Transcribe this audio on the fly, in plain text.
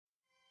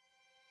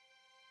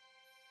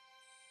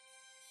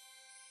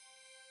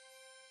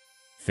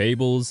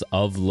Fables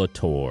of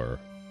Lator,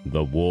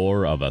 The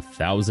War of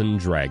 1,000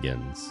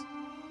 Dragons.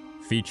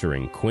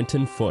 Featuring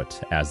Quentin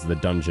Foote as the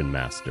Dungeon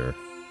Master,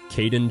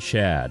 Caden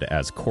Chad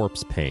as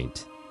Corpse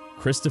Paint,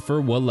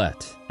 Christopher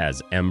Willett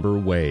as Ember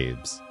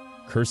Waves,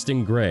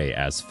 Kirsten Gray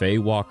as Faye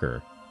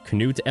Walker,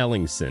 Knut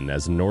Ellingson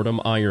as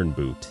Nordum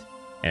Ironboot,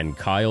 and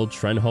Kyle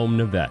Trenholm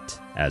Nivette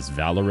as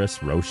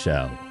Valorous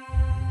Rochelle.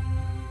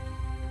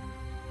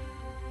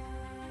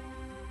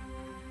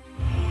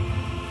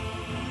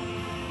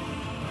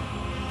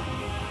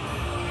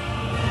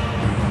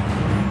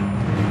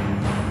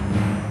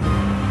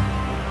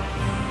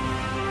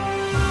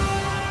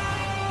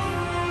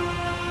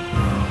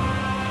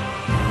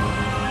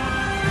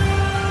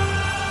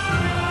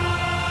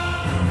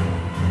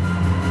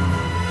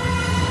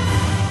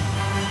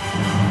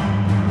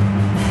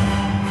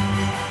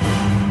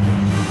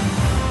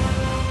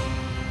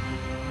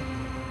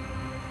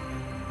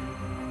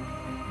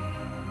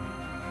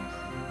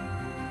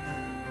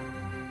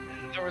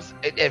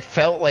 It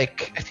felt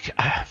like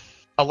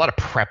a lot of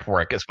prep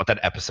work is what that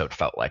episode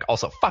felt like.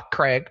 Also, fuck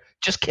Craig.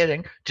 Just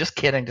kidding. Just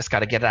got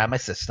to get it out of my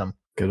system.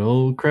 Good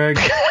old Craig.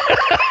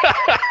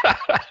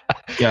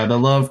 Gotta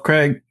love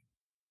Craig.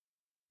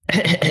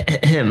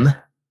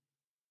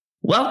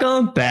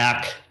 Welcome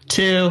back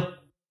to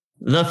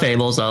the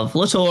Fables of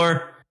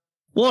Lator,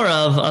 War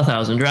of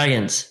 1,000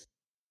 Dragons.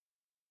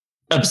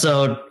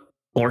 Episode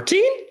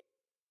 14?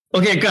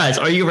 Okay, guys,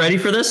 are you ready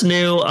for this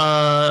new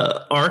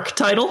arc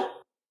title?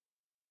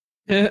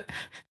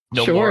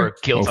 No Sure. more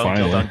guilt Oh, on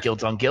guilt finally. on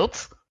guilt on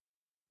guilt.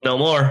 No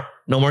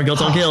more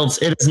guilt on guilds.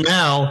 It is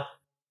now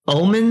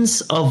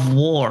Omens of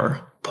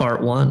War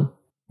Pt1.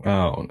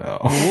 Oh no.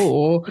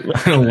 Ooh.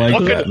 I don't like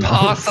What that. could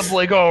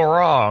possibly go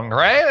wrong,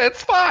 right?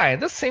 It's fine.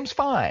 This seems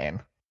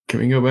fine. Can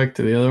we go back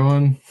to the other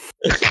one?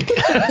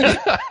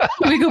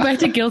 Can we go back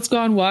to Guilt's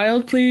Gone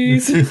Wild,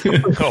 please?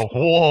 Oh,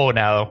 whoa,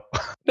 now.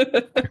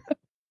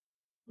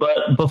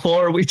 But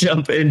before we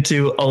jump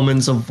into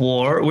Omens of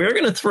War, we're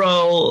going to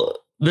throw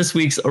this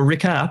week's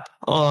recap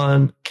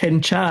on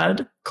Ken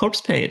Chad Corpse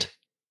Paint.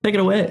 Take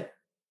it away.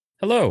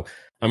 Hello.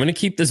 I'm going to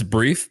keep this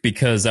brief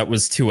because that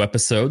was 2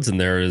 episodes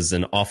and there is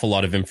an awful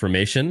lot of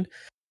information.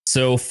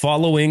 So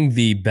following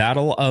the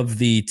Battle of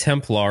the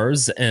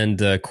Templars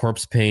and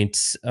Corpse Paint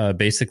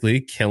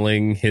basically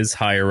killing his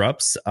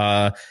higher-ups,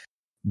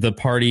 the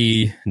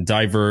party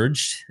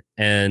diverged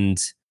and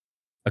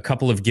a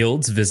couple of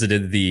guilds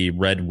visited the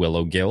Red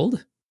Willow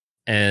Guild,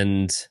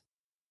 and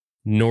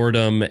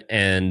Nordum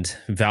and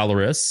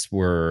Valorous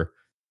were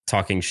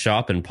talking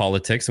shop and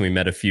politics, and we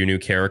met a few new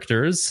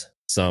characters,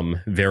 some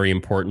very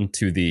important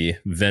to the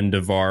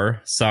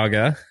Vendavar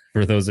saga,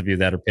 for those of you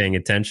that are paying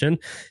attention.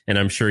 And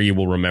I'm sure you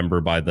will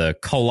remember by the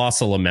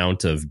colossal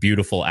amount of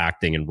beautiful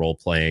acting and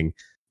role-playing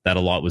that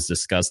a lot was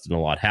discussed and a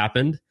lot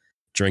happened.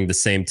 During the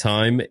same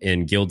time,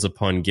 in Guilds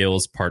Upon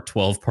Guilds Part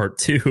 12, Part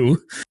 2,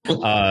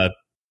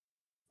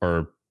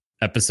 or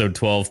Episode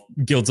 12,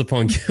 Guilds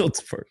Upon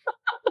Guilds Part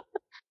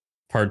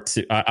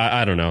 2,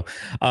 I don't know.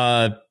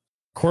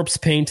 Corpse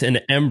Paint and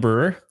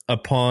Ember,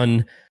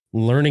 upon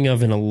learning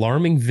of an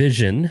alarming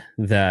vision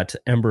that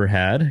Ember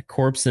had,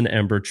 Corpse and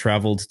Ember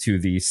traveled to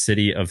the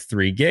City of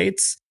Three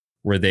Gates,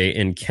 where they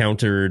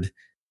encountered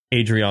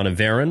Adriana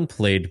Varon,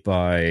 played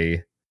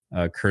by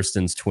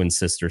Kirsten's twin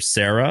sister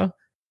Sarah.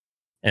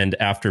 And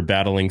after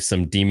battling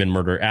some demon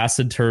murder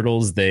acid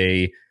turtles,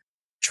 they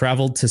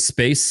traveled to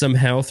space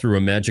somehow through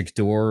a magic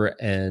door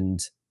and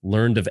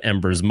learned of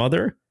Ember's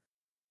mother.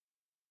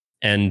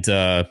 And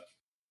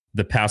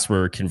the paths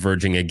were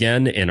converging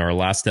again in our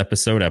last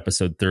episode,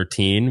 episode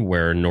 13,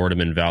 where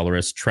Nordum and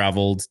Valorous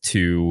traveled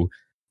to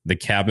the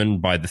cabin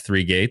by the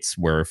Three Gates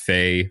where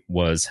Faye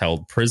was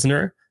held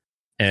prisoner.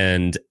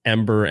 And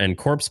Ember and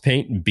Corpse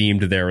Paint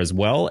beamed there as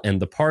well.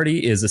 And the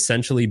party is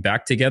essentially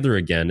back together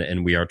again.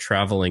 And we are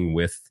traveling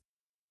with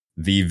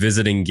the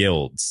visiting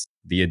guilds,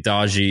 the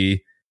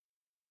Adagi,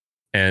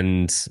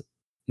 and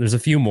there's a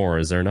few more,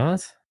 is there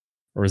not?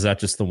 Or is that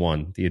just the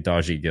one, the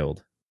Adagi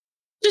Guild?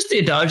 Just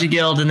the Adagi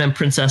Guild, and then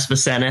Princess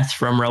Visenith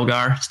from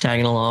Rogar is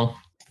tagging along.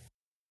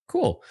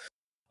 Cool.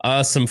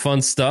 Some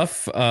fun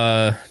stuff.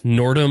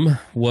 Nordum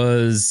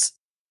was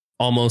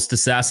almost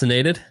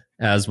assassinated,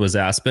 as was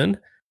Aspen.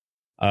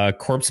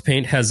 Corpse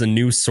Paint has a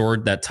new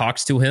sword that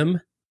talks to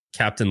him.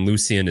 Captain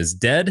Lucian is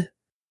dead.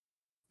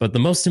 But the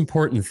most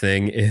important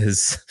thing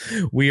is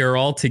we are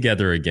all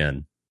together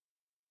again.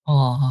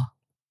 Aw,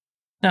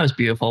 that was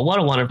beautiful. What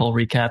a wonderful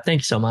recap.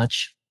 Thank you so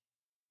much.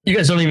 You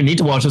guys don't even need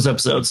to watch those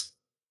episodes.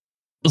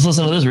 Just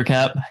listen to this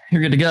recap.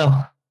 You're good to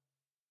go.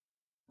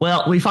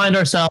 Well, we find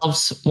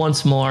ourselves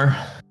once more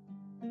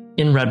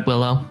in Red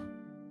Willow.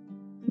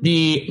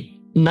 The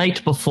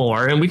night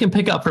before, and we can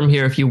pick up from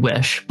here if you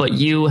wish, but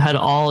you had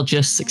all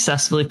just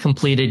successfully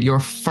completed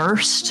your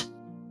first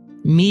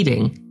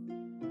meeting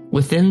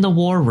within the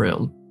war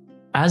room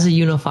as a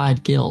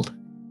unified guild.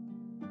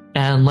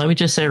 And let me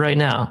just say right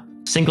now,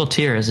 single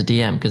tier as a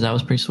DM, because that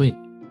was pretty sweet.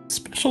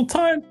 Special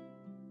time.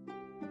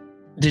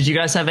 Did you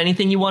guys have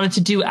anything you wanted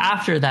to do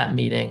after that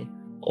meeting?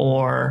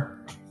 Or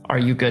are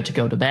you good to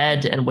go to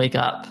bed and wake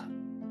up?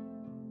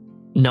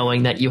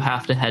 knowing that you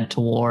have to head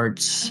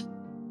towards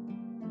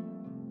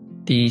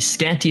the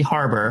Scanty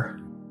Harbor,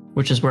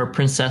 which is where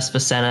Princess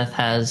Viseneth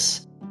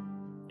has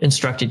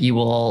instructed you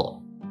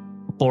will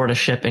board a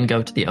ship and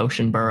go to the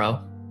Ocean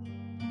Burrow.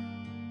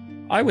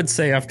 I would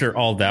say after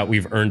all that,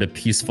 we've earned a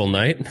peaceful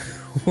night.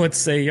 What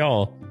say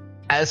y'all?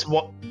 As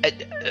well,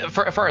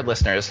 for our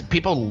listeners,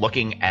 people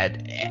looking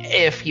at,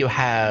 if you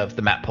have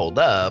the map pulled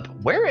up,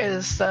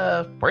 where's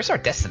our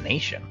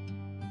destination?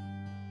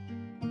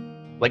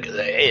 Like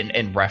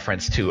in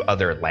reference to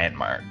other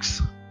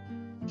landmarks.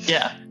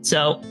 Yeah.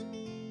 So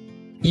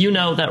you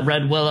know that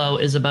Red Willow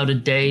is about a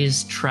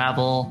day's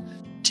travel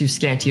to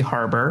Scanty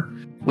Harbor,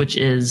 which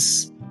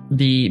is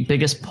the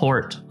biggest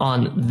port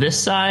on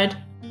this side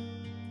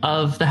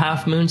of the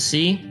Half Moon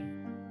Sea.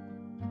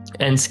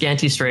 And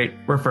Scanty Strait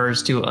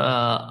refers to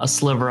a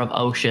sliver of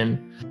ocean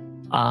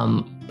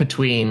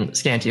between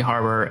Scanty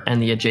Harbor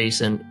and the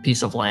adjacent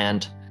piece of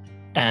land.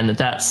 And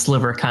that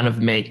sliver kind of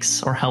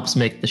makes or helps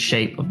make the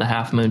shape of the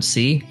Half Moon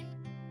Sea.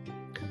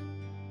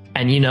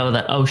 And you know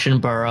that Ocean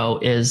Burrow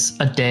is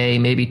a day,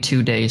 maybe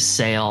 2 days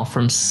sail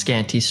from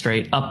Scanty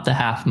Strait up the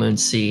Half Moon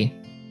Sea.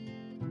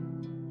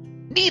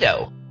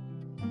 Neato.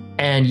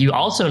 And you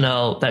also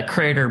know that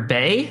Crater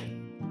Bay,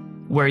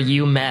 where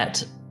you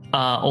met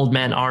Old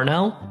Man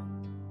Arno,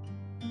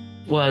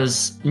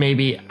 was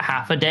maybe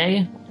half a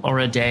day or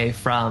a day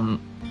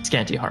from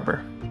Scanty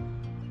Harbor.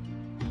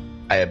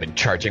 I have been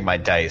charging my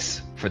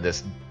dice for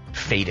this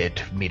fated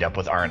meetup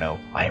with Arno.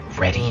 I am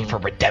ready for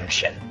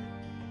redemption.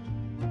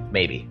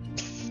 Maybe.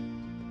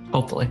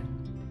 Hopefully.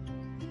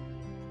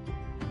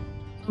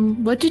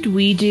 What did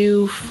we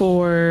do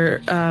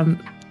for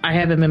I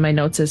have him in my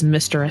notes as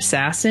Mr.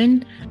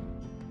 Assassin.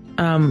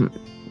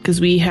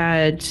 Because we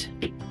had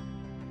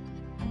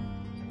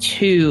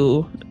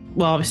two,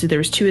 well, obviously there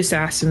was two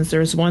assassins. There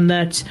was one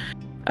that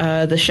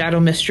the Shadow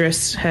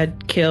Mistress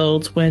had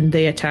killed when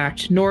they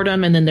attacked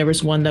Nordum, and then there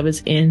was one that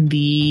was in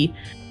the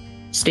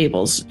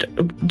stables.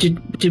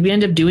 Did we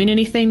end up doing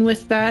anything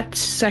with that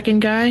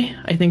second guy?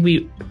 I think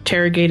we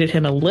interrogated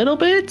him a little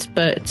bit,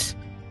 but...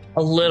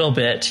 A little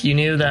bit. You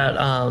knew that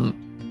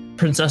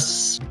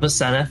Princess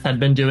Viseneth had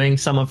been doing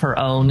some of her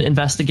own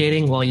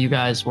investigating while you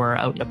guys were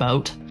out and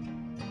about.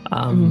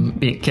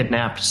 Being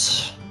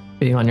kidnapped,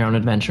 being on your own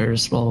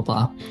adventures, blah,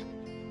 blah, blah.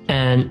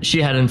 And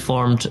she had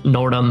informed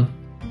Nordum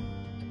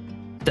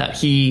that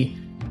he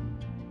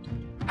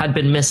had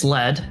been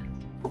misled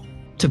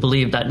to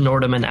believe that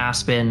Nordum and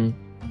Aspen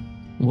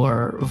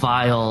were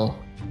vile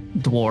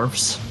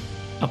dwarves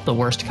of the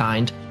worst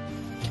kind.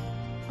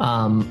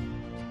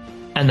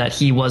 And that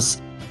he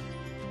was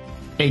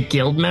a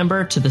guild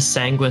member to the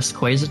Sanguis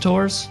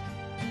Quasitors.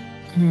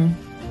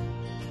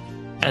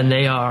 And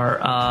they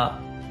are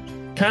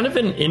kind of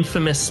an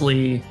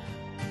infamously,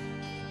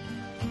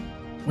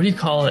 what do you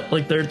call it?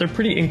 Like they're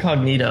pretty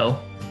incognito.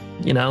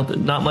 You know,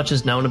 not much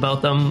is known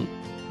about them.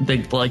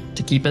 They like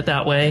to keep it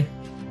that way.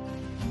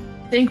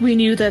 I think we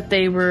knew that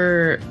they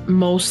were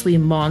mostly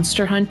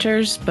monster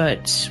hunters,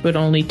 but would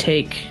only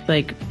take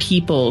like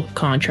people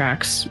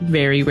contracts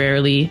very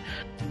rarely,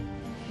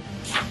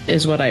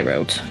 is what I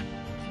wrote.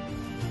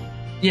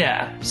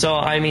 Yeah, so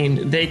I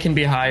mean, they can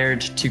be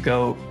hired to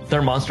go,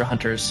 they're monster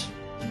hunters.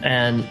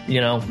 And, you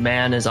know,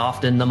 man is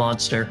often the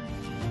monster.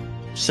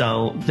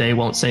 So they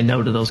won't say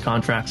no to those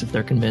contracts if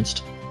they're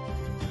convinced.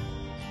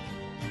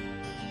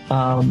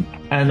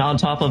 And on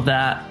top of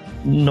that,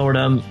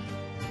 Nordum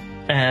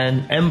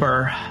and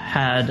Ember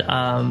had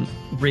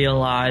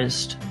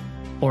realized,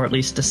 or at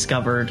least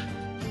discovered,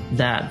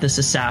 that this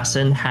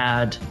assassin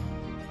had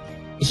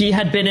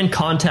been in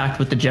contact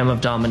with the Gem of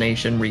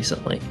Domination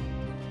recently.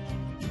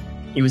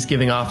 He was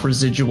giving off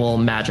residual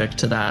magic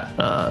to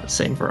that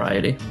same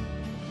variety.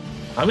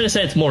 I'm going to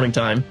say it's morning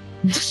time.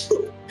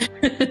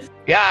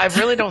 Yeah, I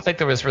really don't think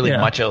there was really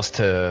much else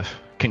to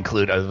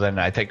conclude other than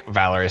I think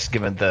Valorous,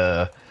 given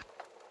the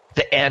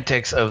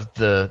antics of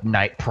the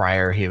night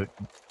prior, he would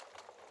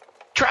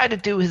try to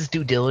do his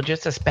due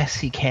diligence as best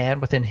he can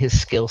within his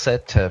skill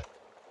set to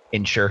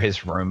ensure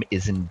his room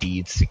is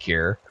indeed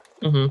secure.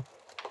 Mm-hmm.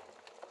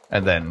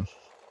 And then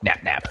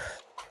nap.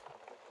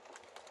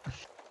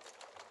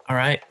 All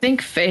right. I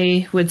think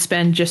Faye would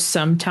spend just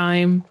some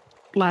time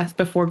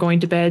before going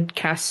to bed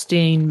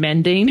casting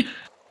Mending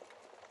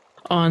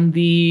on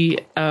the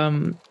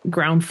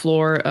ground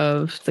floor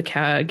of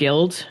the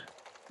guild.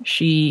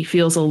 She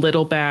feels a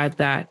little bad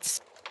that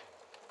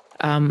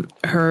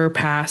her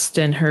past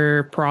and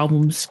her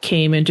problems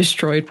came and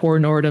destroyed poor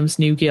Nordum's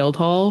new guild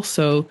hall.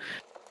 So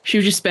she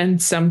would just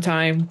spend some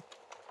time,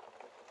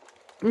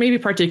 maybe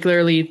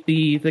particularly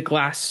the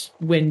glass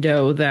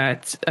window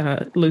that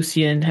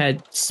Lucian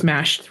had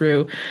smashed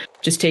through,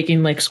 just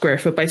taking like square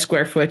foot by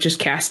square foot, just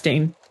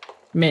casting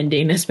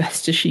Mending as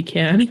best as she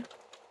can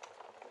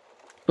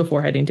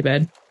before heading to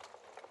bed.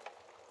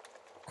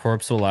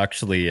 Corpse will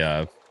actually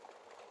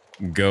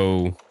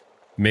go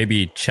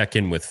maybe check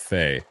in with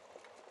Faye.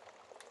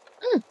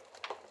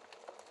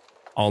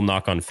 I'll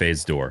knock on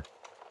Faye's door.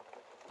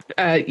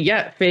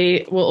 Yeah,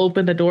 Faye will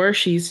open the door.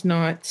 She's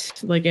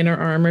not like in her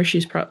armor.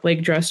 She's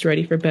like dressed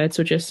ready for bed.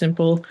 So just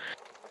simple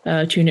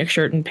tunic,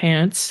 shirt, and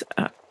pants.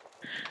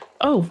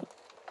 Oh,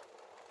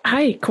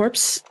 hi,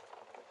 corpse.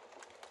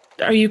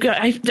 Are you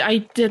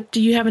good?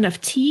 Do you have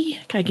enough tea?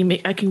 I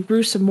can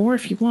brew some more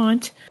if you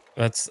want.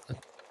 That's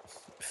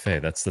Faye.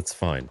 That's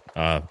fine.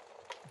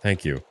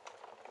 Thank you.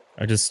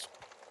 I just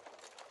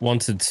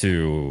wanted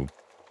to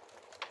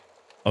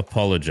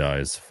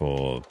apologize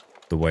for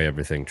the way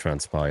everything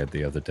transpired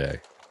the other day.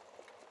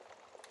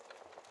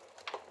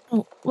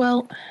 Oh,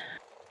 well,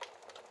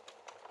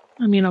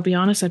 I mean, I'll be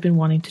honest, I've been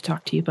wanting to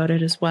talk to you about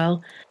it as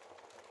well.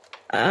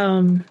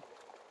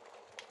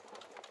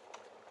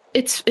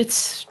 It's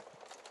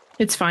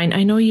fine.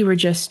 I know you were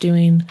just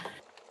doing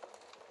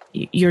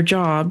your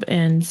job,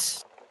 and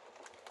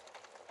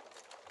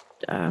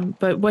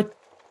but what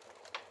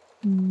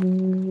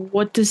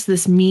does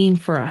this mean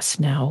for us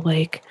now?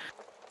 Like,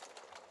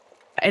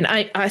 and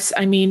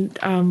I mean,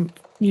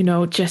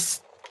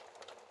 just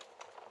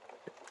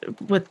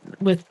with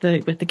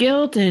the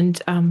guild,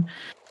 and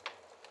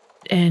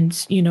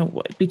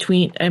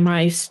between, am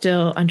I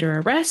still under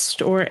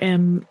arrest or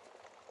am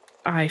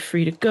I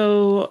free to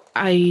go?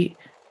 Why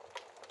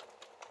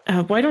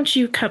don't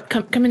you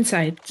come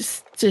inside?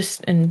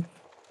 Just, and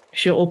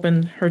she'll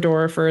open her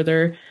door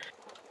further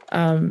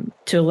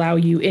to allow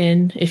you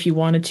in if you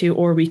wanted to,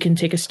 or we can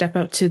take a step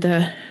out to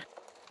the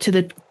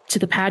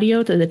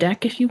patio, to the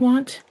deck if you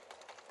want.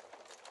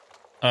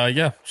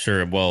 Yeah,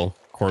 sure. Well,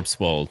 Corpse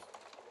will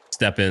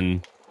step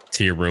in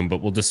to your room,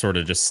 but we'll just sort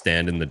of just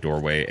stand in the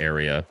doorway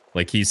area.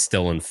 Like he's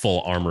still in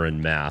full armor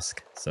and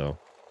mask, so.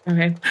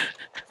 Okay.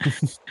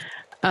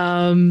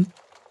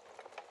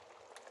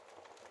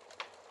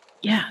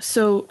 Yeah,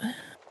 so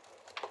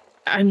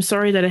I'm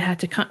sorry that it had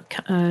to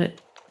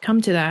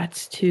come to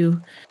that,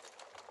 to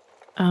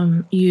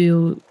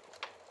you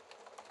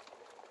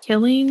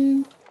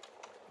killing,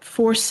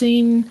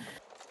 forcing.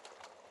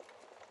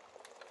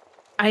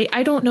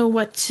 I don't know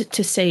what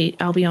to say,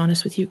 I'll be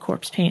honest with you,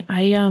 Corpse Paint.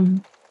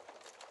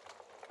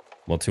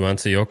 Well, to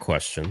answer your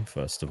question,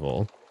 first of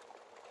all,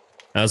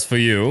 as for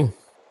you,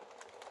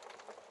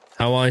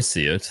 how I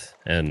see it,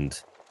 and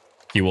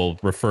he will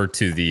refer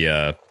to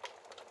the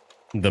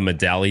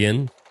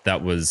medallion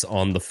that was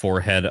on the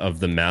forehead of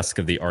the Mask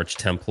of the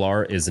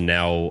Arch-Templar is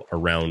now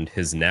around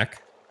his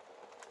neck.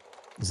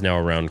 Is now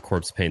around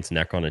Corpse Paint's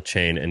neck on a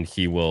chain, and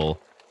he will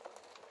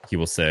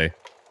say,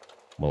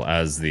 well,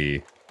 as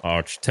the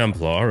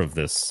Arch-Templar of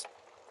this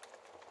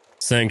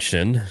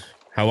sanction,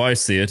 how I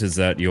see it is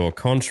that your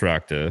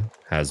contractor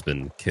has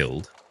been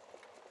killed,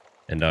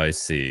 and I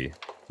see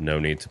no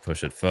need to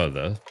push it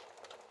further.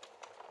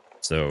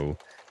 So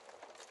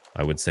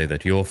I would say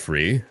that you're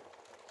free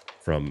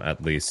from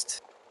at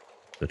least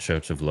the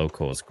Church of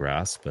Locor's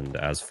grasp, and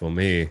as for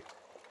me,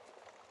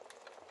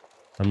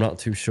 I'm not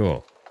too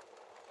sure.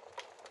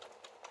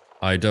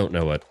 I don't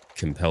know what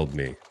compelled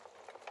me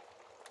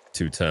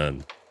to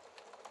turn.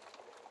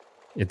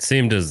 It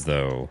seemed as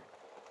though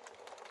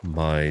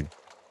my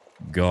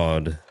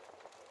God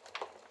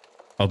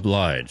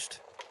obliged,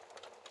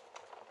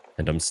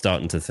 and I'm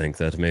starting to think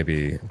that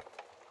maybe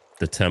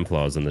the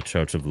Templars and the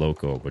Church of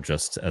Locor were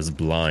just as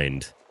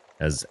blind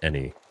as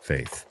any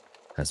faith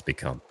has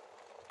become.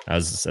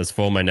 As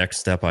for my next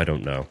step, I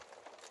don't know.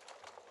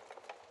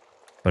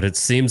 But it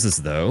seems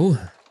as though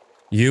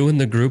you and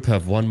the group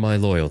have won my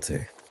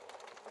loyalty.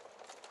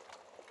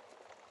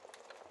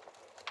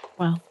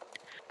 Well,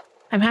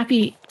 I'm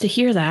happy to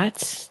hear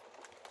that.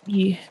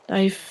 I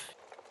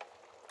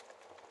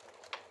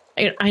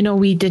know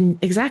we didn't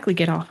exactly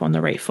get off on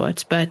the right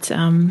foot, but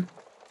I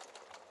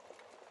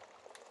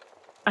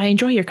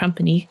enjoy your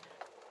company.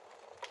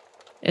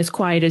 As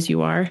quiet as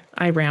you are,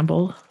 I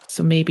ramble,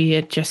 so maybe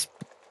it just,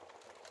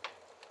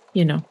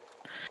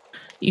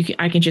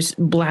 I can just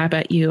blab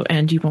at you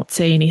and you won't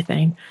say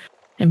anything,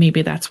 and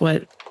maybe that's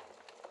what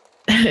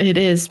it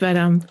is. But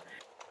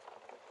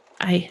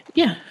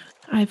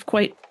I've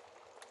quite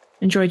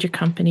enjoyed your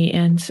company,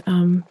 and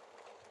I'm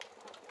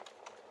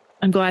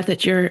glad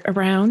that you're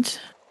around.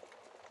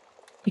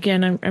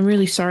 Again, I'm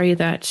really sorry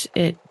that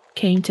it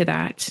came to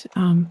that.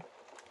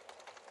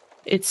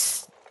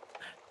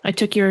 I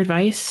took your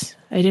advice.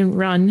 I didn't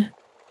run.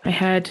 I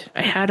had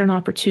an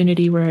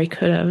opportunity where I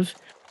could have,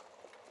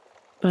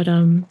 but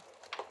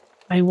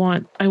I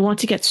want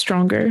to get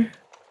stronger,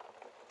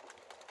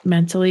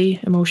 mentally,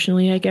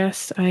 emotionally, I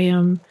guess.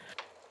 And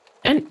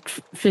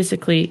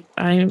physically.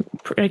 I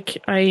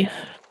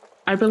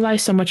rely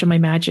so much on my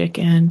magic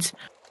and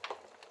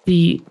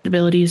the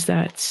abilities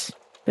that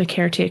the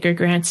caretaker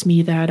grants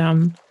me that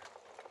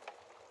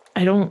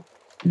I don't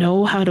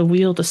know how to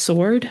wield a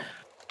sword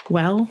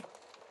well.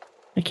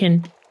 I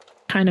can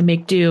kind of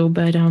make do,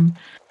 but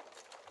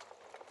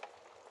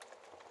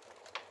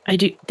I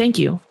do. Thank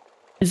you,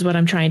 is what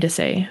I'm trying to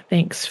say.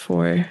 Thanks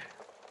for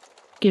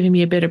giving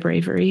me a bit of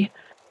bravery.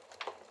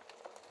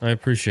 I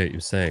appreciate you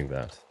saying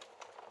that,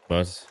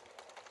 but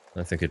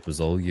I think it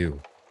was all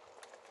you.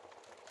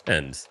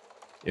 And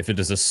if it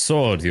is a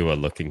sword you are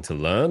looking to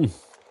learn,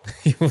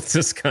 he will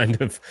just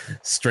kind of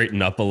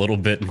straighten up a little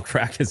bit and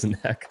crack his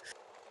neck.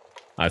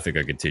 I think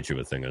I could teach you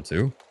a thing or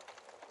two.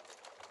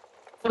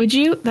 Would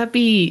you? That'd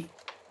be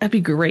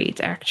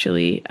great,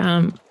 actually.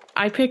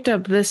 I picked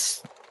up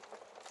this.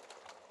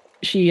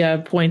 She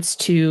points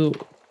to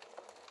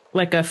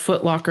like a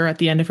foot locker at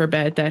the end of her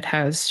bed that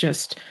has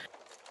just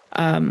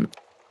an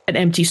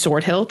empty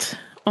sword hilt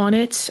on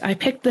it. I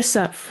picked this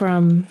up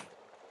from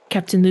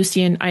Captain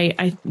Lucian.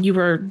 You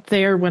were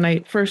there when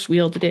I first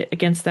wielded it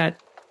against that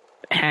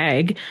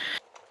hag.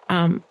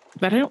 But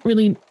I don't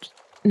really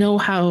know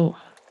how.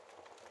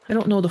 I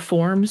don't know the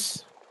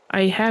forms.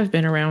 I have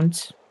been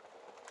around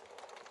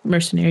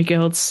mercenary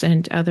guilds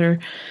and other,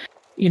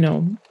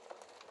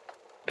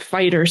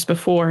 fighters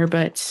before,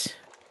 but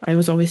I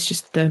was always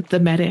just the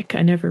medic.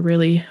 I never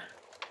really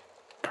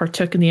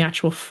partook in the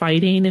actual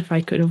fighting if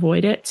I could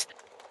avoid it.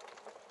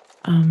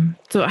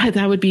 So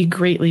that would be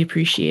greatly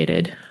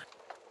appreciated.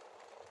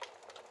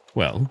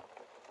 Well,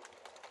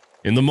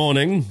 in the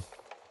morning,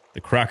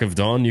 the crack of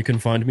dawn, you can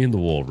find me in the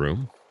war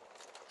room.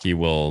 He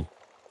will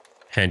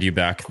hand you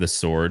back the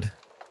sword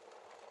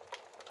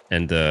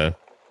and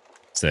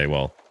say,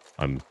 well,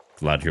 I'm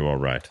glad you're all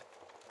right.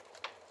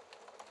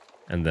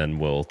 And then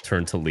we'll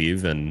turn to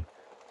leave, and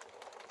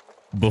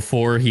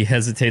before he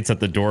hesitates at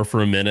the door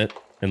for a minute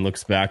and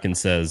looks back and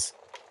says,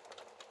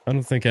 I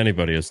don't think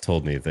anybody has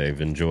told me they've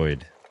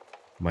enjoyed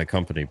my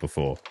company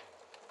before.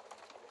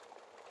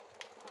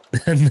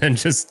 And then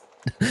just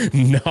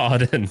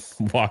nod and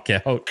walk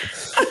out.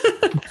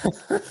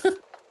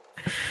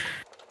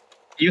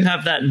 You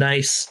have that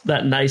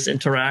nice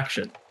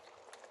interaction.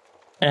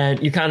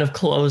 And you kind of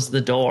close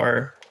the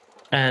door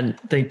and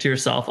think to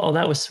yourself, oh,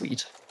 that was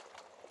sweet.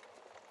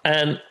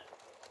 And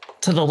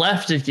to the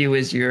left of you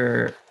is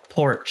your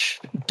porch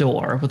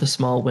door with a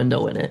small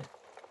window in it.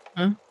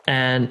 Huh?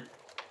 And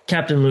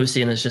Captain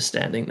Lucian is just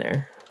standing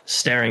there,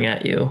 staring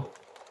at you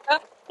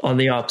on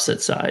the opposite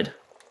side.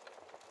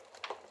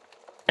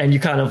 And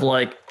you kind of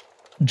like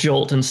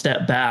jolt and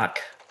step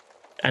back.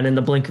 And in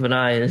the blink of an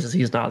eye,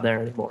 he's not there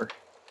anymore.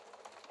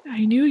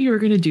 I knew you were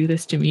going to do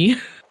this to me.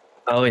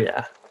 Oh,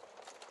 yeah.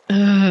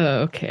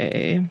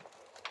 Okay.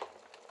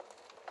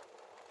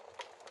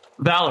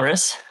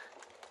 Valorous,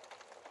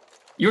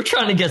 you're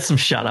trying to get some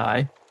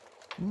shut-eye.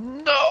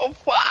 No,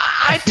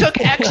 I took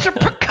extra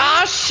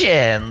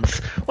precautions.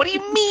 What do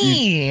you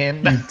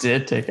mean? You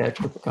did take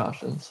extra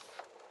precautions.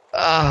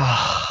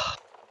 Ugh.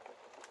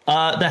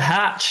 The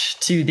hatch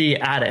to the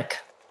attic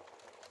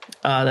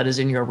that is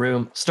in your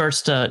room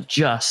starts to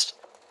just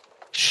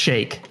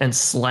shake and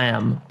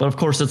slam. But of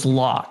course it's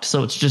locked,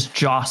 so it's just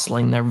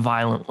jostling there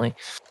violently.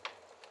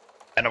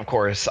 And of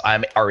course,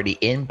 I'm already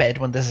in bed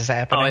when this is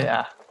happening. Oh,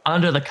 yeah.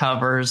 Under the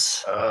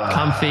covers,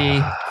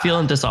 comfy,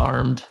 feeling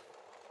disarmed.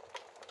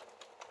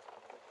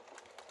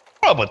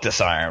 Probably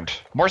disarmed.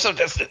 More so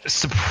just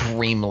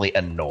supremely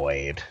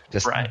annoyed.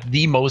 Just Right.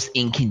 the most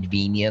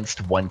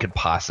inconvenienced one could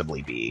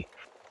possibly be.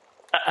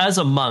 As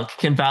a monk,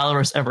 can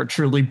Valorous ever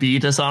truly be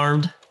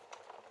disarmed?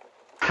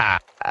 Ha.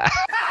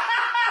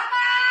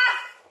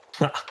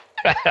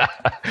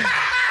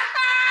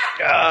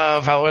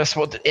 Valorous,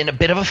 in a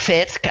bit of a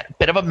fit, got a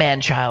bit of a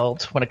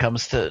man-child when it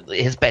comes to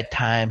his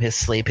bedtime, his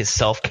sleep, his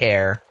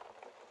self-care.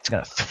 He's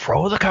going to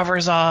throw the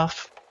covers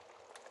off,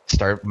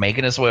 start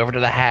making his way over to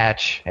the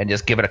hatch, and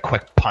just give it a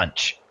quick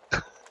punch.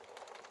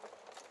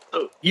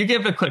 So you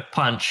give a quick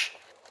punch,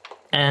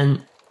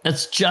 and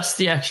it's just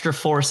the extra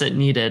force it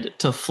needed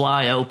to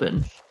fly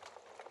open.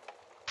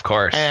 Of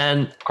course.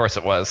 And of course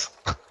it was.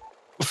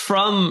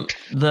 From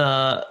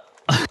the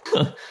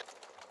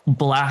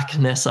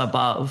blackness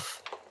above,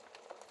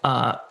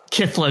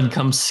 Kithlin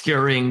comes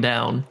scurrying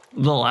down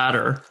the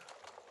ladder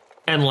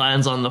and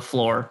lands on the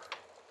floor.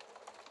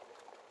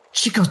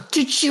 She goes,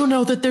 did you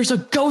know that there's a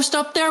ghost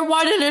up there?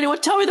 Why didn't anyone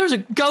tell me there's a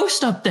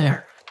ghost up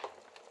there?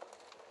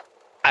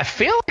 I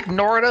feel like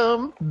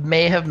Nordum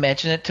may have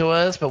mentioned it to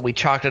us, but we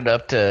chalked it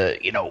up to,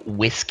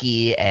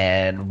 whiskey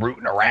and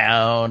rooting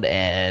around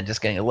and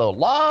just getting a little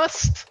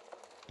lost.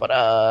 But,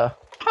 No,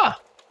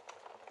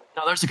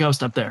 there's a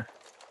ghost up there.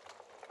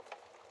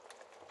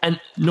 And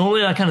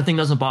normally that kind of thing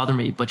doesn't bother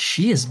me, but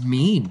she is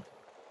mean.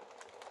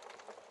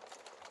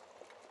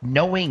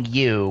 Knowing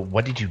you,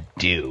 what did you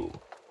do?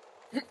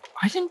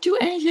 I didn't do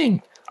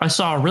anything. I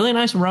saw a really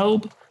nice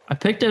robe. I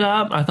picked it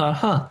up. I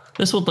thought,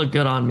 this would look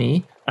good on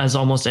me, as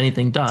almost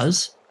anything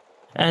does.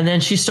 And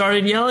then she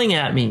started yelling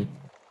at me.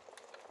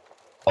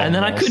 And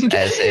then I couldn't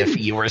get as if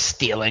you were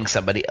stealing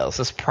somebody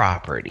else's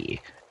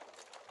property.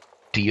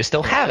 Do you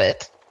still have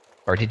it,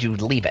 or did you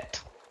leave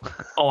it?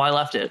 Oh, I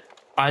left it.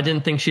 I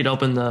didn't think she'd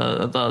open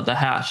the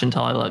hatch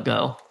until I let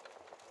go.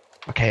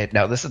 Okay,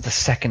 now this is the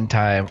second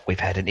time we've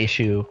had an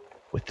issue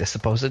with this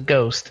supposed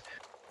ghost.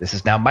 This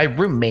is now my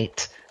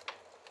roommate.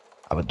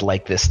 I would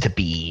like this to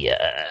be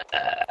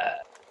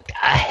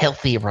a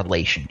healthy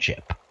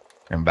relationship.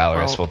 And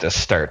Valorous will just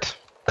start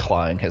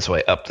clawing his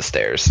way up the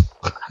stairs.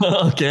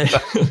 Okay.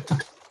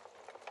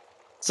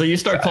 So you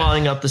start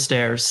clawing up the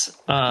stairs,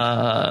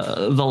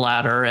 the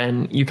ladder,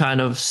 and you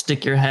kind of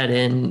stick your head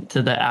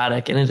into the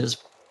attic, and it is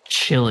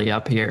chilly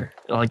up here.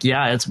 Like,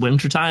 yeah, it's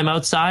wintertime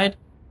outside,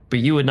 but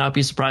you would not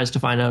be surprised to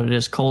find out it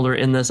is colder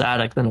in this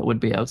attic than it would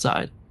be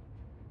outside.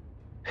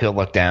 He'll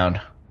look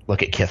down.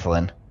 look at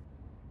Kithlin.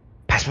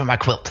 Pass me my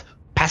quilt.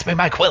 Pass me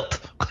my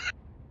quilt.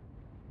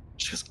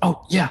 She goes,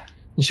 oh, yeah.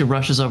 And she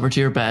rushes over to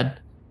your bed.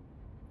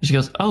 She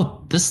goes,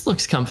 oh, this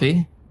looks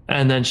comfy.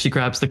 And then she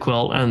grabs the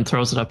quilt and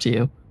throws it up to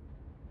you.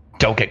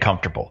 Don't get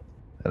comfortable.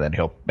 And then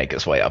he'll make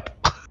his way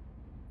up.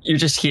 You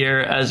just hear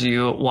as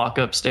you walk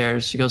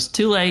upstairs, she goes,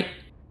 too late.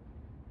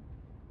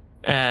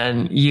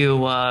 And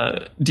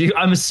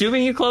I'm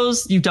assuming you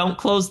don't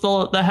close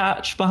the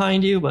hatch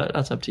behind you, but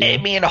that's up to you. I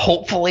mean,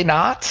 hopefully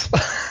not.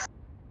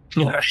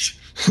 All right.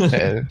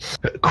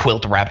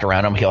 Quilt wrapped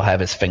around him. He'll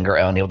have his finger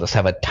out and he'll just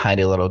have a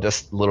tiny little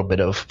bit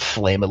of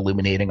flame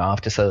illuminating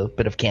off, just a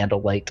bit of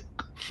candlelight.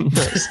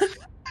 Nice.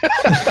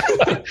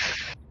 I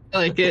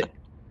like it.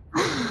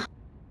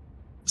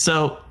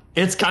 So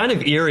it's kind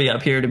of eerie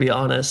up here, to be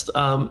honest,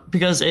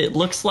 because it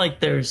looks like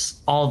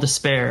there's all the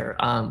spare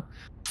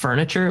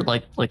furniture,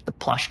 like the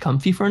plush,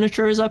 comfy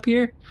furniture is up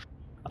here.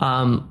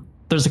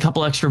 There's a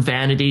couple extra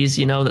vanities,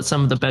 that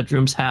some of the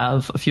bedrooms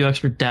have, a few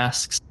extra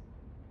desks.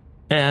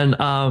 And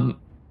on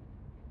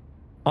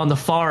the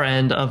far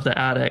end of the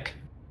attic,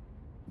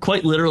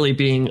 quite literally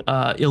being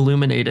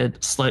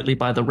illuminated slightly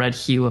by the red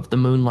hue of the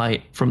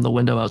moonlight from the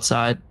window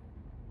outside,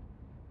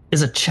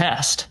 is a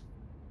chest.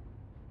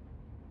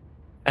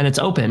 And it's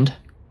opened,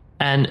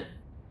 and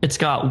it's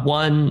got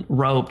one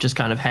rope just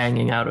kind of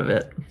hanging out of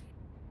it.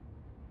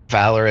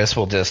 Valorous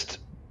will just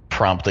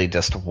promptly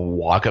just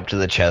walk up to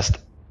the chest,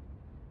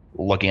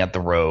 looking at the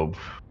robe,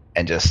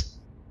 and just,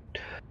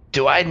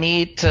 do I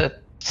need to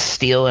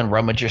steal and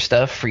rummage your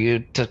stuff for you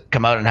to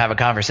come out and have a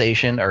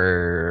conversation,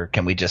 or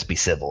can we just be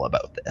civil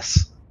about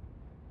this?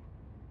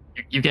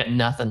 You get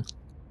nothing.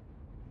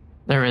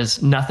 There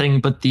is nothing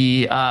but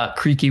the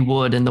creaky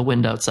wood in the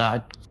wind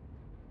outside.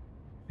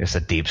 Just a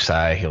deep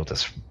sigh. He'll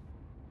just...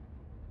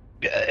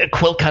 A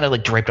quilt kind of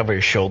like draped over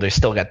his shoulder.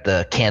 Still got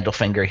the candle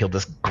finger. He'll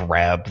just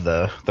grab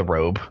the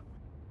robe.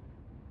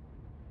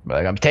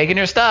 Like, I'm taking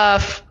your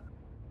stuff.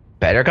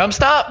 Better come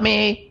stop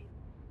me.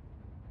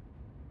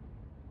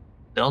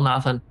 Still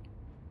nothing.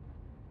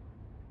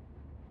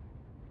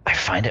 I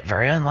find it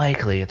very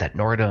unlikely that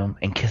Nordum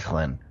and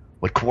Kithlin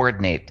would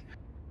coordinate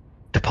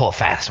to pull a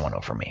fast one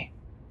over me.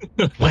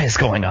 What is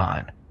going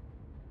on?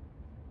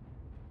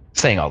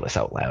 Saying all this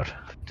out loud.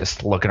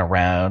 Just looking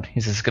around.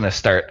 He's just going to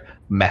start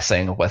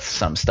messing with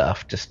some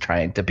stuff. Just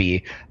trying to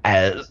be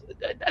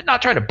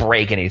not trying to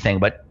break anything,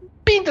 but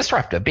being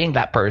disruptive. Being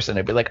that person.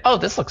 It'd be like, oh,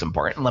 this looks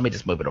important. Let me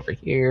just move it over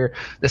here.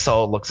 This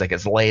all looks like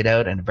it's laid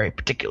out in a very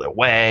particular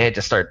way.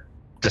 Just start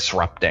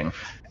disrupting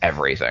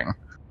everything. It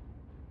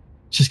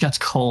just gets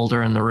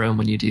colder in the room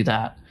when you do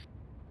that.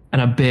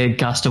 And a big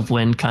gust of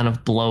wind kind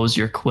of blows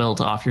your quilt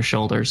off your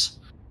shoulders.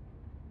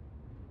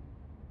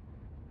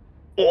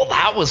 Well,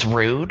 that was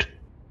rude.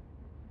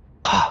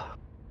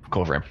 Go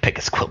over and pick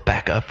his quilt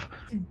back up.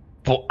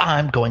 Well,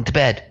 I'm going to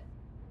bed.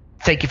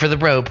 Thank you for the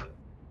robe.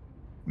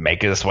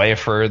 Make this way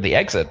for the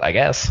exit, I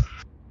guess.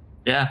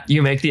 Yeah,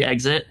 you make the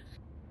exit,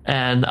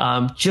 and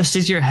just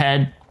as your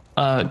head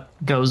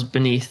goes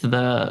beneath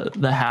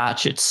the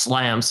hatch, it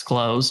slams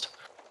closed.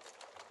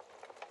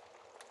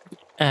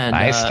 And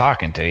nice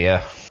talking to you.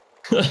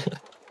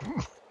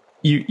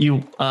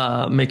 You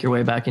make your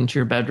way back into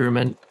your bedroom,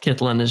 and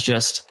Kithlin is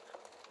just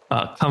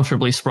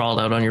comfortably sprawled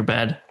out on your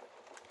bed.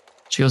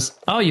 She goes,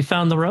 oh, you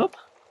found the rope?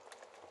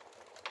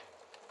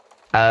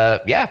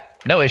 Yeah,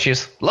 no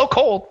issues. Low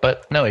cold,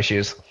 but no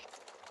issues.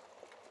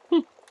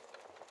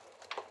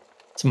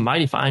 It's a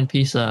mighty fine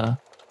piece of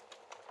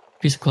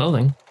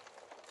clothing.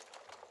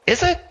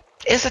 Is it?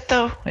 Is it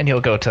though? And he'll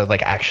go to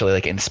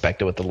actually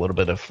inspect it with a little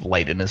bit of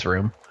light in his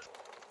room.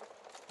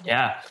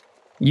 Yeah.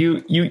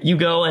 You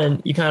go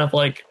and you kind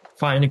of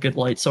find a good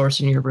light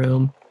source in your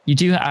room. You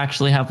do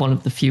actually have one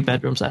of the few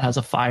bedrooms that has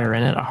a fire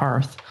in it, a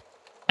hearth.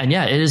 And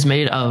yeah, it is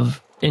made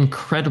of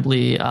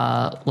incredibly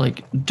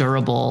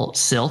durable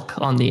silk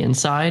on the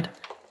inside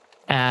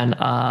and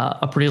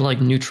a pretty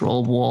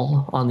neutral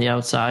wool on the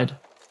outside.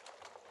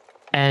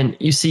 And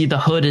you see the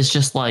hood is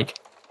just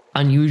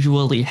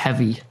unusually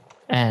heavy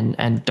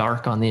and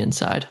dark on the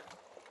inside.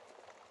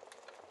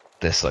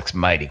 This looks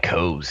mighty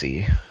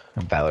cozy.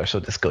 And Valorous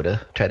will just go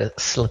to try to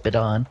slip it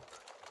on.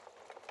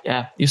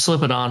 Yeah, you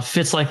slip it on,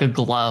 fits like a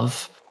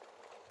glove.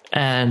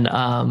 And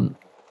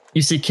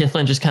you see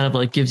Kithlin just kind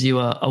of gives you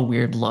a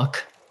weird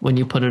look when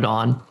you put it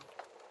on.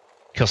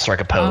 He'll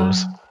strike a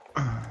pose.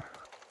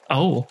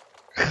 Oh,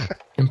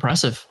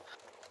 impressive.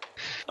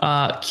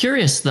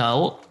 Curious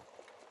though,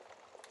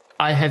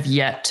 I have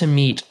yet to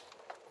meet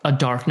a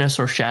darkness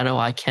or shadow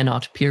I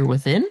cannot peer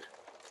within,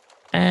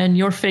 and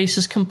your face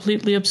is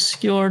completely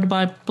obscured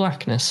by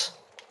blackness.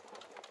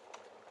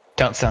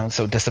 Don't sound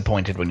so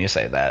disappointed when you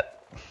say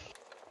that.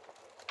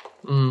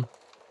 Well,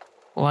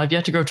 I've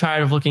yet to grow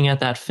tired of looking at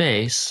that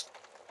face.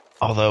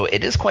 Although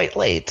it is quite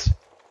late,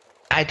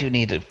 I do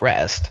need to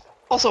rest.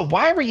 Also,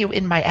 why were you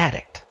in my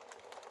attic?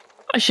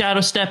 A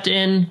shadow stepped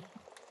in.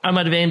 I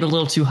might have aimed a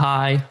little too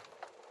high.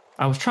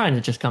 I was trying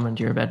to just come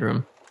into your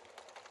bedroom.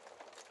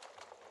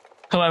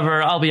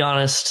 However, I'll be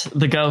honest,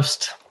 the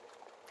ghost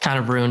kind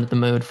of ruined the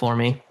mood for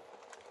me.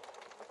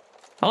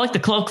 I like the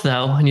cloak,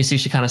 though. And you see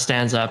she kind of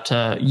stands up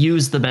to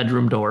use the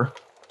bedroom door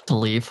to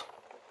leave.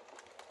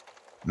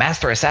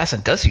 Master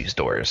Assassin does use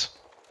doors.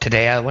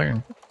 Today I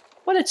learned.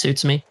 But it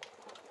suits me.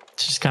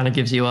 She just kind of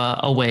gives you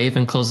a wave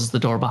and closes the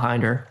door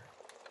behind her.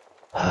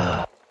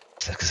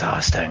 It's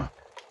exhausting.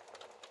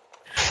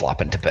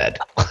 Flop into bed.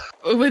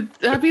 Would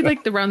that be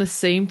like around the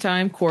same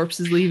time Corpse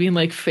is leaving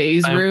like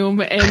Faye's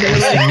room and they're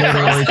like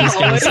Literally just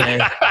gonna say,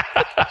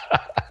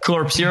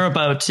 Corpse, you're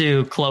about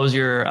to close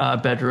your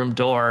bedroom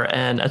door,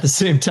 and at the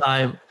same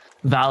time,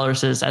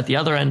 Valor's is at the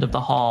other end of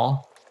the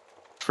hall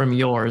from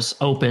yours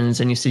opens,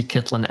 and you see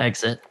Kitlin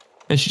exit,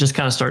 and she just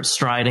kind of starts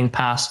striding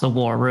past the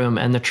war room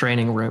and the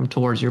training room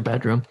towards your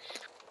bedroom.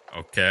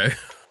 Okay.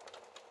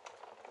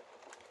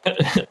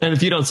 And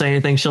if you don't say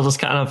anything, she'll just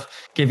kind of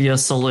give you a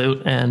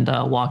salute and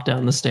walk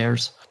down the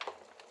stairs.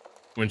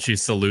 When she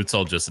salutes,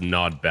 I'll just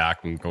nod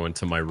back and go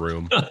into my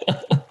room.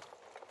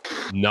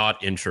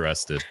 Not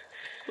interested.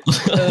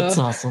 That's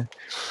awesome.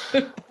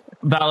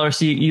 Valor,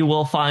 so you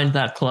will find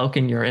that cloak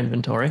in your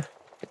inventory.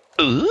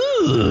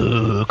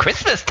 Ooh,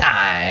 Christmas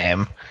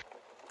time.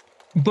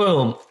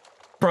 Boom.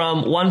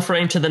 From one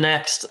frame to the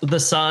next, the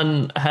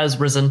sun has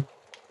risen,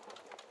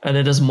 and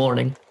it is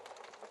morning.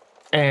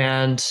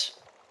 And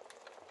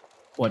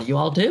what do you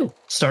all do?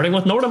 Starting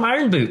with Nordham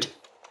Ironboot.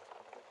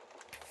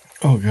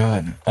 Oh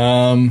God.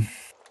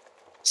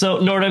 So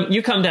Nordham,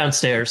 you come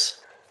downstairs,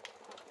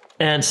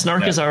 and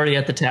Snark is already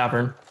at the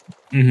tavern.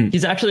 Mm-hmm.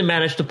 He's actually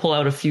managed to pull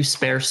out a few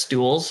spare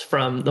stools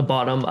from the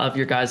bottom of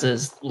your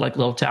guys' like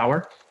little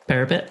tower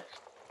parapet.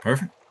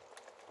 Perfect.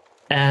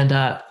 And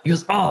he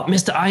goes, "Oh,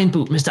 Mr.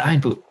 Ironboot,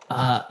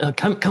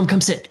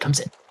 come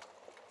sit.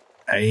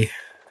 Hey,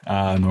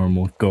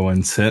 normal. Go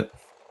and sit.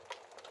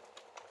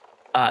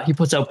 He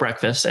puts out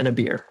breakfast and a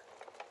beer.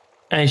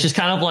 And he's just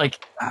kind of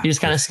like, he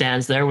just kind of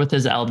stands there with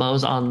his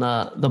elbows on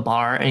the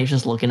bar, and he's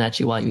just looking at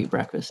you while you eat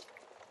breakfast.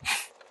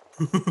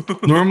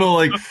 Normal,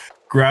 like,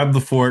 grab the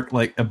fork,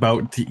 like,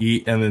 about to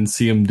eat, and then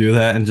see him do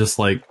that, and just,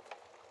 like,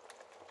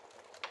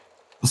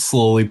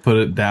 slowly put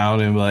it down,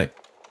 and be like,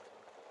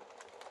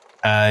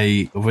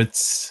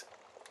 what's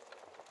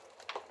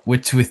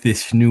with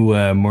this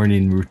new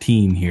morning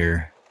routine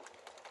here?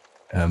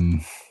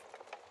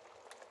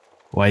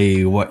 Why are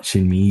you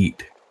watching me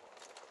eat?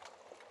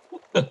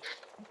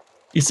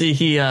 You see,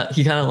 he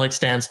kind of like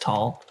stands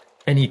tall,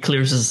 and he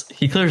clears his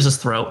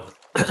throat.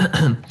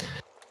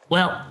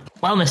 Well,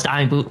 Mr.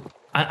 Ironboot,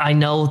 I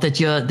know that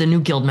you're the new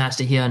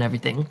guildmaster here and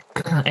everything,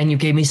 and you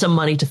gave me some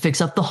money to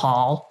fix up the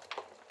hall.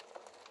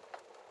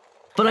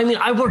 But I mean,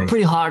 I work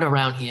pretty hard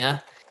around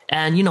here,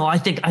 and you know, I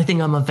think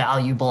I'm a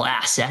valuable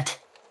asset.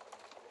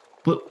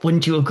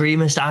 Wouldn't you agree,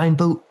 Mr.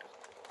 Ironboot?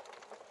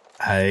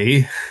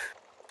 Hey.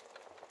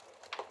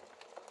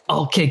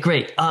 Okay,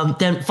 great.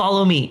 Then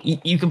follow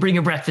me. You can bring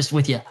your breakfast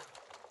with you.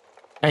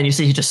 And you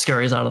see he just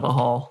scurries out of the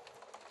hall.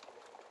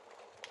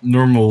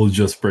 Normal will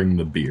just bring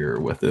the beer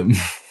with him.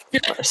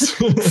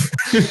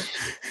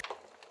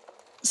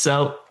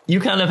 So you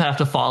kind of have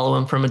to follow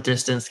him from a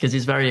distance because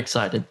he's very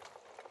excited.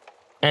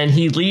 And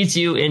he leads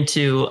you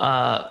into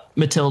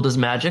Matilda's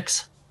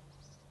magics.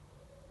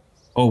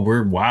 Oh,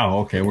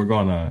 okay, we're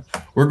going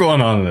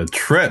on a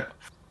trip.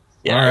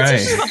 Yeah, all right.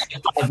 It's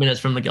about 5 minutes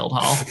from the guild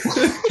hall.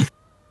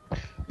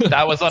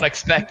 That was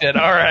unexpected.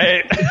 All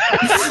right.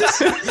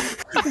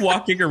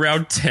 Walking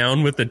around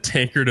town with a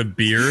tankard of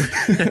beer.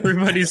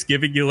 Everybody's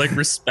giving you like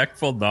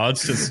respectful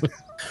nods. Just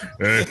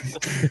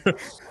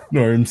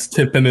Norm's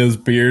tipping his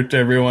beer to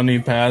everyone he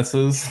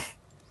passes.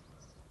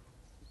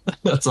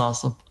 That's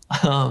awesome.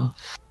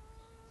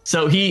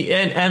 So he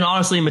and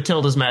honestly,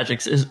 Matilda's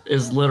magics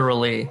is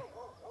literally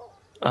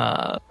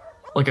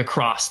like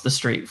across the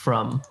street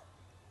from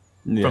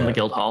the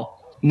guild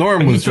hall.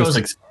 Norm was just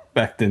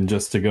expecting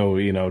just to go,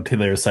 to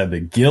their side of the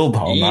guild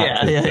hall,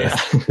 not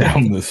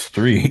down the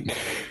street.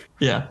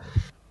 Yeah.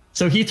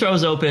 So he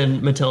throws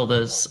open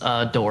Matilda's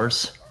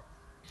doors,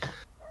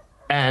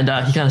 and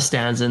he kind of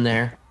stands in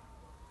there,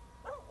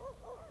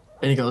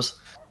 and he goes,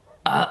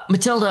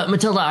 Matilda,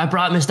 I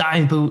brought Mr.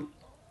 Ironboot.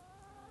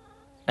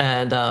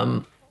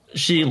 And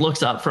she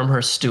looks up from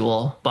her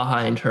stool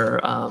behind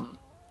her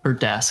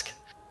desk,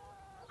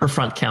 her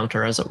front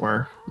counter, as it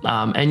were.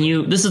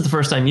 And this is the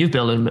first time you've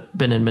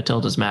been in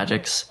Matilda's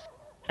magics.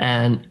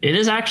 And it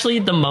is actually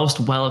the most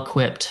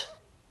well-equipped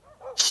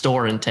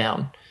store in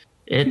town.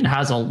 It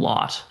has a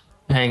lot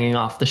hanging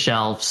off the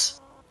shelves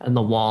and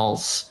the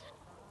walls.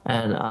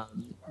 And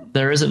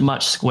there isn't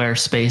much square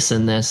space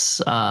in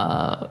this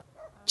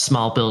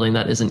small building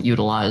that isn't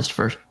utilized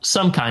for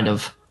some kind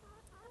of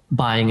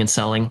buying and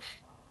selling.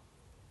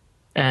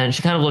 And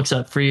she kind of looks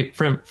up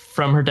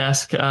from her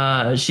desk.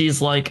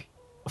 She's like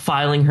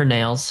filing her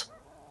nails.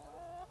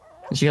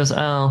 And she goes,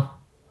 "Oh,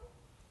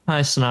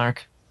 hi,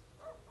 Snark.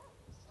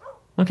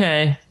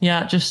 Okay,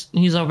 yeah,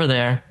 he's over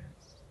there."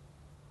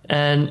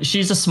 And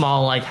she's a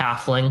small, like,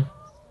 halfling.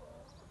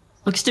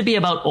 Looks to be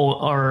about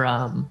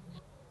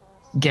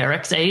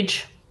Garrick's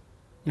age.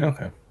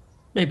 Okay.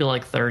 Maybe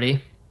like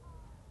 30.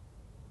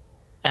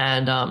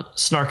 And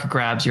Snark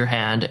grabs your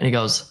hand and he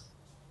goes,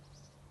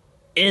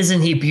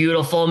 Isn't he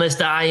beautiful,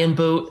 Mr. Iron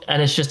Boot?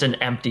 And it's just an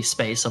empty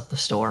space of the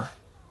store.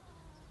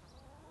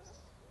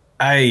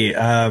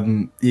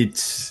 I'm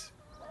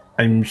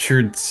sure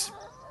it's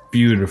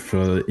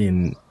beautiful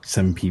in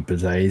some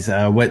people's eyes.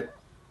 What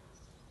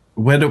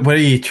are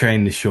you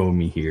trying to show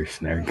me here,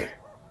 Snark?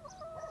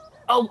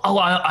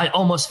 I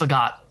almost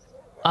forgot.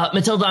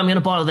 Matilda, I'm going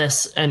to borrow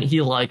this. And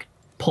he like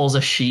pulls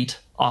a sheet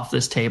off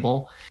this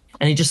table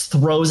and he just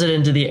throws it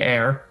into the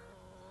air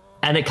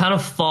and it kind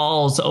of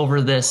falls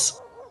over this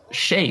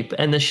shape,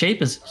 and the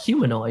shape is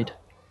humanoid.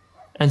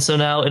 And so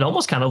now it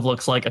almost kind of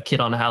looks like a kid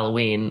on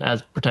Halloween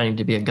as pretending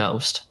to be a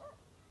ghost.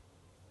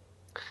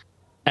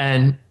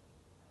 And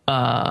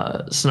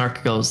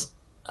Snark goes,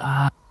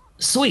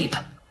 sweep.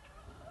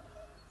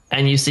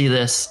 And you see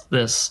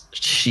this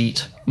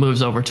sheet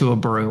moves over to a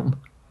broom,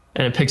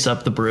 and it picks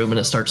up the broom and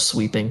it starts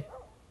sweeping.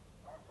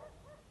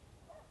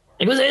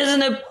 It goes,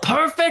 isn't it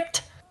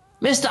perfect?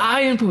 Mr.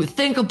 Ironboot,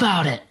 think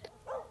about it.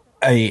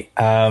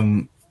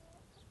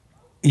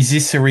 Is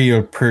this a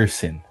real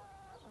person?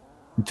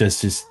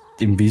 Just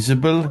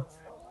invisible?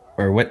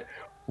 Or what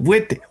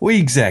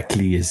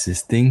exactly is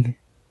this thing?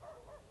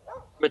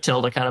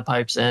 Matilda kind of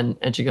pipes in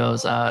and she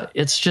goes,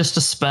 it's just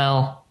a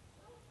spell.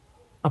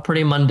 A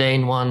pretty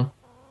mundane one.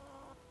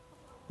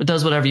 It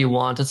does whatever you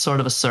want. It's sort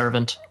of a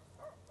servant.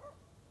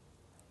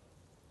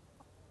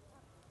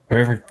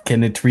 Perfect.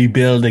 Can it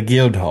rebuild a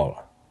guild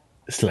hall?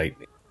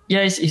 Slightly.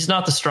 Yeah, he's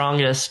not the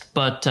strongest,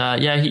 but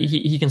yeah,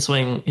 he can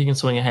swing. He can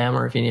swing a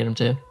hammer if you need him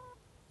to.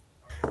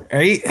 All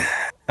right,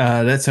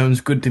 that sounds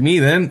good to me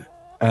then.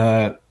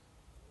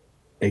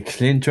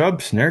 Excellent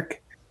job,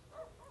 Snark.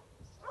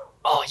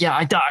 Oh yeah,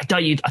 I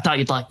thought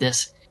you'd like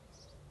this.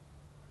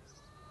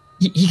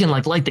 He can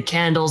like light the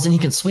candles and he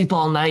can sweep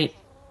all night.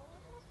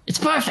 It's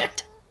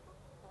perfect.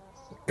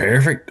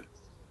 Perfect.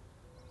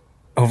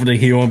 Hopefully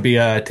he won't be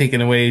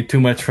taking away too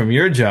much from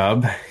your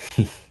job.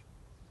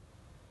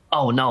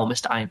 Oh no,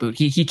 Mr. Ironboot,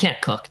 he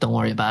can't cook. Don't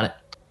worry about it.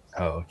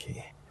 Oh,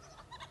 okay.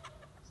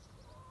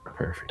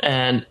 Perfect.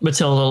 And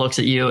Matilda looks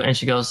at you and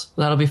she goes,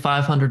 "That'll be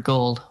 500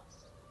 gold."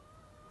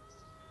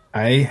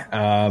 All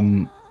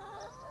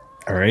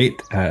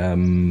right.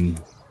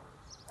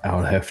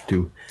 I'll have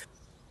to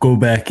go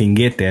back and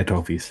get that,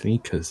 obviously,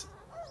 because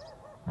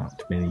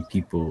not many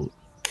people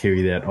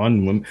carry that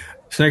on them.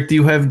 Snark, do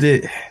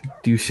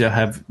you still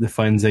have the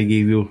funds I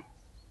gave you?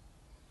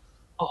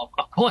 Oh,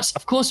 of course,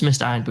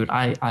 Mr. Ironboot.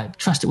 I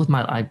trust it with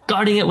I'm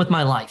guarding it with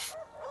my life.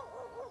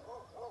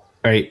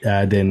 All right,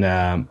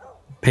 then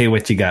pay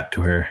what you got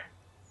to her.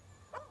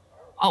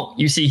 Oh,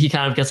 you see, he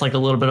kind of gets like a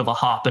little bit of a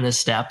hop in his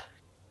step,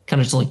 kind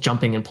of just like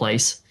jumping in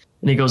place,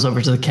 and he goes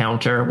over to the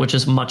counter, which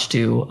is a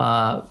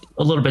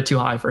little bit too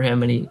high for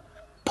him, and he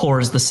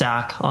pours the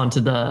sack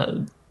onto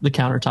the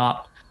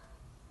countertop.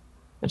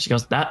 And she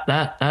goes,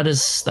 that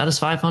is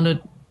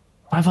 500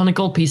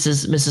 gold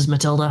pieces, Mrs.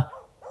 Matilda.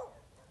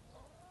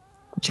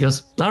 She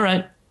goes, all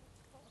right,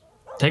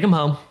 take him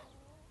home.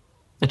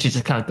 And she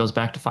just kind of goes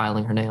back to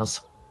filing her nails.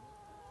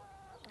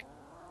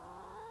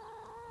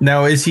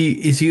 Now, is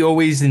he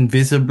always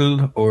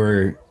invisible,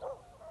 or?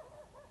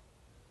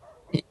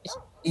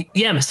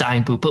 Yeah, Mr.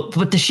 Ironboot,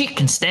 but the sheet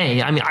can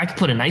stay. I mean, I could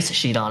put a nicer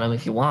sheet on him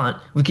if you want.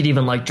 We could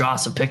even like draw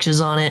some pictures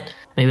on it,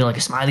 maybe like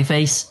a smiley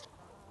face.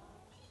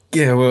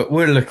 Yeah,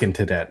 we're looking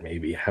to that.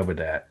 Maybe. How about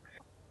that?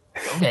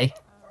 Okay.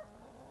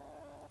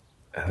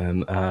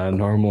 And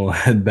normal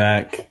head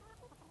back.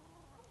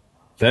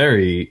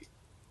 Very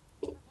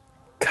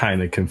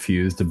kind of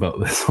confused about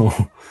this whole.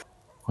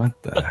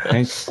 What the heck?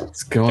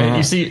 What's going on?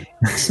 You see,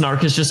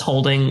 Snark is just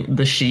holding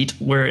the sheet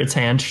where its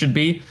hand should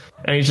be,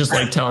 and he's just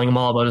like telling him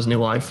all about his new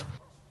life.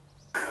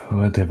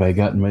 What have I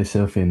gotten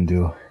myself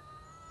into?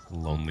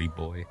 Lonely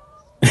boy.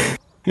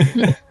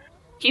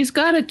 He's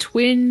got a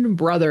twin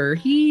brother.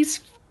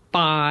 He's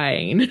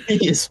fine.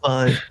 He is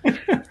fine.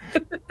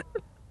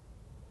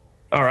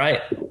 All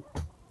right.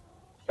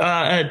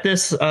 At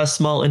this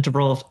small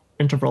interval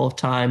of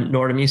time,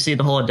 Nordham, you see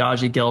the whole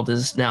Adaji Guild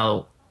is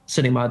now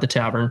sitting by the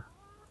tavern,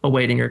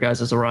 awaiting your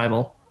guys'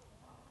 arrival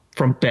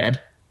from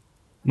bed.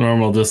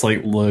 Normal, just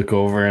like look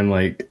over and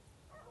like,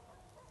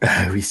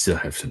 we still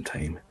have some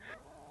time,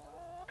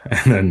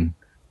 and then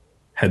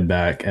head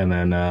back, and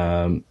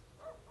then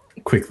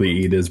quickly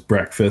eat his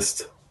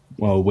breakfast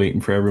while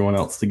waiting for everyone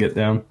else to get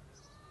down.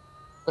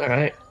 All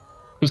right,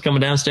 who's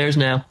coming downstairs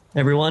now?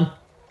 Everyone.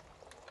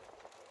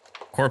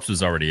 Corpse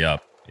was already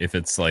up. If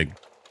it's like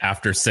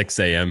after 6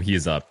 a.m.,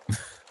 he's up.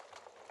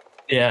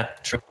 Yeah,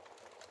 true.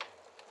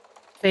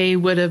 They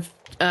would have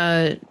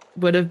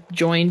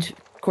joined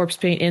Corpse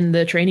Paint in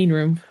the training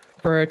room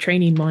for a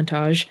training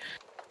montage.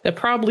 That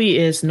probably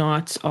is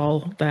not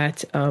all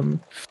that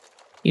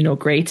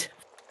great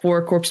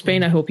for Corpse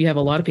Paint. I hope you have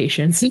a lot of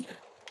patience.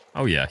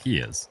 Oh yeah, he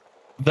is.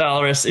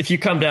 Valorous, if you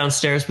come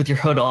downstairs with your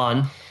hood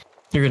on,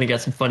 you're gonna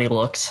get some funny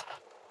looks.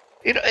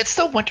 You know, it's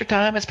still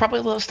wintertime. It's probably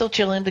a little still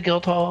chilly in the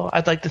guild hall.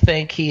 I'd like to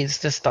think he's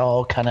just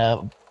all kind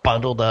of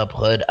bundled up,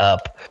 hood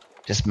up,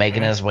 just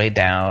making his way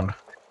down.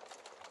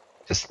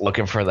 Just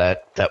looking for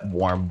that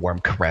warm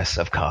caress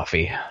of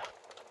coffee.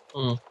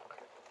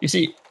 You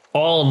see,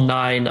 all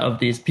 9 of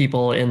these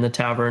people in the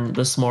tavern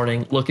this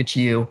morning look at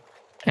you,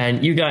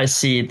 and you guys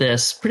see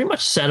this pretty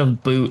much set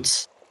of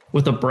boots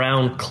with a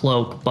brown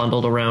cloak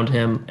bundled around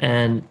him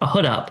and a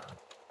hood up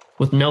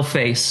with no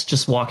face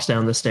just walks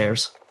down the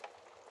stairs.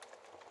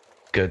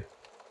 Good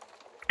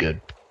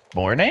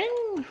morning?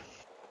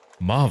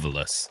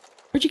 Marvelous.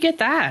 Where'd you get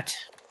that?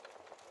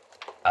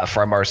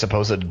 From our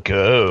supposed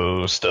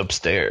ghost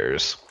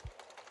upstairs.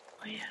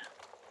 Oh, yeah.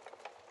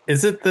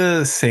 Is it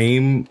the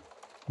same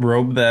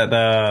robe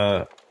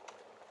that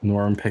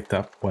Norm picked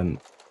up when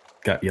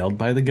got yelled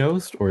by the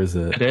ghost, or is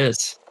it? It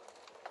is.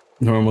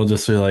 Norm will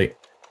just be like,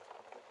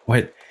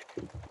 "What?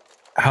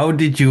 How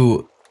did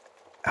you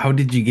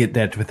get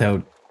that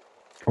without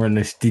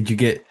orders? Did you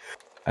get?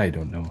 I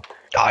don't know.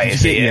 I Did you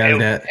see. get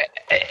yelled at?"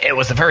 It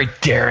was a very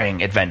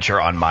daring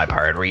adventure on my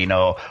part,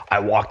 where I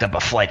walked up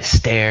a flight of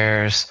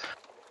stairs,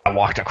 I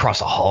walked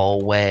across a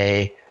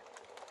hallway,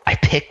 I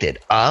picked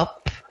it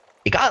up.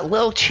 It got a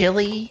little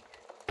chilly,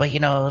 but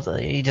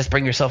you just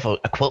bring yourself a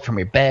quilt from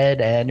your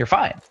bed and you're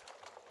fine.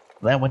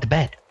 Then I went to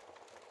bed.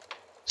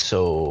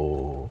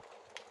 So,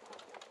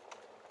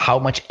 how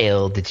much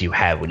ale did you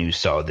have when you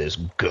saw this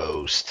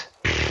ghost?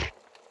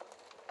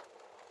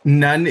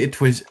 None.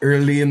 It was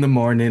early in the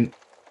morning.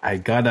 I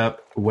got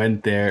up,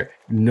 went there,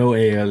 no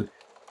ale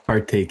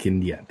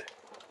partaken yet.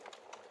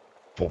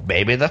 Well,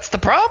 maybe that's the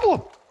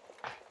problem.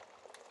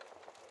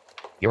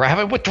 You're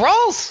having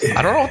withdrawals.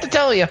 I don't know what to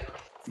tell you.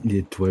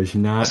 It was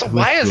not. So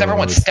why is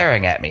everyone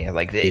staring at me?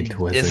 Like, this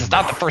is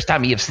not the first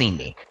time you've seen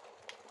me.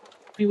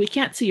 I mean, we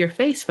can't see your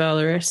face,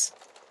 Valorous.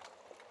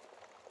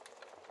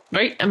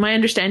 Right? Am I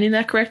understanding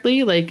that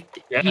correctly? Like,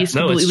 he's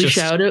completely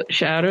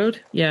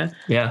shadowed? Yeah.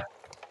 Yeah.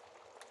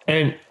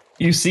 And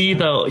you see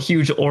the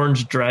huge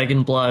orange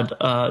dragon blood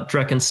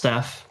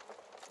Dreckenstaff,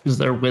 who's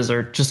their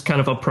wizard, just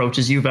kind of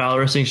approaches you,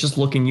 Valorous, and he's just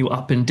looking you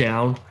up and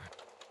down.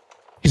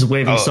 He's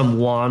waving some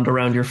wand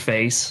around your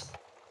face.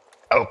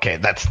 Okay,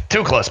 that's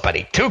too close,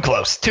 buddy. Too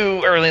close.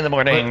 Too early in the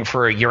morning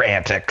for your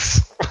antics.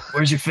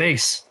 Where's your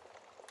face?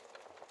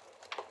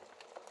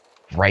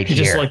 Right he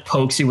here. He just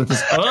pokes you with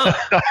his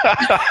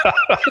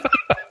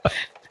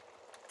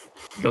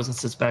goes and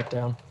sits back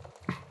down.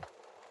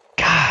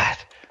 God.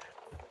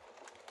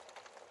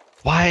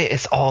 Why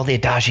is all the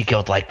Adachi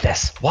Guild like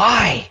this?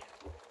 Why?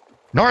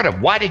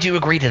 Nordum, why did you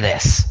agree to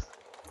this?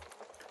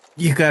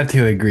 You got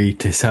to agree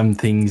to some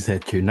things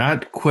that you're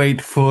not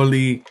quite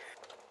fully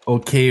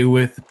okay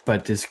with,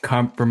 but as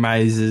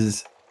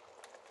compromises,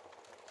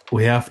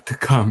 we have to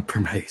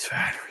compromise,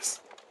 Valorous.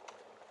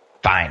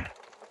 Fine.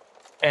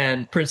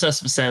 And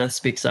Princess Visaneth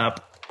speaks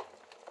up.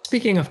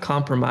 Speaking of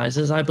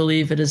compromises, I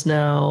believe it is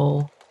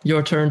now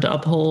your turn to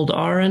uphold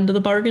our end of the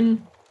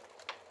bargain.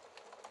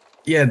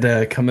 Yeah,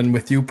 the coming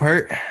with you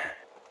part?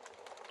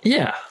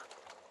 Yeah.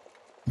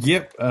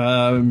 Yep.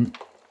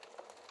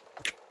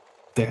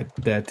 That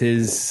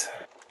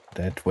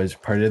was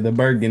part of the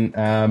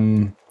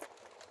bargain.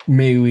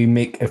 May we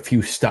make a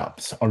few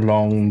stops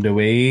along the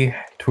way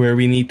to where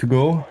we need to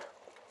go?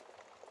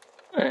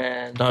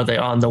 And are they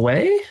on the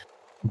way?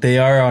 They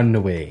are on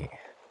the way.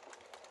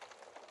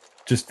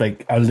 Just a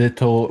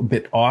little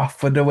bit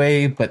off of the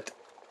way, but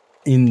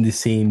in the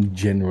same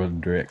general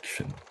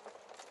direction.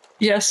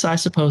 Yes, I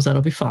suppose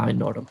that'll be fine,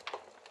 Nordum.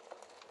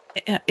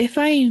 If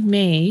I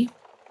may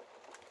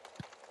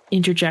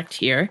interject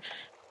here,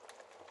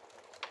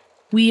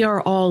 we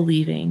are all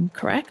leaving,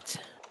 correct?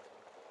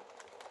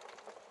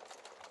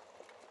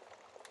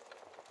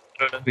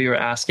 I don't know who you're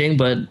asking,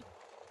 but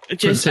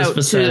just out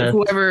to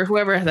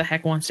whoever the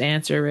heck wants to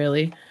answer,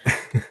 really.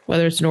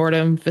 Whether it's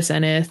Nordum,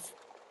 Visaneth,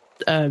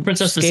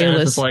 Princess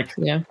Visaneth is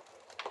yeah.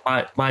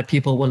 My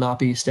people will not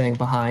be staying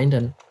behind,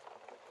 and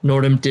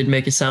Nordum did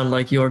make it sound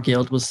like your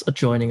guild was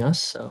joining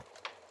us, so.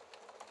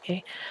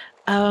 Okay.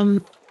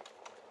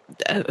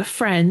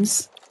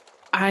 Friends,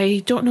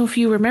 I don't know if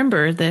you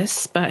remember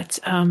this, but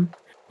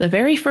the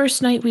very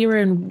first night we were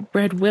in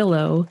Red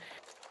Willow,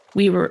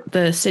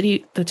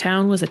 the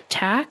town was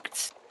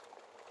attacked,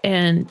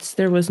 and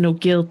there was no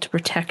guild to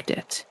protect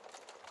it.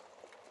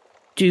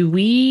 Do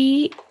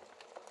we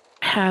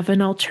have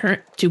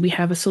do we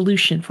have a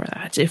solution for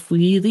that? If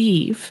we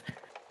leave,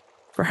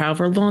 for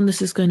however long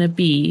this is going to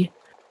be,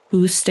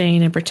 who's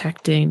staying and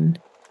protecting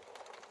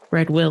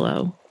Red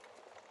Willow?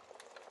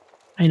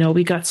 I know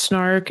we got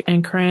Snark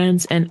and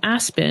Kranz and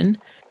Aspen.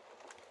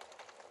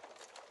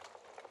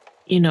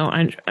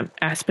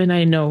 Aspen,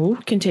 I know,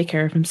 can take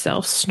care of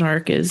himself.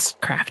 Snark is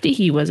crafty.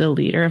 He was a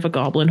leader of a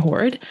goblin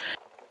horde.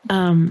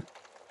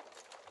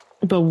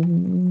 But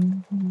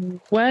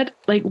what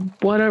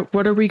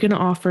are we going to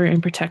offer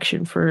in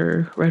protection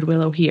for Red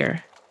Willow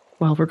here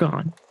while we're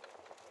gone?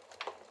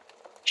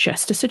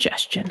 Just a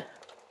suggestion.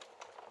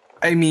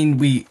 I mean,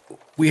 we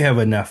have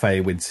enough,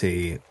 I would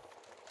say,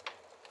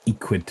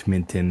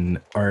 equipment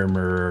and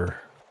armor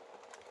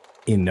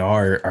in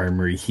our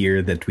armory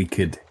here that we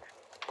could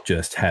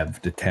just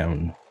have the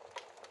town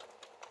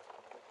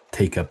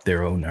take up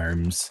their own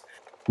arms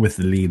with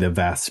the lead of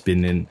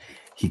Aspen, and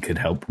he could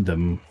help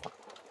them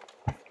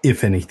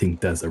if anything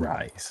does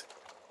arise.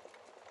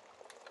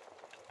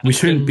 We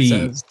shouldn't be.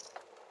 Says,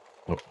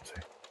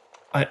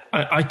 sorry.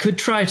 I could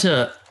try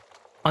to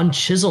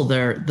unchisel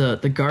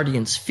the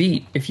guardian's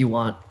feet if you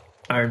want,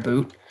 Iron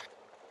Boot.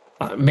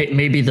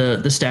 Maybe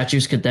the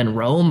statues could then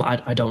roam.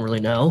 I don't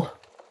really know,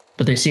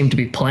 but they seem to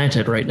be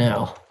planted right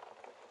now.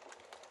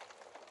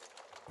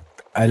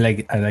 I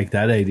like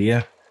that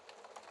idea.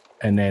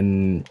 And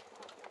then,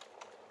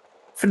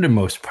 for the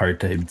most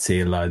part, I'd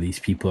say a lot of these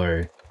people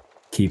are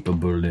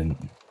capable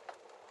in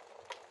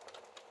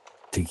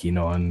taking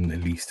on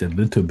at least a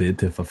little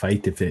bit of a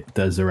fight if it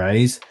does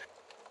arise.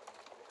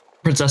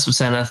 Princess of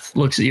Saneth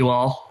looks at you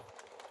all.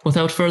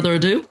 Without further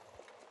ado,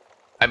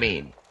 I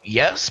mean,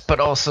 yes, but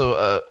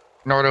also,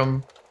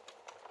 Nordum,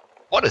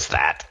 what is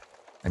that?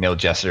 And he'll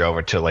gesture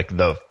over to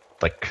the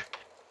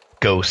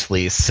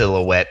ghostly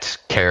silhouette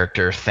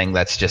character thing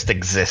that's just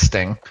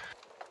existing.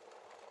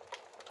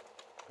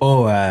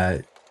 Oh,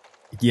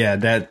 yeah,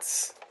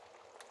 that's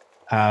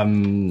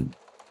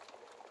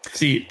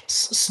see,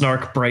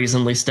 Snark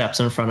brazenly steps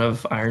in front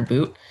of Iron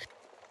Boot.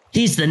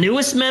 He's the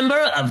newest member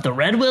of the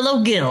Red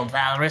Willow Guild,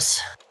 Valorous.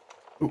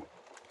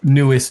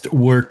 Newest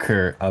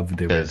worker of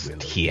the Does Red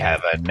Willow. he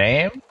have a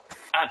name?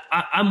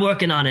 I'm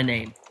working on a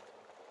name.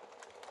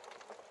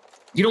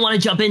 You don't want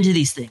to jump into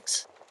these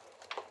things.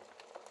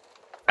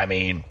 I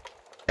mean,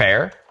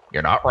 fair.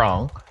 You're not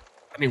wrong.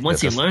 I mean,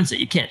 once he learns it,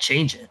 you can't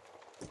change it.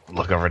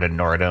 Look over to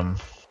Nordum.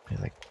 He's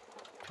like,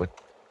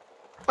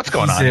 what's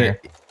going on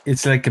here?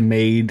 It's like a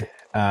maid.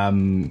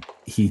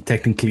 He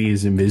technically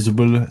is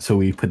invisible, so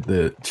we put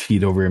the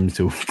sheet over him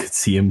so we could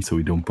see him, so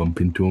we don't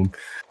bump into him.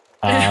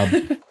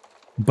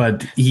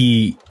 But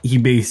he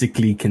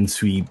basically can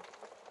sweep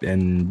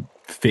and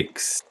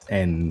fix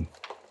and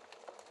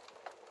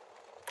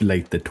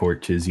light the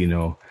torches,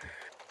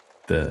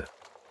 the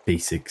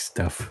basic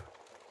stuff.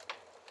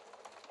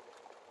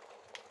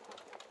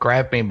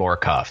 Grab me more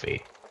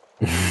coffee.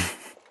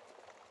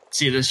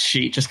 See, this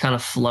sheet just kind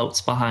of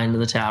floats behind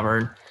the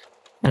tavern,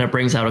 and it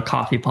brings out a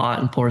coffee pot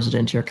and pours it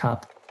into your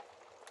cup.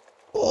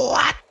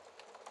 What?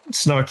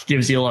 Snark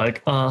gives you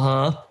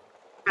uh-huh.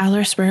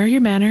 Valorous, where are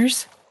your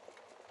manners?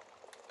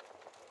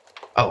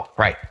 Oh,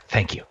 right.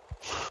 Thank you.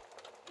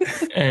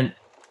 And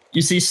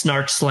you see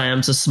Snark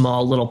slams a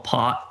small little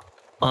pot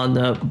on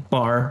the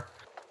bar,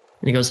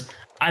 and he goes,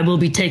 I will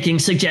be taking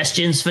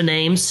suggestions for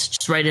names.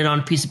 Just write it on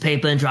a piece of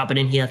paper and drop it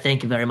in here.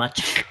 Thank you very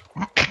much.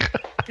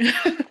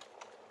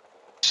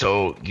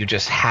 So you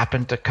just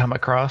happened to come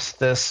across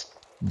this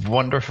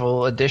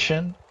wonderful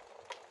addition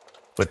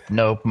with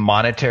no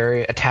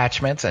monetary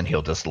attachments, and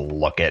he'll just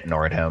look at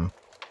Nordham.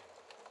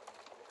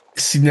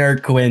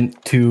 Snark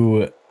went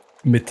to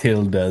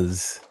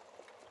Matilda's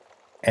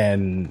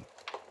and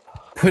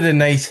put a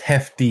nice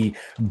hefty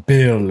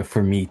bill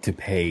for me to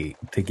pay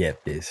to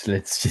get this.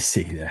 Let's just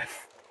say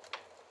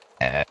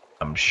that.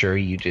 I'm sure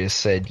you just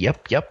said,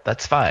 yep,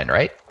 that's fine,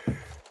 right?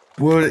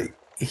 Well,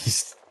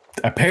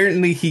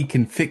 apparently he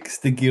can fix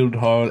the guild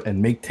hall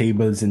and make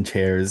tables and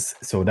chairs.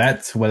 So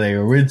that's what I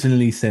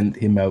originally sent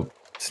him out,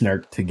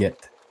 Snark, to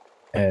get.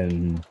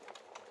 And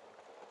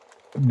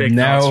Big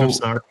now, from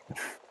Snark.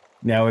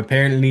 Now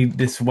apparently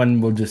this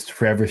one will just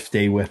forever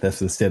stay with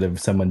us instead of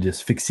someone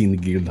just fixing the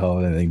guild hall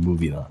and then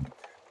moving on.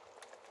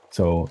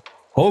 So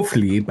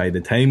hopefully by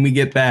the time we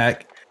get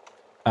back,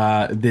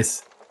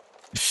 this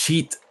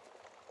sheet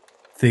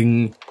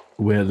thing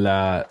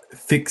will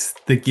fix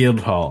the guild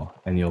hall,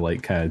 and you'll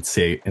kind of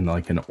say in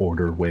an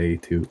order way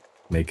to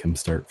make him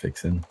start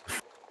fixing.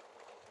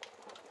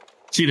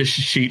 See, the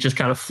sheet just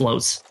kind of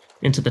floats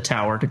into the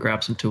tower to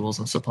grab some tools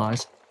and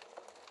supplies.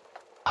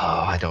 Oh,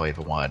 I don't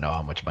even want to know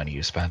how much money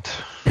you spent.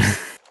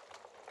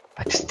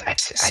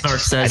 Snark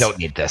says, I don't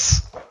need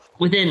this.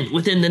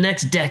 Within the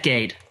next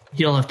decade,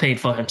 he'll have paid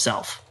for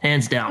himself,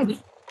 hands down.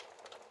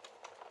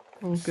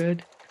 Oh,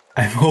 good.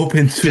 I'm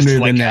hoping sooner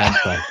than that.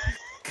 But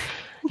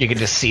you can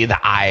just see the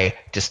eye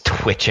just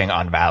twitching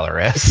on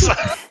Valorous.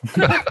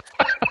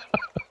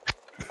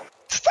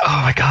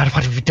 Oh my god,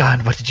 what have you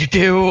done? What did you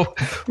do?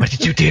 What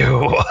did you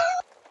do?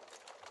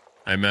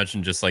 I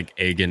imagine just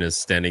Aegon is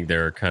standing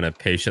there kind of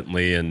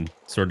patiently and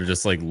sort of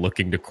just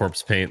looking to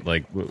Corpse Paint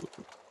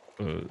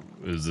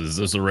is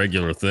this a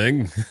regular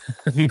thing?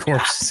 And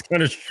Corpse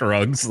kind of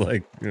shrugs All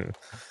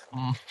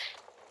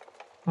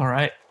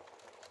right.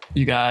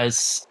 You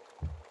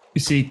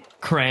see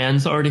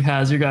Kranz already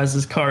has your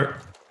guys' cart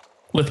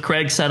with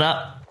Craig set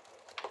up.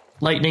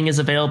 Lightning is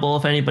available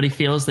if anybody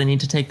feels they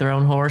need to take their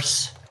own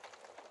horse.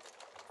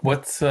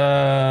 what's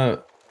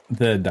the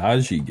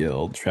Daji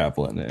Guild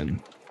traveling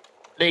in?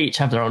 They each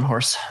have their own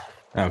horse.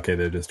 Okay,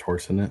 they're just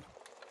horsing it.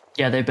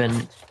 Yeah, they've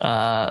been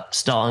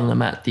stalling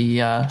them at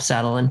the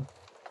Saddle Inn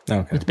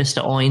Okay. with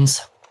Mr.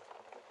 Oins.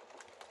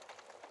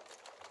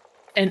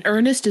 And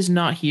Ernest is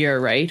not here,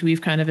 right?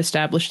 We've kind of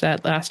established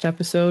that last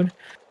episode.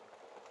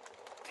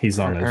 He's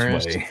on his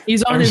Ernest. way.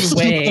 He's on his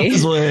way.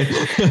 His way.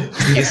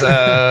 He's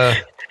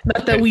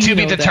Not that we to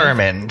be know that.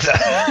 determined.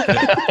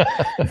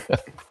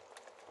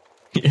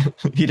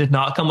 He did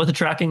not come with a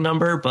tracking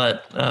number,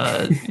 but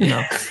you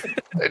know,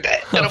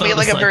 it'll be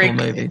like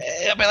maybe.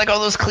 It'll be like all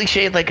those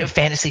cliched like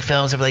fantasy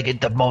films of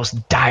like the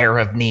most dire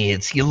of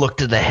needs. You look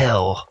to the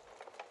hill.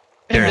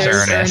 There's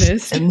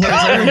Ernest. And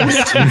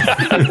there's Ernest.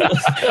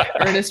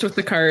 Ernest with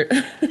the cart.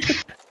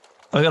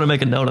 I gotta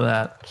make a note of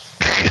that.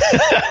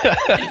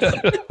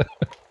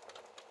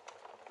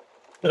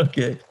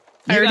 Okay.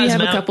 I already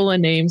have a couple of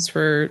names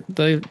for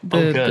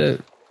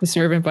the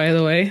servant, by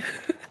the way.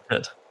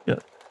 Good.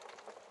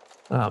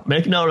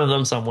 Make note of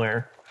them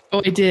somewhere.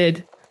 Oh, I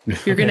did.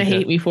 You're gonna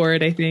hate me for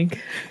it, I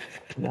think.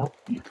 No.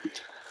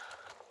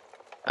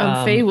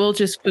 Faye will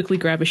just quickly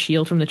grab a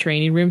shield from the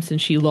training room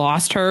since she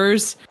lost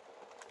hers.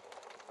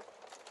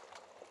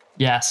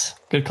 Yes,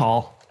 good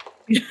call.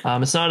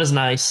 It's not as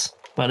nice,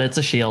 but it's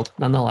a shield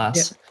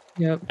nonetheless.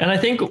 Yep. And I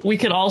think we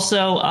could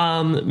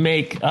also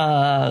make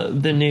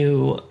the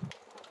new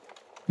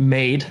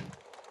maid,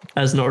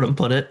 as Nordham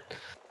put it,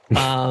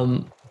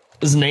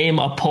 his name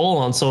a poll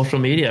on social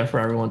media for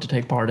everyone to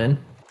take part in.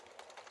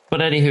 But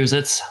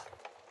anywho's,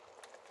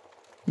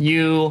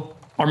 you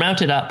are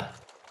mounted up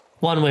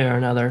one way or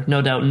another.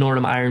 No doubt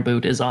Nordham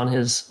Ironboot is on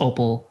his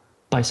Opal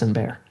Bison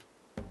Bear.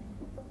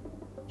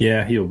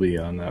 Yeah, he'll be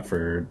on that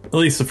for at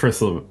least the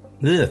first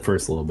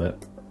little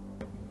bit.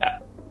 Yeah.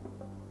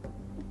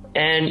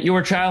 And you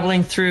are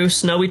traveling through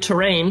snowy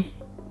terrain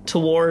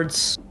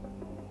towards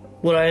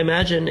what I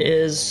imagine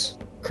is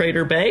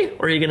Crater Bay,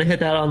 or are you going to hit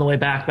that on the way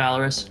back,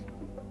 Valorous?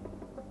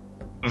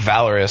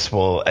 Valorous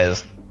will,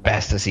 as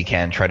best as he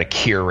can, try to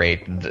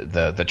curate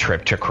the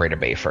trip to Crater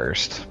Bay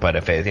first. But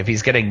if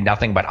he's getting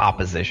nothing but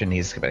opposition,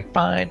 he's going to be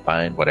like,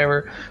 fine,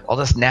 whatever. I'll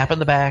just nap in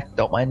the back.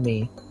 Don't mind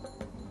me.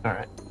 All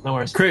right, no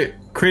worries.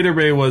 Crater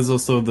Bay was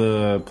also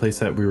the place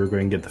that we were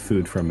going to get the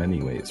food from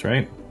anyways,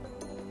 right?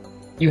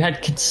 You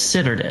had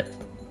considered it,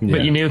 Yeah.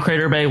 but you knew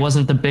Crater Bay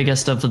wasn't the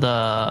biggest of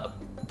the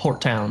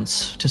port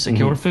towns to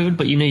secure food,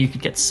 but you knew you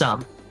could get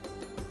some.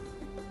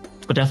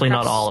 But definitely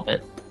not all of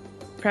it.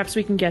 Perhaps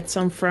we can get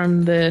some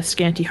from the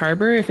Scanty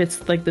Harbor. If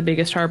it's like the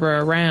biggest harbor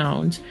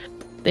around,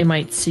 they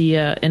might see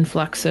an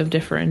influx of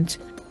different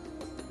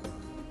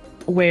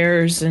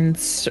wares and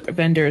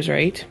vendors,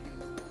 right?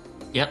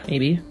 Yep.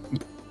 Maybe.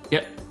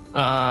 Yep.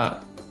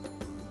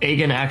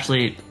 Aegon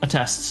actually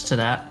attests to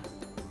that.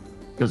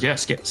 He goes, yeah,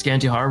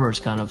 Scanty Harbor is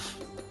kind of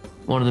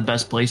one of the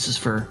best places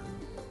for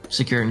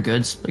securing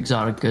goods,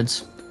 exotic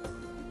goods.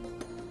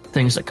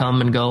 Things that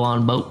come and go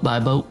on boat by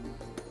boat.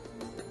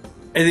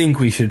 I think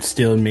we should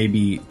still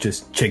maybe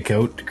just check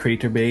out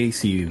Crater Bay,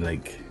 see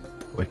like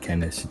what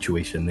kind of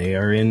situation they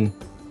are in,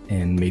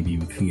 and maybe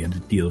we can get a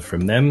deal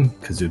from them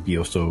because it would be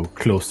also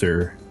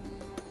closer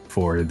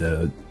for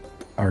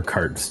our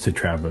carts to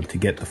travel to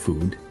get the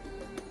food.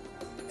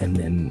 And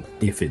then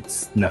if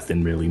it's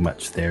nothing really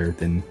much there,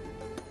 then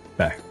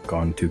back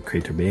onto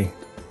Crater Bay,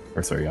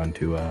 or sorry,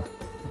 onto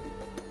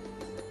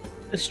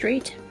The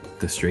Strait.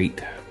 the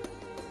Strait.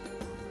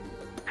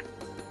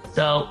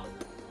 So,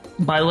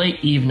 by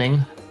late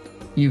evening,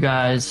 you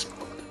guys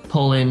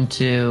pull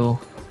into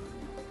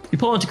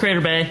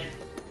Crater Bay,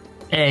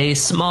 a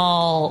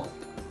small,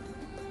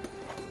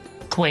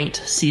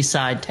 quaint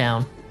seaside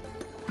town,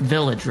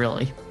 village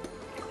really.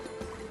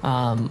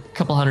 A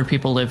couple hundred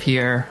people live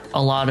here.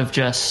 A lot of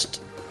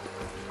just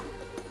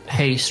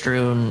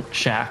hay-strewn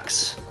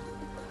shacks.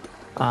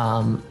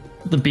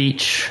 The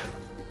beach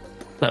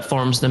that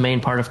forms the main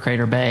part of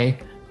Crater Bay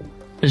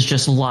is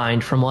just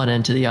lined from one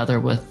end to the other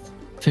with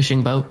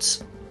fishing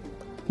boats.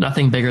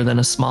 Nothing bigger than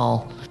a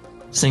small,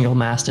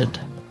 single-masted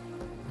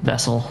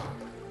vessel.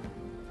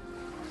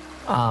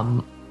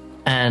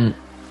 And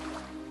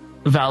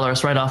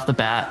Valorous, right off the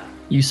bat,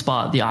 you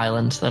spot the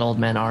island that Old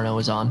Man Arno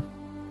is on.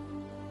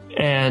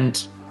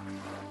 And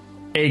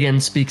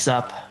Aegon speaks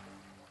up.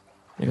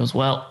 He goes,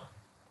 well,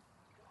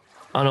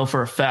 I know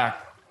for a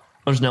fact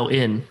there's no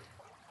inn.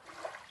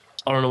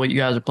 I don't know what you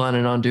guys are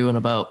planning on doing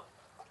about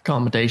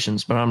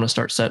accommodations, but I'm going to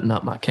start setting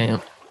up my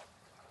camp.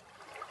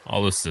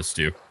 I'll assist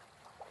you.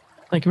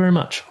 Thank you very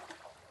much.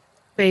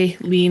 Faye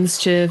leans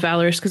to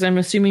Valorous because I'm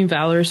assuming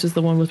Valorous is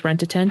the one with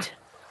rent a tent.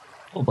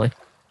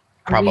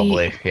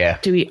 Probably. Yeah.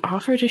 Do we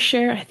offer to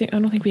share? I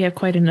don't think we have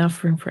quite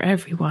enough room for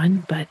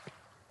everyone, but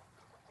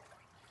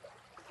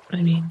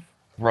I mean,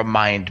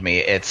 Remind me,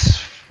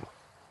 it's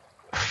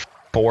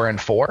 4 and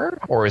 4,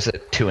 or is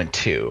it 2 and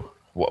 2?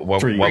 What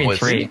was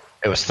 3.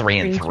 It was 3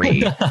 and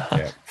 3.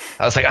 Yeah.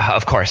 I was like,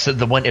 of course,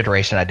 the one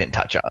iteration I didn't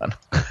touch on.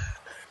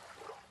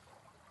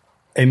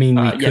 I mean,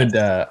 we yes. could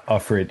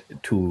offer it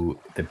to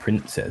the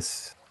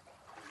princess.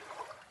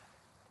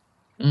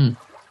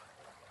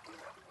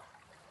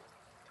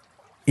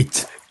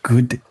 It's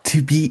good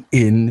to be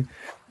in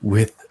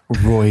with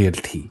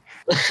royalty.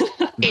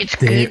 It's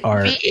They good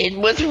are- to be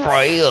in with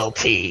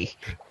royalty.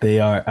 They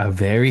are a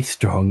very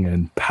strong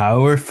and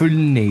powerful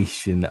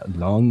nation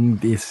along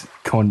this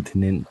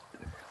continent.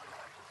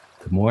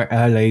 The more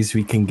allies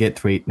we can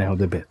get right now,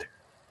 the better.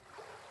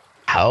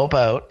 How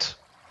about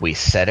we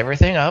set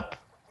everything up,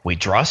 we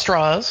draw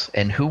straws,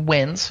 and who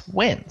wins,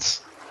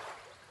 wins.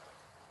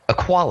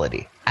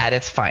 Equality at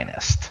its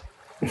finest.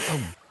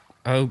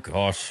 Oh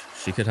gosh,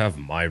 she could have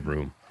my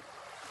room.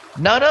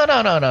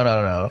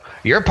 No.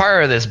 You're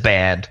part of this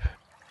band.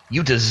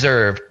 You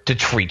deserve to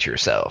treat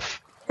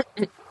yourself.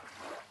 I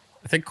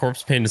think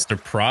Corpse Paint is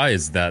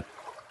surprised that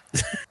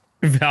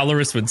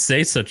Valorous would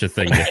say such a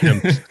thing to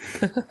him.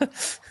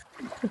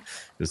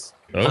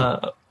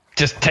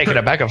 Just taken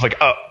aback. I was like,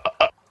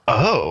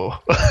 oh.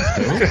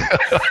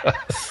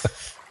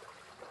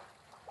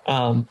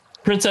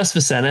 Princess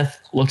Vicenith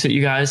looks at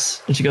you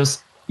guys and she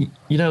goes,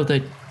 you know,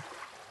 they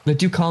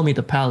do call me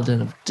the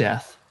Paladin of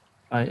Death.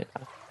 I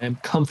am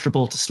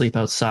comfortable to sleep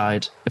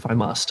outside if I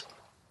must.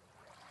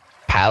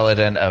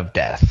 Paladin of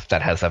Death.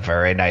 That has a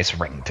very nice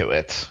ring to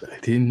it. I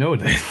didn't know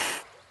that.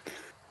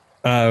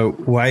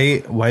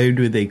 Why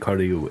do they call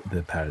you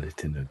the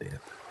Paladin of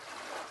Death?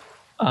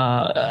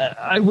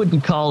 I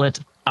wouldn't call it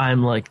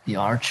I'm like the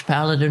Arch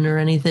Paladin or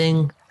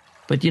anything,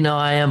 but you know,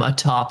 I am a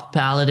top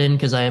Paladin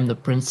because I am the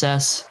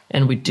princess,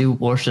 and we do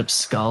worship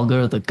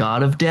Skalgar, the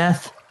god of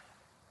death.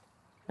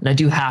 And I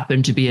do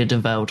happen to be a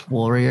devout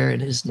warrior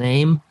in his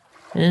name.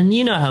 And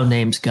you know how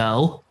names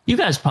go. You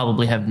guys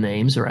probably have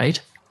names,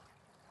 right?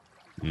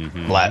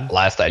 Mm-hmm.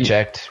 Last I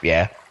checked,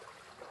 yeah.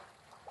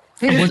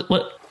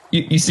 What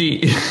you see?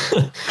 You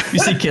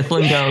see,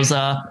 Kithlin goes,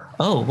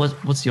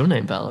 what's your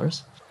name,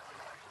 Valorous?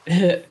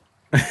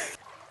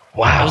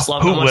 Wow,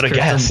 who would have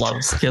guessed?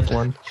 Loves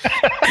Kithlin.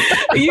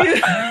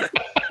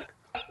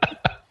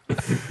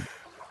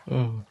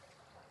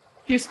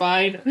 She's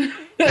fine.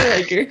 I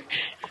like her.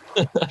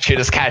 She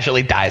just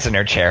casually dies in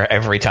her chair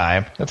every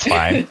time. That's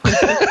fine.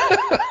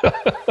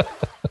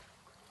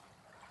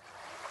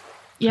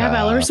 Yeah,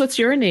 Valorous, what's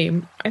your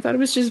name? I thought it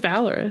was just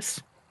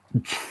Valorous.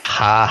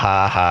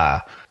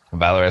 Ha.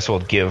 Valorous will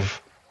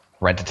give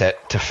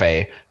Rent-A-Tet to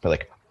Faye. But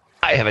like,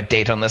 I have a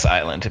date on this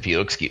island, if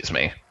you excuse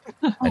me.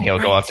 And he'll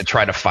go off to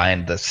try to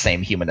find the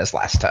same human as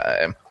last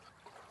time.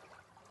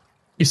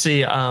 You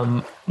see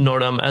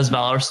Nordum, as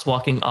Valorous is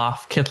walking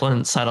off,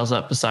 Kithlin sidles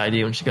up beside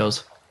you and she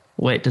goes,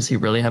 wait, does he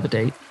really have a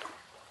date?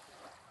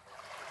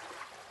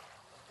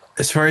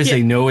 As far as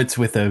I know, it's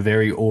with a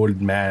very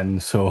old man,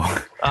 so...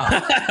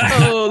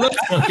 Oh, that's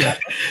okay.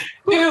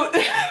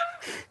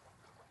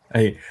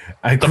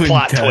 I couldn't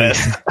plot tell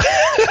twist.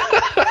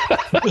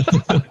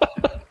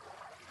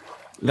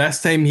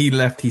 Last time he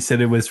left, he said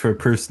it was for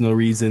personal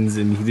reasons,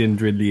 and he didn't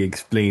really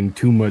explain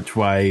too much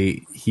why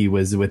he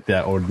was with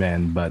that old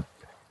man, but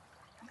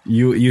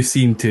you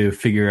seem to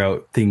figure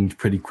out things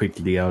pretty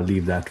quickly. I'll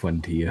leave that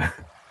one to you.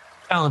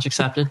 Challenge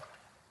accepted.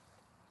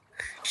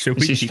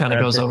 She kind of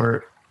goes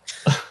over...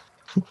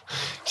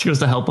 She goes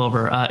to help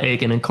over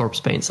Aegon and Corpse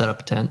Paint set up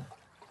a tent.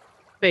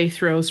 Faye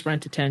throws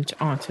Rent-A-Tent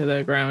onto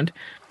the ground.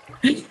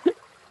 You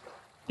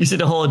see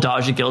the whole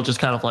Adagia guild just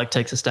kind of like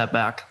takes a step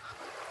back.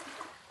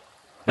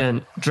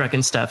 And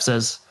Dreckenstaff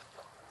says,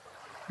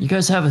 you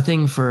guys have a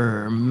thing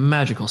for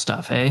magical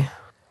stuff, eh?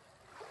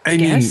 I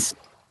mean,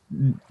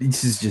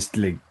 this is just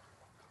like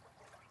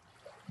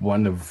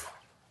one of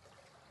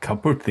a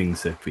couple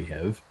things that we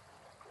have.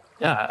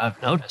 Yeah,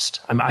 I've noticed.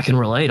 I can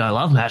relate. I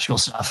love magical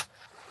stuff.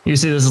 You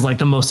see, this is like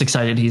the most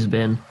excited he's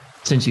been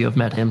since you have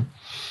met him.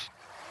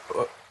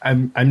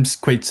 I'm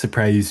quite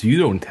surprised you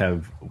don't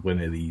have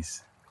one of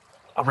these.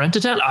 A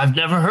Rent-A-Tent? I've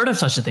never heard of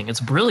such a thing. It's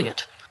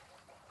brilliant.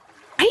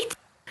 Right?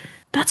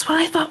 That's what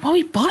I thought when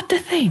we bought the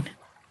thing.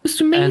 It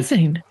was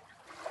amazing.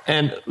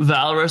 And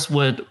Valorous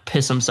would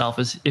piss himself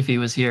if he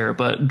was here,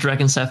 but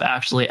Dreckenstaff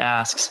actually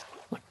asks,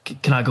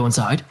 can I go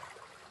inside?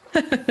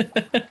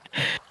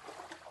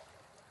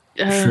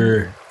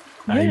 Sure.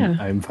 Yeah.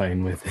 I'm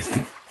fine with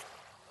it.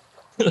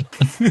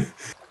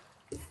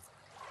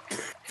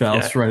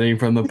 Val's running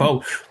from the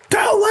boat.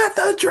 Don't let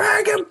the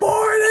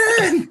dragonborn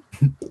in!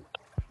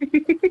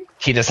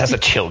 He just has a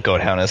chill go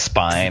down his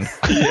spine.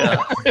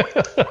 Yeah.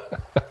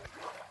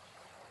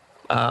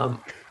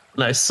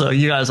 Nice. So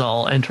you guys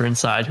all enter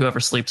inside.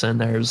 Whoever sleeps in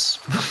there's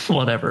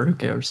whatever. Who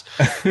cares?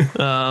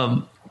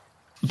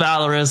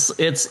 Valorous,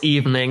 it's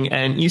evening,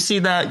 and you see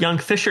that young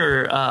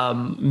fisherman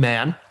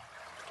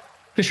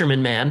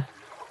man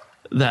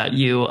that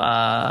you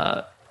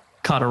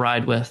caught a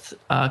ride with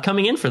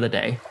coming in for the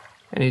day.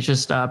 And he's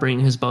just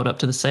bringing his boat up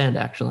to the sand,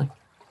 actually.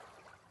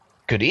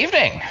 Good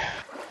evening.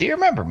 Do you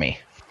remember me?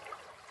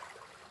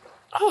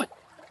 Oh,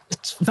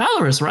 it's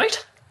Valorous,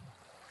 right?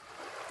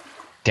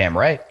 Damn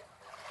right.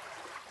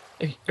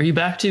 Are you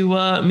back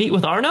to meet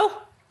with Arno?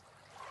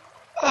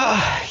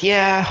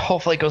 Yeah,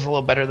 hopefully it goes a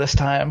little better this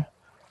time.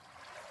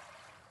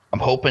 I'm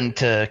hoping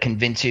to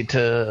convince you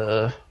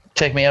to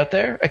take me out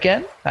there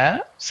again.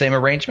 Same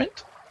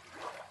arrangement?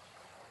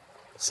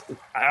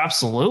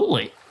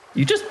 Absolutely.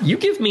 You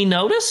give me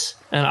notice,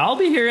 and I'll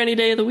be here any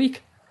day of the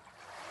week.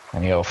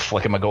 And you go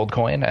flicking my gold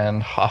coin,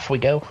 and off we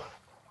go.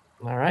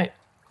 All right.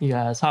 You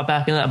guys hop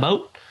back in that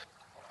boat.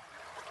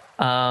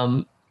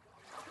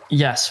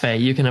 Yes, Faye,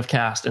 you can have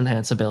cast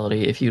Enhance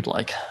ability if you'd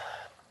like.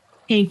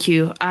 Thank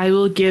you. I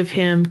will give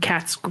him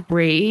Cat's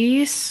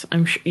Grace.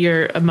 I'm sure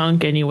you're a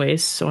monk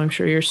anyways, so I'm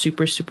sure you're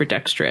super, super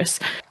dexterous.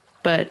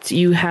 But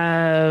you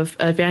have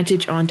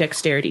advantage on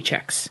dexterity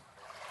checks.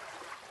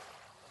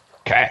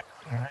 Okay.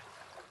 All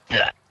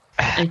right.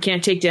 And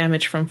can't take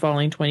damage from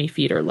falling 20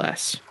 feet or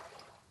less.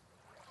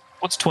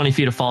 What's 20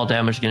 feet of fall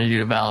damage going to do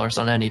to Valorous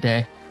on any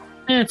day?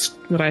 That's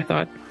what I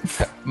thought.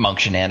 Monk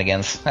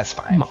shenanigans. That's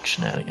fine. Monk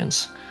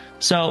shenanigans.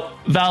 So,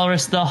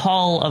 Valorous, the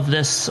hull of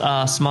this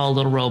small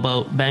little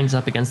rowboat bangs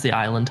up against the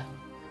island.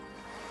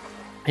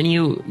 And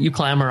you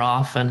clamber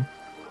off, and...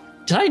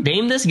 Did I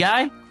name this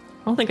guy? I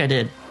don't think I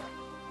did.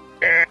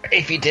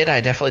 If you did,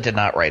 I definitely did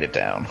not write it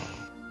down.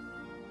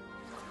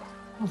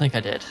 I don't think I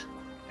did.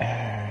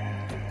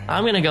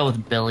 I'm going to go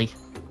with Billy.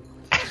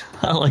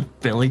 I like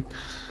Billy.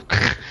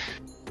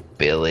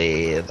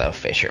 Billy the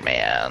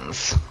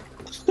Fisherman's.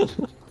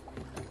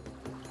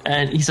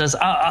 And he says,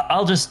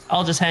 I'll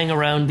just hang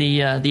around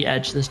the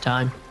edge this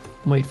time.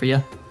 Wait for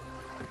you.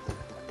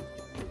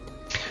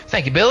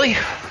 Thank you, Billy.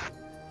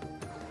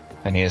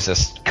 And he is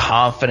just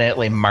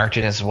confidently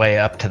marching his way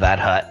up to that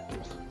hut.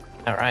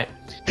 All right.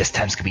 This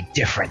time's gonna be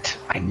different.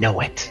 I know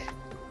it.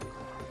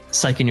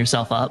 Psyching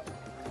yourself up.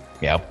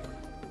 Yep.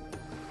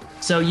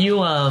 So you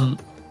walk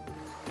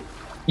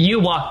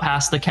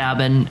past the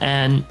cabin,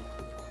 and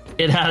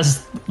it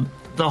has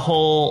the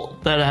hole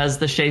that has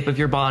the shape of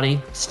your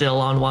body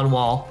still on one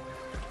wall.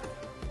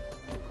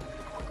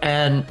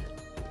 And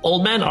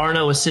Old Man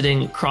Arno is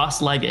sitting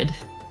cross-legged,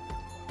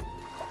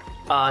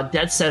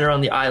 dead center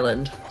on the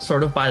island,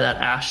 sort of by that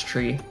ash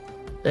tree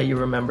that you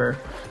remember.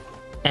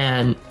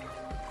 And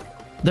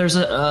there's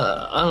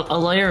a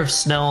layer of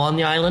snow on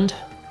the island,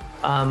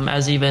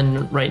 as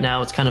even right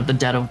now it's kind of the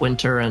dead of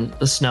winter and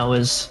the snow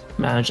is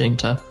managing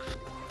to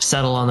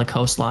settle on the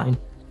coastline.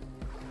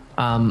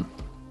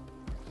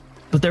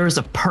 But there is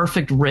a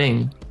perfect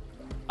ring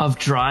of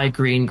dry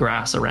green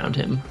grass around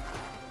him,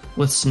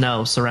 with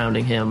snow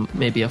surrounding him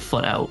maybe a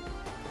foot out.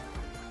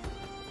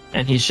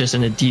 And he's just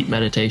in a deep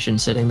meditation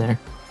sitting there.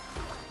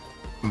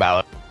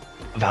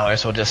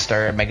 Valorous will just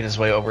start making his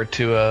way over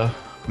to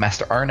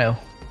Master Arno.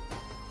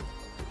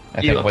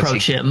 You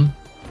approach him.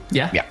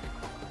 Yeah? Yeah.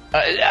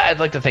 I'd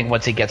like to think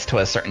once he gets to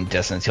a certain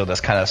distance, he'll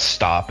just kind of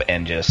stop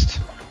and just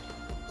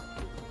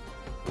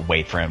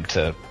wait for him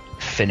to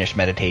finish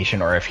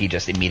meditation, or if he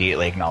just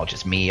immediately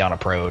acknowledges me on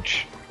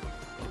approach.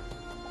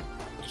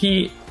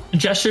 He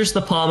gestures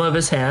the palm of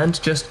his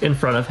hand just in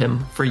front of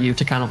him for you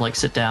to kind of like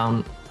sit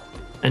down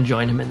and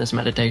join him in this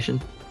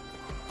meditation.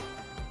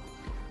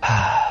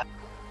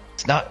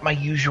 It's not my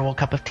usual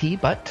cup of tea,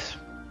 but...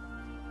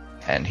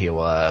 And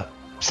he'll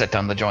sit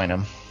down to join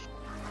him.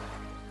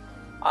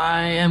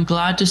 I am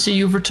glad to see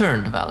you've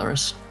returned,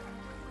 Valorous.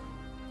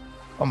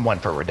 I'm one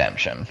for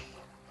redemption.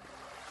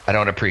 I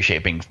don't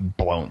appreciate being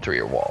blown through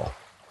your wall.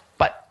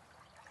 But...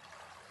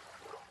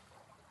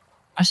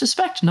 I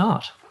suspect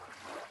not.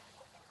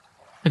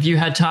 Have you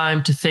had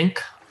time to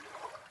think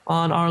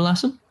on our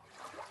lesson?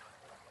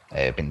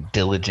 I've been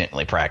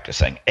diligently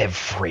practicing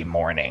every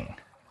morning.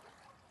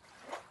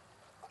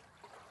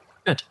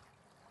 Good.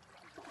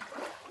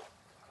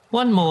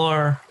 One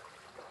more,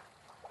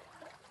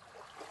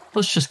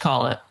 let's just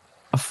call it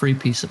a free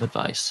piece of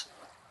advice.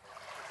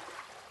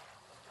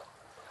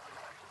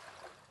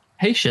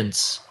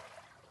 Patience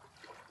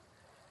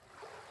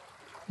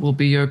will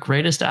be your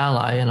greatest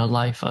ally in a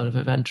life of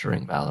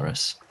adventuring,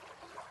 Valorous.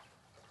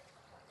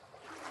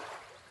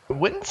 I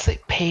wouldn't say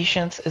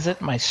patience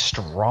isn't my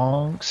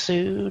strong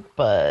suit,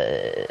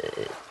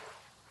 but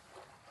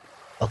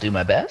I'll do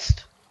my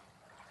best.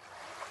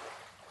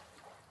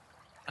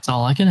 That's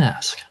all I can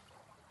ask.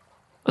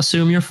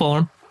 Assume your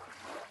form.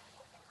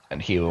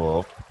 And he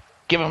will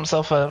give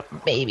himself a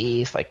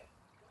maybe like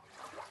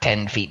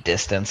 10 feet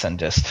distance and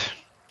just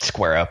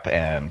square up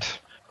and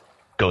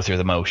go through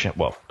the motion.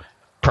 Well,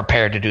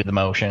 prepare to do the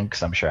motion,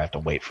 because I'm sure I have to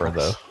wait for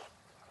the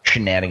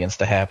shenanigans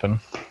to happen.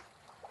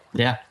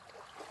 Yeah.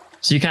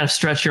 So you kind of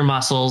stretch your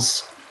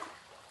muscles,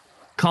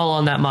 call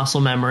on that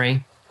muscle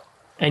memory,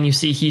 and you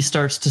see he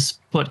starts to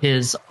put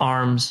his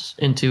arms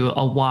into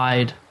a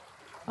wide,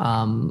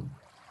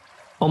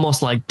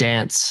 almost like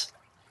dance.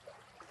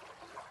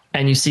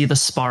 And you see the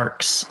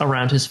sparks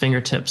around his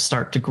fingertips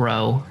start to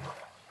grow.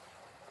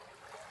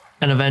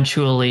 And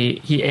eventually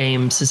he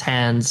aims his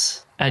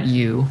hands at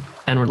you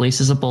and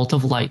releases a bolt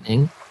of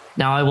lightning.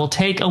 Now I will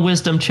take a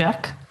wisdom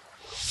check.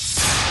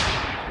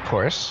 Of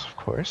course.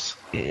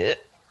 Yeah.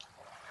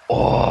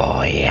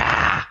 Oh,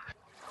 yeah.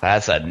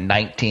 That's a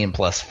 19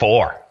 plus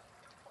 4.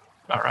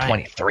 All right.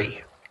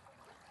 23.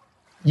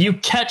 You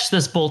catch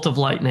this bolt of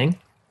lightning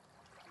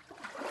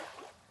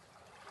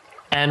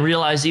and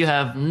realize you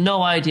have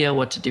no idea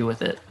what to do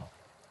with it.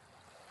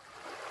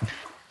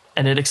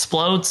 And it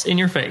explodes in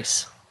your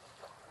face.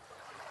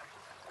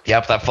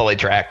 Yep, that fully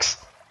tracks.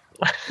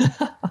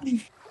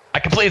 I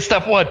completed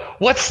step 1.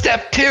 What's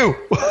step 2?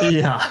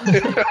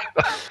 Yeah.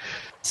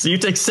 So you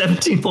take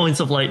 17 points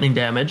of lightning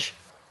damage.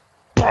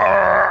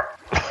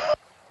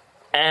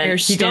 And You're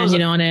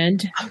standing on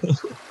end.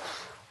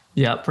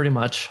 Yeah, pretty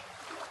much.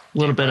 A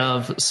little bit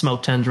of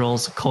smoke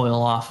tendrils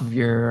coil off of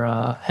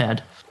your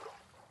head.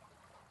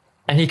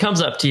 And he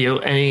comes up to you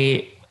and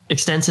he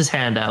extends his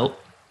hand out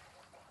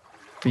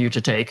for you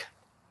to take.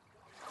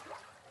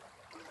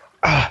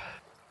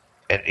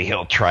 And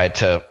he'll try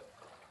to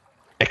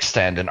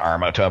extend an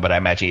arm out to him, but I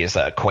imagine he is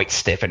quite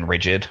stiff and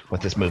rigid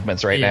with his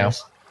movements right now.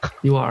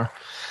 You are.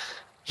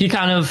 He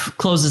kind of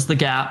closes the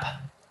gap,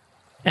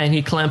 and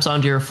he clamps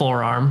onto your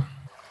forearm.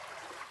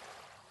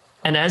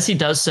 And as he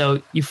does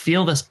so, you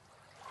feel this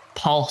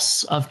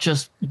pulse of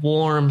just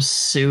warm,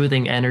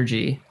 soothing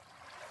energy.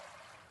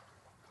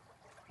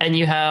 And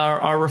you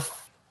are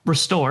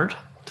restored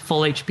to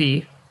full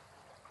HP,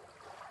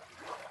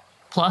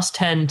 plus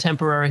 10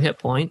 temporary hit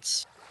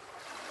points,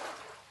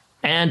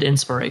 and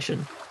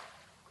inspiration.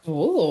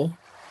 Oh.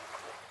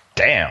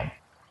 Damn.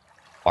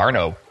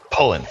 Arno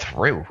pulling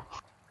through.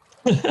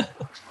 He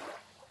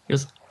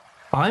goes,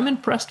 I'm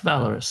impressed,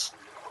 Valorous.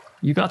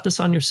 You got this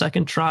on your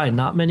second try.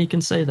 Not many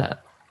can say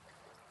that.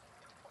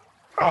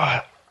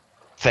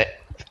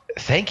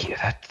 Thank you.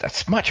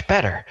 That's much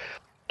better.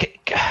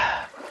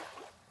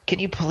 Can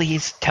you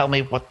please tell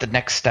me what the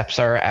next steps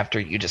are after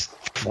you just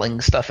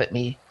fling stuff at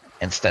me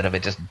instead of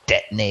it just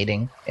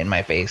detonating in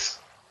my face?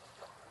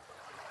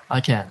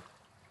 I can.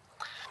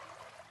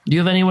 Do you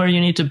have anywhere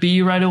you need to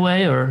be right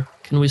away, or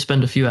can we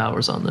spend a few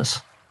hours on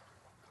this?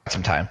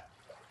 Some time.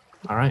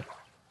 All right.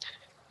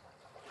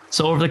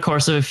 So over the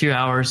course of a few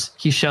hours,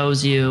 he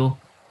shows you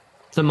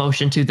the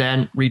motion to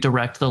then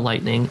redirect the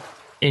lightning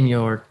in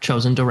your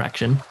chosen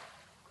direction.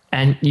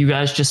 And you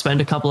guys just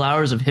spend a couple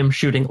hours of him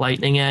shooting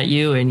lightning at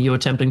you and you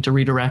attempting to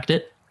redirect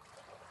it.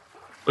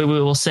 We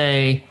will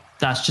say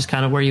that's just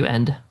kind of where you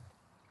end.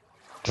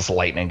 Just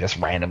lightning just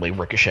randomly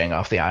ricocheting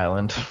off the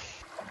island.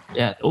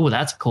 Yeah. Oh,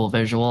 that's a cool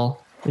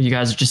visual. You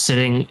guys are just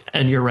sitting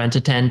in your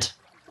rent-a-tent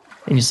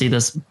and you see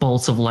this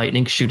bolts of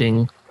lightning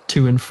shooting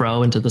to and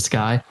fro into the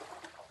sky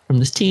from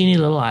this teeny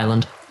little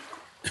island.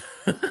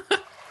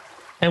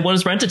 And what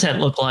does rent-a-tent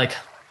look like?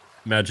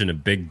 Imagine a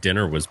big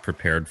dinner was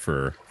prepared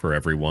for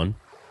everyone.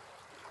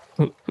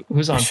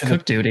 Who's on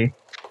cook duty?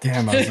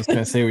 Damn, I was just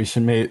gonna say we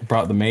should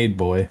brought the maid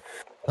boy.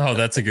 Oh,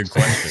 that's a good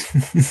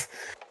question.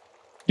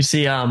 You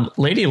see,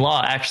 Lady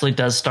Law actually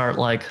does start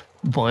like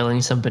boiling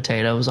some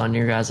potatoes on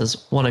your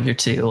guys' one of your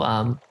two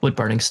wood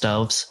burning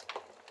stoves.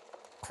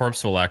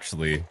 Corpse will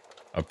actually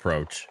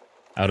approach.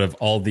 Out of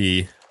all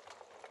the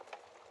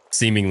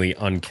seemingly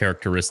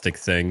uncharacteristic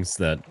things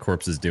that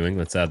Corpse is doing,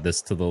 let's add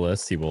this to the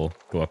list. He will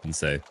go up and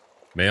say,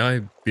 "May I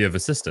be of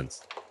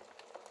assistance?"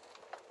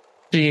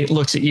 She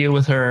looks at you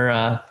with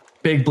her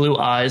big blue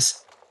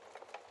eyes.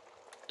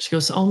 She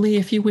goes, only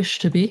if you wish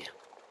to be,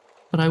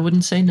 but I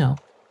wouldn't say no.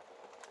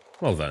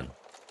 Well then,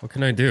 what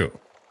can I do?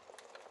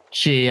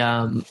 She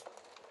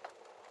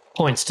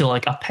points to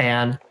like a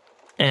pan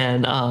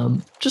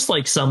and just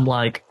like some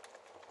like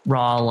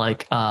raw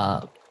like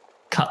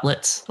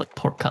cutlets, like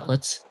pork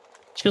cutlets.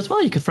 She goes,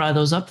 well, you could fry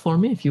those up for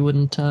me if you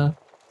wouldn't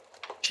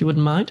she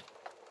wouldn't mind.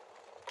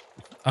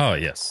 Oh,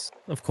 yes,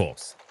 of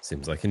course.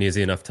 Seems like an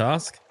easy enough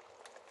task.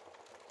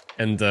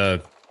 And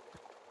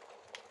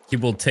he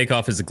will take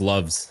off his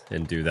gloves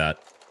and do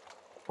that.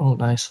 Oh,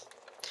 nice.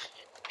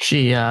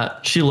 She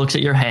looks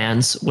at your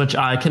hands, which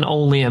I can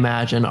only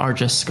imagine are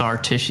just scar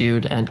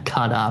tissued and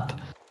cut up.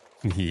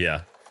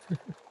 Yeah.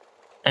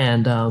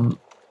 And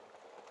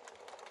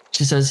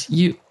she says,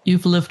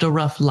 You've lived a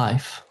rough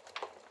life.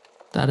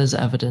 That is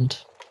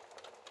evident.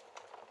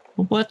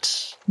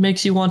 What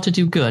makes you want to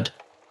do good?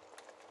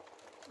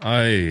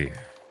 I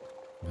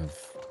have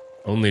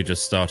only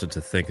just started to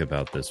think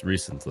about this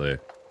recently.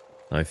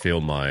 I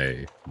feel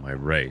my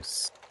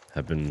race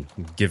have been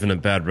given a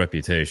bad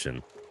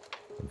reputation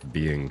of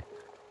being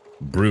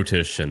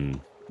brutish and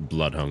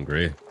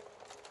blood-hungry.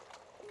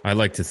 I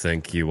like to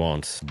think you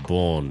aren't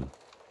born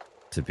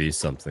to be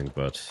something,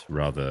 but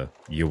rather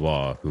you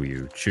are who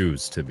you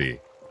choose to be.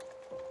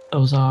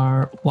 Those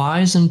are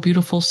wise and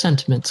beautiful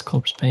sentiments,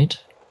 Corpse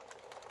Paint.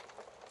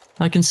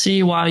 I can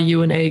see why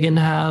you and Aegon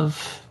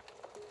have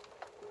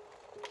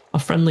a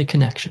friendly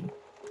connection.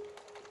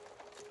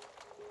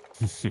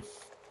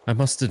 I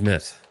must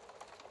admit,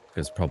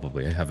 because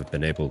probably I haven't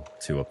been able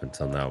to up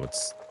until now,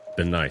 it's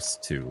been nice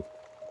to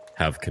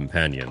have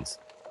companions.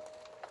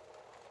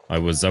 I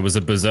was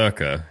a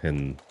berserker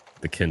in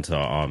the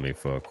Kintar army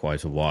for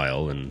quite a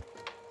while, and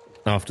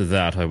after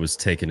that I was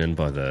taken in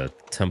by the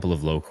Temple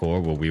of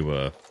Lokor, where we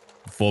were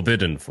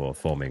forbidden for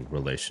forming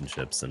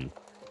relationships, and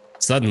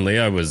suddenly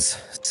I was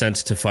sent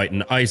to fight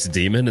an ice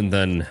demon, and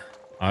then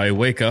I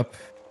wake up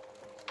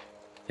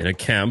in a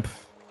camp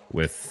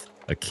with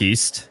a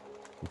Keist,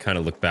 and kind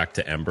of look back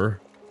to Ember,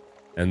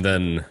 and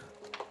then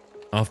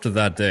after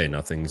that day,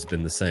 nothing's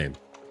been the same.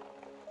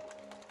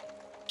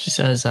 She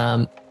says,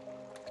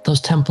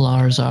 those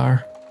Templars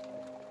are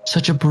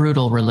such a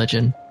brutal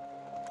religion.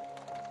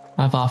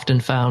 I've often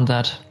found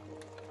that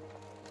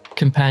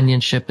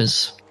companionship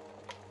is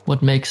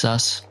what makes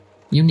us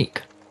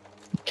unique,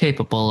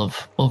 capable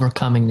of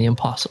overcoming the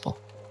impossible.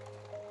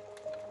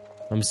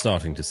 I'm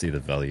starting to see the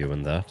value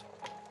in that.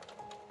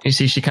 You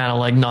see she kind of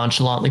like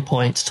nonchalantly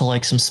points to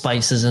like some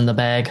spices in the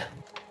bag.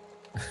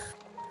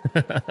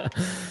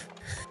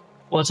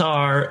 What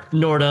are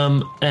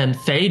Nordum and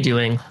Faye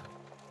doing?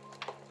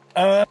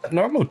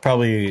 Norm would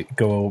probably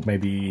go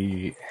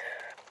maybe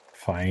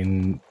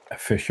find a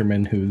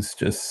fisherman who's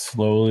just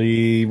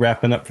slowly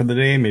wrapping up for the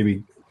day,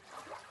 maybe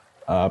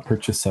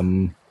purchase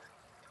some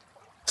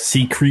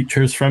sea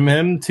creatures from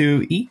him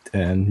to eat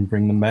and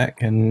bring them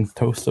back and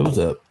toast those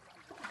up.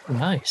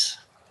 Nice.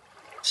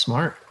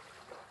 Smart.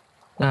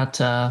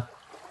 That'll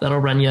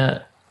run you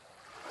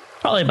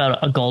probably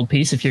about a gold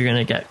piece if you're going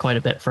to get quite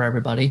a bit for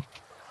everybody.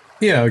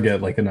 Yeah, I'll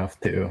get like enough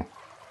to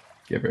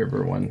give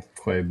everyone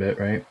quite a bit,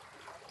 right?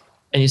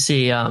 And you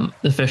see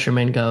the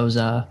fisherman goes,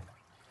 I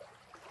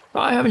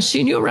haven't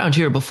seen you around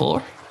here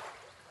before.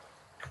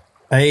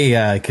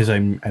 Because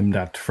I'm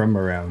not from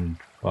around,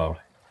 well,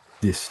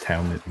 this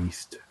town at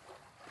least.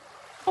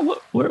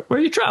 Oh, where are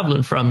you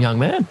traveling from, young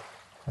man?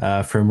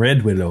 From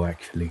Red Willow,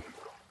 actually.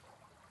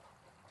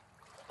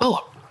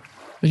 Oh,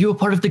 are you a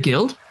part of the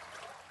guild?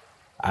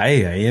 I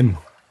am.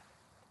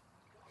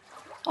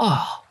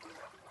 Oh,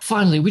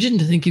 finally, we didn't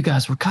think you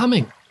guys were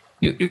coming.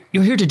 You're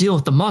here to deal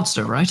with the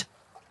monster, right?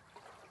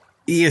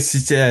 Yes,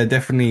 it's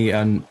definitely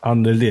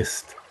on the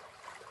list.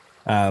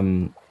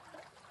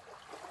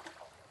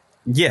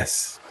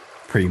 Yes,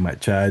 pretty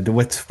much.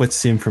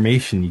 What's the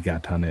information you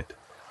got on it?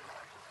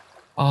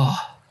 Oh,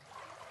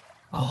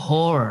 a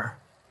horror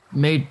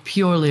made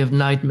purely of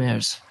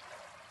nightmares.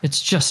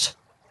 It's just...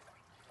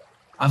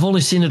 I've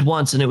only seen it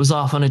once and it was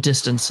off on a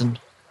distance, and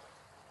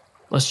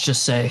let's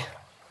just say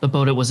the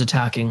boat it was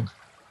attacking,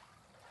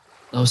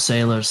 those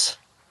sailors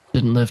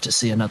didn't live to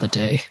see another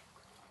day.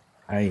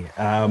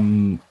 How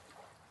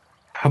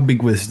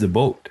big was the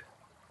boat?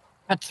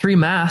 Had 3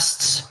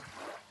 masts.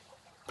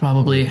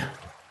 Probably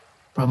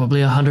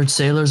 100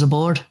 sailors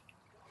aboard.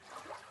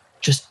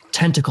 Just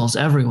tentacles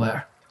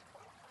everywhere.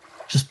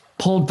 Just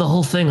pulled the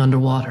whole thing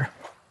underwater.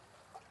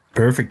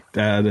 Perfect.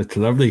 That's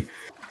lovely.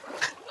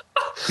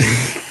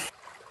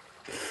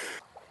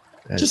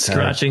 Just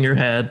scratching your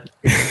head.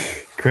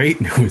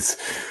 Great news.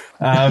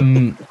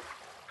 And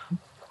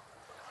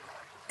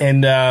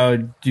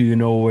do you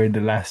know where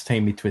the last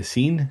time it was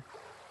seen?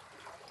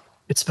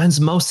 It spends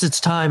most of its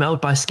time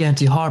out by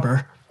Scanty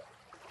Harbor.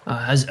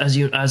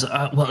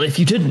 Well, if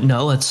you didn't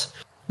know, it's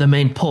the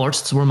main port.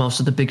 It's where most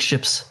of the big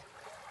ships,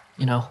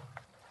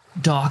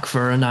 dock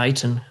for a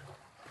night and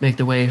make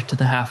their way to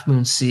the Half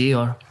Moon Sea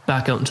or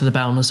back out into the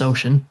boundless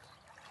ocean.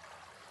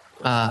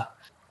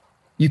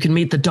 You can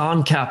meet the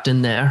Dawn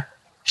Captain there.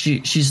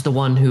 She's the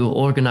one who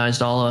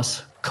organized all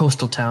us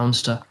coastal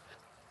towns to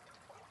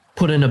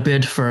put in a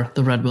bid for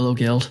the Red Willow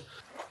Guild.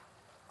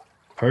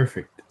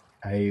 Perfect.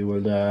 I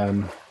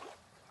will.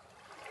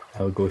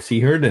 I'll go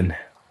see her then.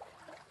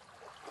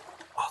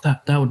 Oh,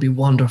 that would be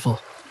wonderful.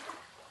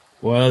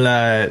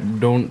 Well,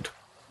 don't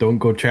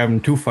go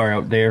traveling too far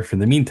out there for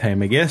the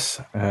meantime, I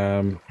guess.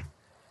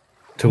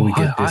 Till we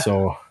get this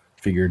all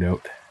figured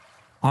out.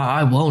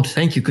 I won't.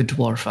 Thank you, good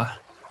dwarf.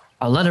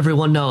 I'll let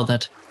everyone know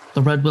that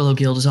the Red Willow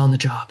Guild is on the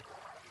job.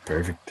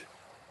 Perfect.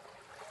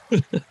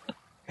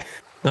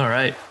 All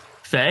right.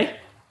 Faye?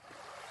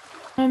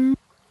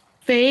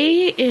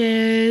 Faye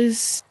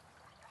is...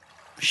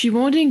 She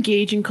won't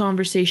engage in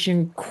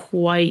conversation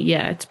quite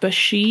yet, but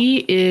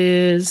she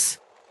is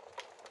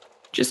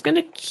just going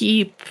to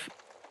keep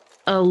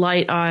a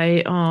light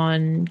eye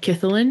on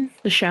Kithalin,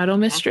 the Shadow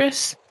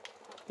Mistress.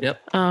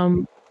 Yep.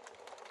 And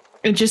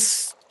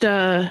just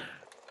kind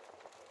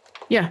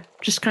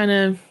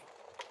of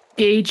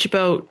gauge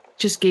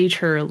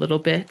her a little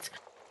bit.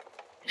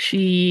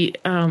 She,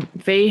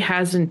 Faye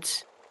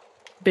hasn't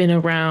been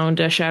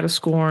around Shadow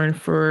Scorn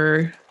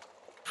for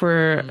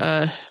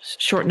a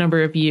short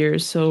number of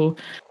years, so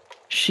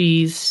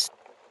she's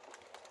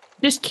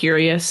just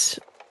curious,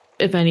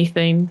 if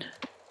anything.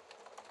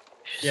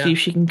 See if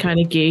she can kind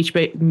of gauge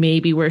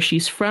maybe where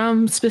she's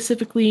from,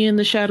 specifically in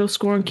the Shadow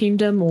Scorn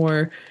Kingdom,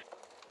 or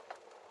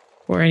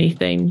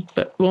anything,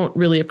 but won't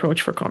really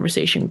approach for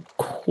conversation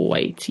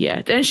quite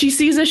yet. And she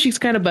sees that she's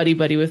kind of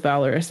buddy-buddy with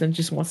Valorous and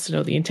just wants to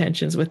know the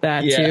intentions with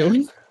that,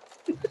 too.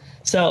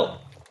 So,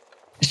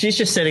 she's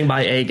just sitting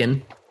by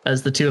Aegon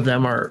as the two of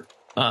them are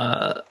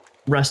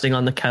resting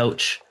on the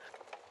couch.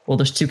 Well,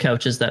 there's 2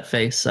 couches that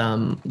face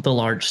the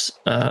large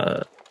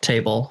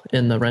table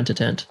in the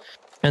rent-a-tent,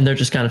 and they're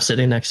just kind of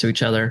sitting next to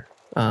each other.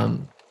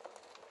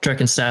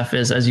 Dreckenstaff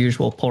is, as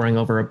usual, poring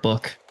over a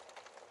book,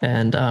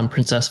 and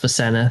Princess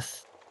Visenith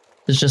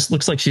just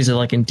looks like she's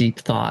in deep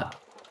thought.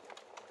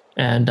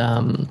 And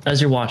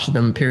as you're watching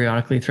them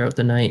periodically throughout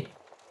the night,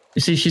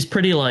 you see she's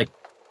pretty buddy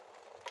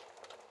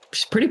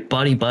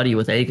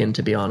with Aegon,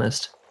 to be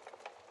honest.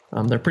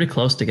 They're pretty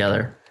close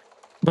together.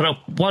 But at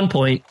one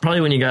point, probably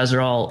when you guys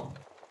are all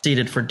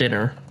seated for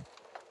dinner,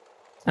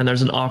 and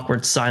there's an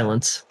awkward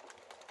silence,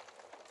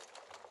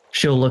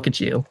 she'll look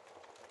at you.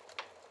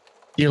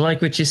 Do you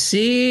like what you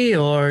see,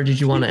 or did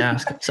you want to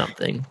ask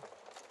something?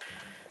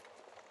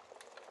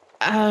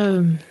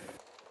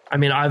 I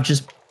mean,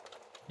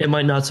 it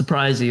might not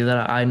surprise you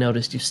that I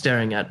noticed you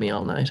staring at me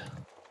all night.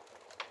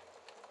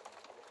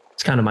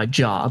 It's kind of my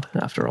job,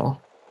 after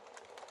all.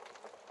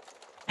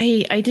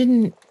 I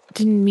didn't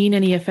mean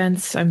any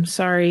offense. I'm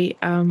sorry.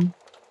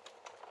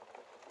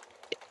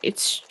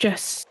 It's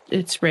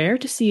rare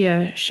to see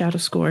a Shadow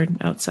Scorn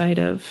outside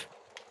of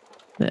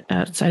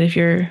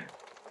your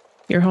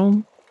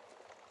home.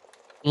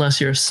 Unless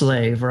you're a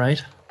slave,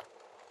 right?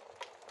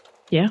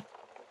 Yeah.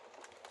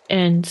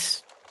 And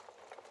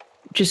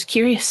just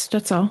curious,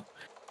 that's all.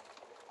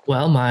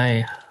 Well,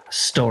 my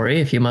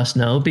story, if you must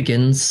know,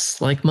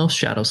 begins like most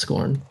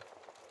Shadowscorn.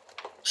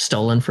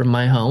 Stolen from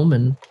my home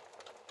and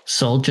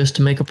sold just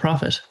to make a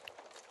profit.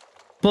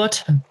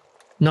 But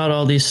not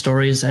all these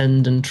stories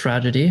end in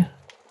tragedy.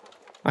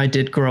 I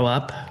did grow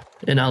up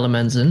in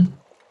Alamenzin.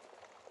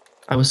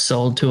 I was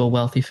sold to a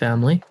wealthy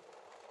family,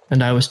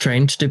 and I was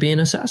trained to be an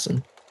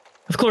assassin.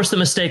 Of course, the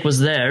mistake was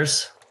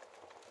theirs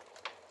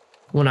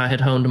when I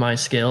had honed my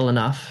skill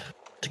enough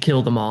to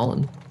kill them all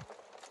and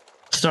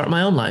start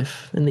my own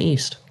life in the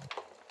East.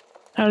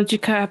 How did you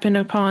happen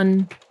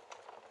upon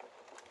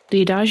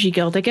the Adaji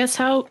Guild? I guess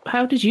how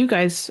did you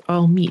guys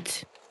all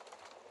meet?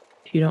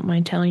 If you don't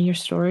mind telling your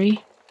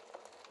story.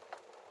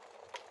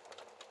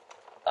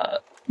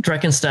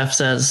 Dreckenstaff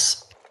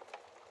says,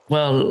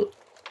 well,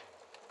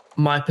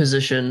 my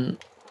position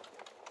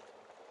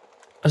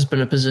has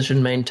been a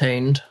position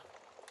maintained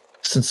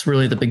since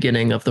really the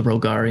beginning of the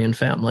Rogarian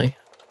family.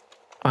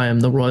 I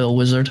am the royal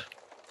wizard.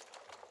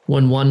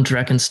 When one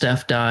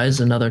Dreckenstaff dies,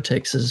 another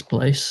takes his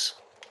place.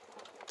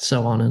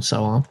 So on and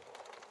so on.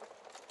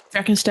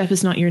 Dreckenstaff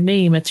is not your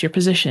name, it's your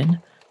position.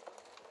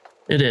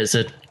 It is.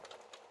 It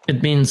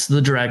means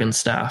the dragon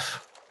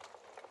staff.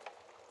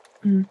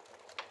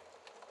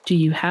 Do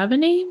you have a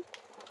name?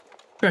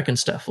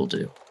 Dreckenstaff will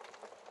do.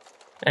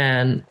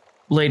 And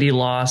Lady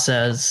Law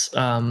says,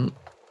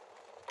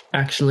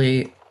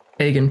 actually,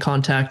 Aegon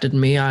contacted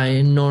me.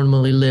 I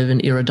normally live in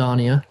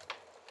Iridania.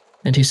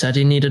 And he said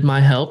he needed my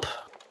help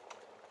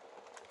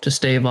to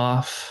stave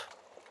off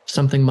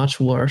something much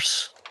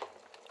worse.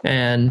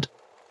 And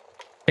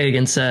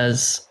Aegon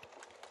says,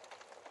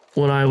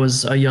 when I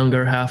was a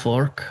younger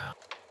half-orc,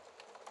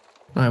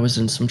 I was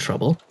in some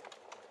trouble.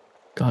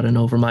 Got in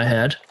over my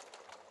head.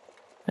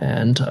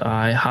 And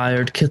I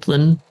hired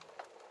Caitlin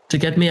to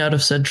get me out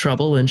of said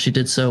trouble, and she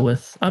did so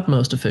with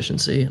utmost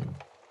efficiency.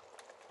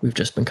 We've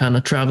just been kind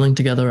of traveling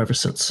together ever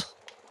since.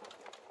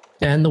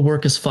 And the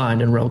work is fine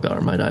in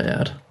Rogar, might I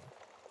add.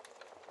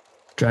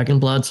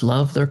 Dragonbloods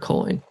love their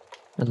coin,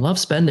 and love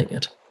spending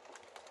it.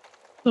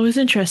 It was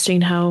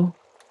interesting how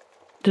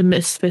the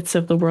misfits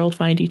of the world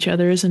find each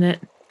other, isn't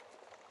it?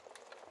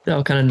 They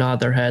all kind of nod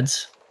their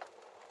heads.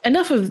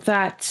 Enough of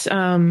that,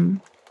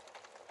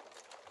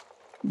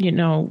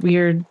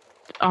 weird,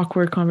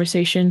 awkward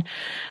conversation.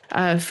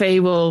 Faye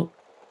will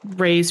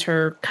raise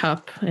her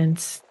cup and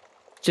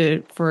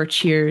for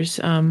cheers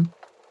to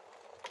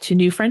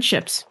new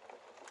friendships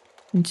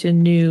and to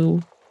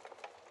new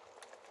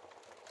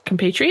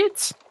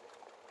compatriots.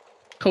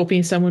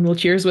 Hoping someone will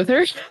cheers with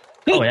her.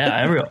 Oh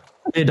yeah, everyone.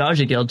 The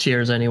Adaji Guild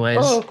cheers anyways.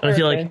 Oh, and I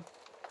feel like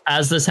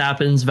as this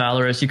happens,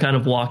 Valorous, you kind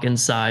of walk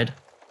inside,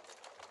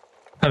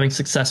 having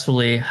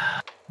successfully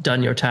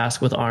done your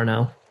task with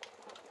Arno.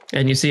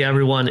 And you see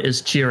everyone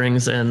is cheering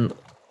and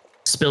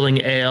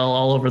spilling ale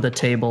all over the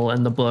table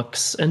and the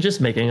books and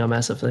just making a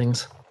mess of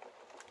things.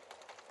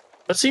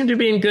 But seem to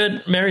be in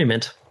good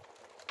merriment.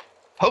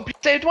 Hope you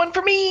saved one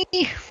for me.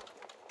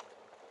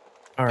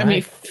 All right. I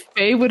mean,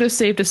 Faye would have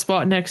saved a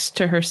spot next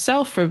to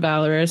herself for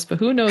Valorous, but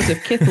who knows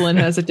if Kithlin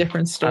has a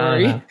different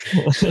story.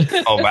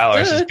 Oh,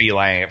 Valorous is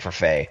beelining it for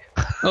Faye.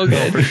 Oh,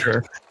 good. For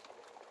sure.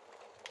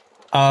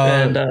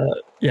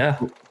 Yeah.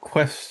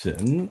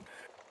 Question: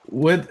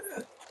 Would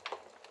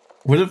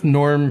have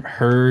Norm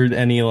heard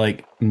any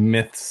like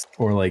myths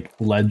or like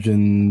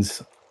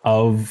legends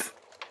of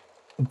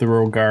the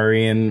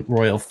Rogarian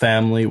royal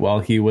family while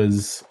he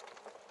was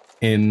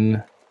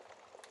in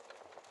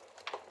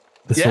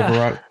the Silver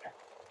Rock?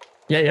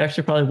 Yeah, you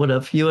actually probably would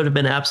have. You would have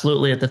been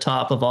absolutely at the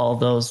top of all of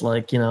those,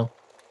 like,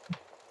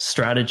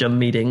 stratagem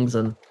meetings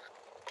and.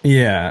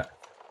 Yeah.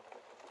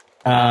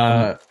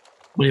 What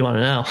do you want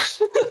to know?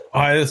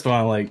 I just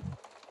want to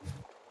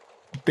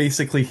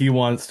basically he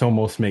wants to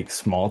almost make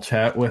small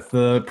chat with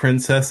the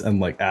princess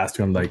and ask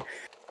him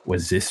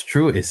was this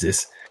true? Is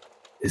this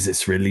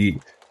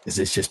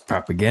just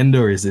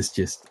propaganda or is this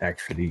just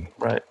actually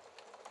right?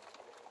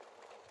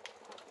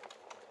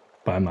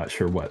 But I'm not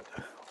sure what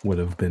would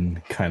have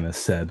been kind of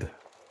said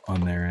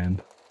on their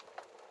end.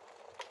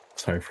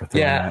 Sorry for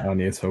throwing that on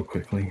you so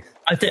quickly.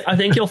 I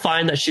think you'll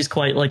find that she's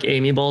quite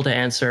amiable to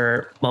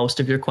answer most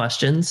of your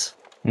questions.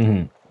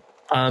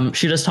 Mm-hmm.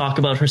 She does talk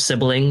about her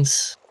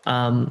siblings.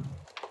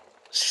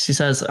 She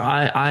says,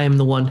 I am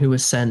the one who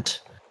was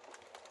sent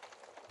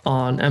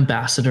on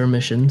ambassador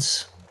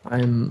missions.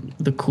 I'm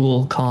the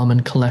cool, calm,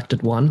 and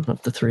collected one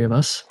of the three of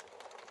us.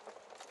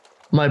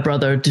 My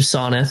brother,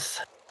 Dusoneth,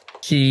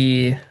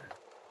 he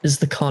is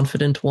the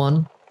confident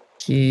one.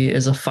 He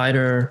is a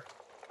fighter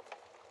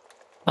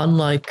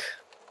unlike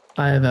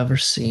I have ever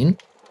seen.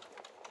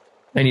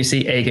 And you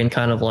see Aegon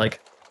kind of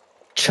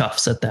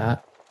chuffs at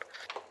that.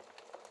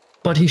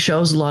 But he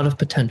shows a lot of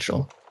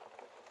potential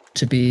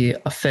to be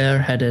a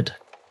fair-headed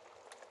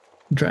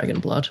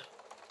dragonblood.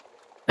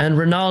 And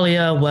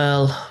Renalia,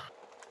 well,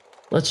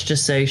 let's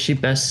just say she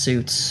best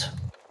suits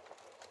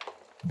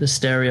the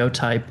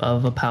stereotype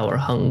of a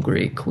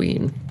power-hungry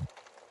queen.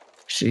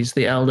 She's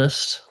the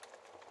eldest.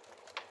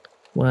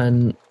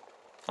 When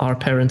Our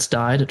parents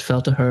died. It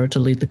fell to her to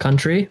lead the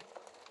country.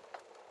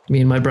 Me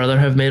and my brother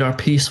have made our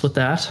peace with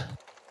that.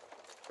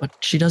 But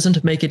she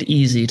doesn't make it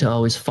easy to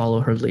always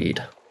follow her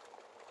lead.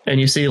 And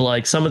you see,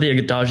 like, some of the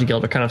Adaji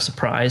Guild are kind of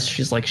surprised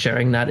she's, like,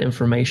 sharing that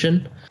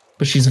information.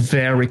 But she's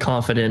very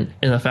confident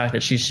in the fact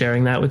that she's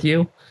sharing that with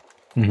you.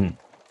 Mm-hmm.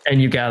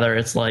 And you gather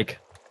it's like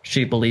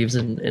she believes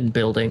in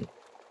building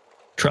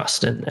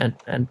trust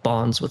and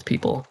bonds with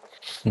people.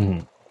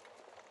 Mm-hmm.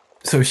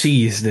 So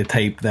she's the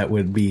type that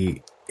would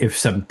be, if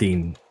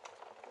something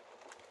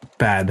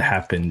bad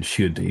happened,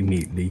 she would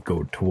immediately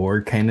go to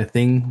war kind of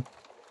thing.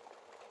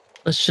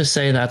 Let's just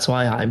say that's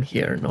why I'm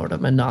here,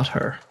 Nordum, and not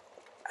her.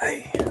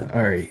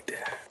 All right.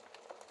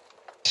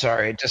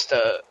 Sorry, just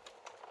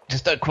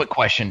a quick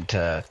question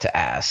to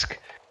ask.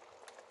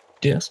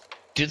 Yes.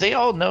 Do they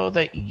all know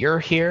that you're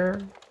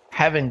here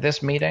having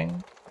this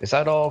meeting? Is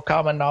that all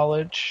common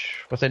knowledge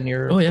within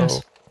your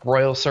yes.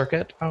 royal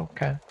circuit?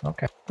 Okay.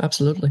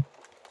 Absolutely.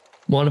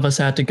 One of us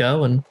had to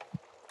go, and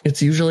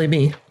it's usually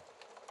me.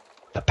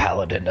 The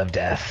Paladin of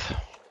Death.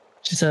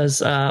 She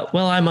says,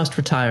 well, I must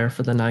retire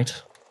for the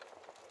night.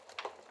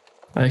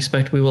 I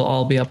expect we will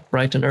all be up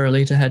bright and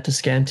early to head to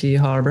Scanty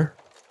Harbor.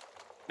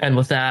 And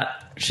with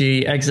that,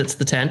 she exits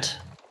the tent.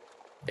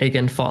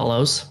 Aegon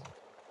follows.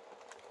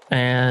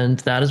 And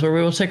that is where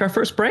we will take our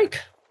first break.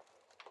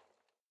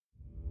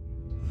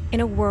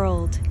 In a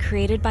world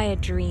created by a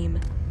dream,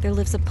 there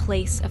lives a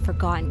place of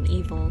forgotten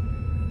evil.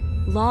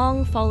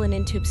 Long fallen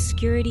into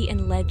obscurity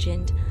and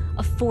legend,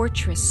 a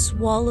fortress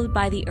swallowed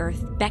by the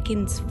earth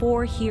beckons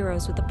 4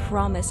 heroes with the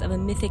promise of a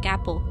mythic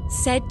apple,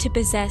 said to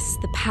possess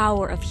the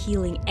power of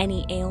healing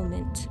any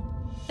ailment.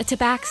 A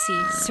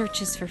tabaxi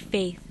searches for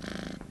faith,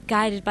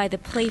 guided by the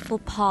playful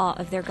paw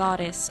of their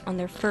goddess on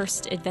their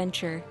first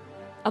adventure.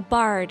 A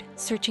bard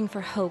searching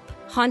for hope,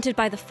 haunted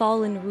by the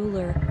fallen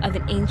ruler of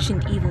an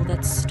ancient evil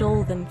that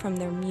stole them from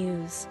their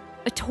muse.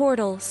 A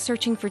turtle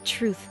searching for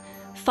truth,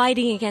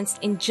 fighting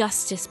against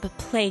injustice but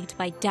plagued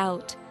by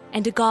doubt.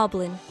 And a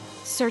goblin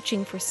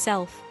searching for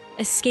self,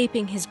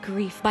 escaping his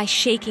grief by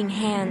shaking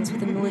hands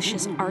with a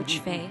malicious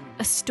archfey.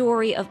 A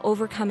story of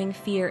overcoming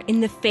fear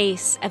in the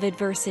face of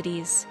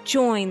adversities.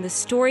 Join the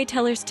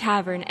Storyteller's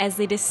Tavern as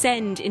they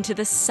descend into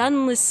the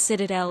sunless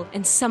citadel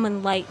and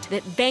summon light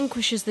that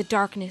vanquishes the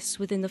darkness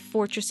within the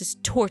fortress's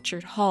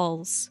tortured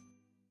halls.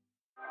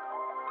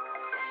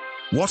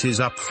 What is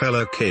up,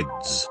 fellow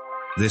kids?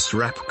 This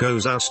rap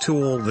goes out to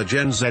all the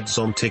Gen Zs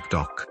on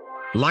TikTok.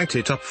 Light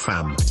it up,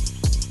 fam.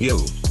 Yo.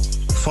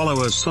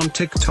 Follow us on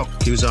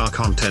TikTok, use our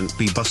content,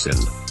 be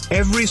bussin'.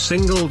 Every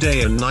single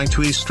day and night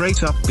we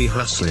straight up be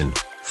hustlin'.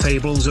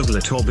 Fables of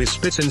Little be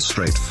spittin'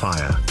 straight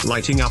fire,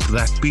 lighting up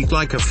that beat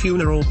like a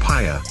funeral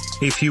pyre.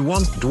 If you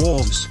want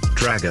dwarves,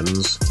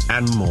 dragons,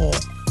 and more,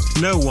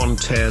 no one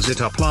tears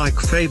it up like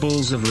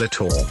Fables of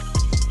Little.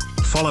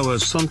 Follow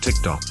us on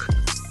TikTok.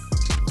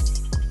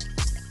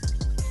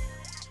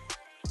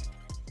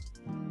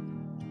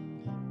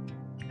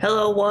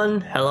 Hello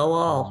one, hello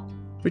all.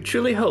 We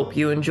truly hope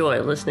you enjoy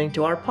listening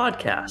to our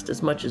podcast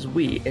as much as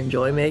we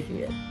enjoy making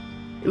it.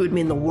 It would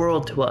mean the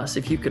world to us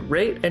if you could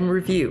rate and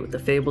review the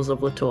Fables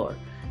of Latour.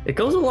 It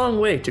goes a long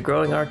way to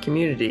growing our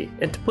community,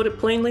 and to put it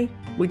plainly,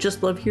 we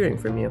just love hearing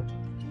from you.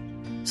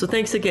 So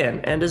thanks again,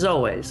 and as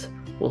always,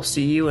 we'll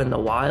see you in the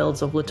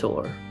wilds of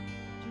Latour.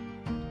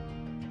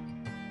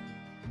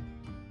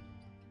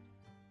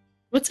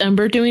 What's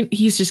Ember doing?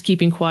 He's just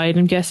keeping quiet,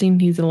 I'm guessing.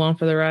 He's along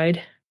for the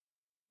ride.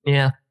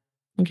 Yeah.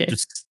 Okay.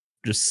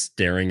 Just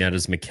staring at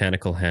his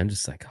mechanical hand,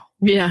 just like, oh,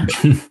 Yeah.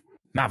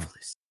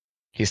 marvelous.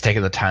 He's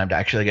taking the time to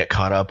actually get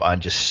caught up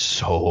on just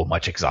so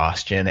much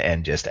exhaustion,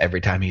 and just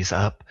every time he's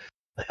up,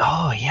 like,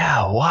 oh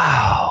yeah,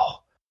 wow.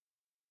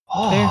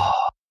 Oh.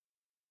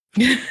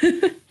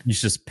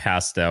 He's just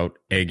passed out.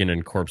 Aegon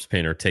and Corpse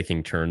Paint are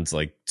taking turns,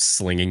 like,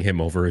 slinging him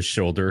over his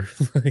shoulder.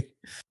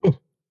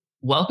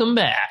 Welcome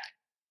back.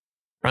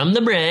 From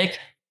the break,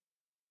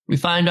 we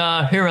find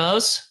our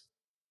heroes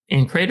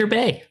in Crater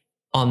Bay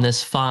on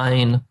this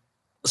fine,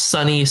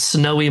 sunny,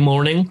 snowy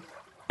morning.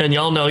 And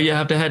y'all know you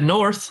have to head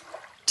north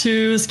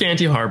to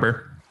Scanty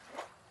Harbor,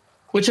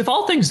 which, if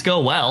all things go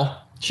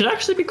well, should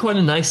actually be quite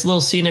a nice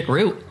little scenic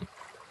route.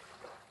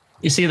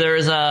 You see, there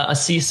is a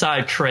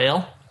seaside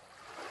trail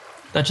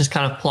that just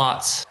kind of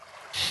plots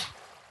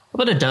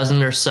about a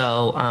dozen or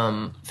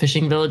so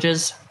fishing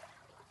villages.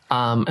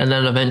 And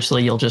then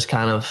eventually you'll just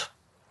kind of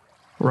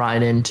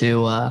ride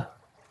into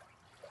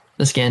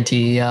the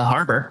Scanty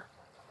Harbor.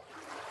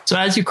 So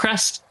as you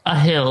crest a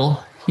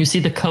hill, you see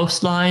the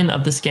coastline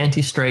of the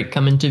Scanty Strait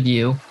come into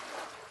view.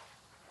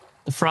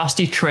 The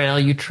frosty trail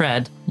you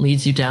tread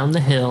leads you down the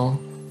hill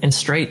and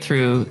straight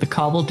through the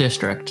cobble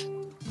district,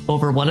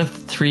 over one of the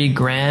 3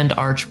 grand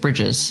arch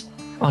bridges,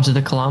 onto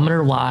the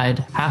kilometer-wide,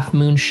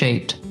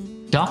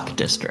 half-moon-shaped dock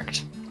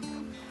district.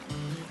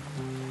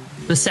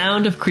 The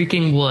sound of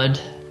creaking wood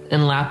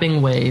and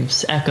lapping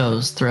waves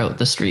echoes throughout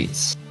the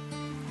streets.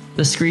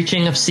 The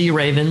screeching of sea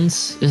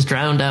ravens is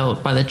drowned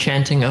out by the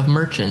chanting of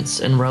merchants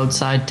in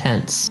roadside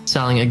tents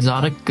selling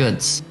exotic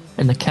goods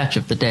and the catch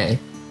of the day.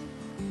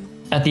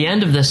 At the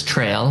end of this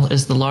trail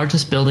is the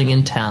largest building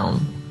in town,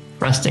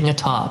 resting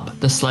atop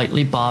the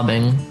slightly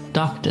bobbing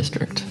dock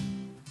district.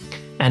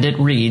 And it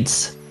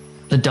reads,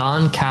 the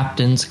Dawn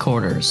Captain's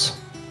Quarters.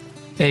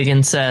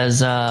 Hagen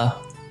says,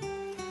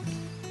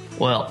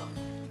 well,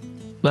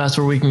 that's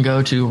where we can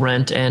go to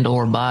rent and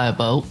or buy a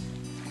boat.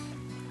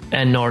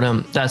 And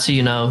Nordham, that's who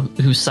you know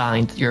who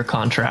signed your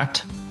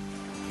contract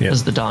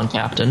as the Dawn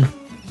Captain.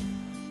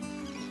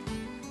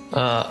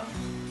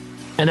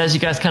 And as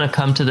you guys kind of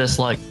come to this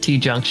like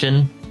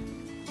T-junction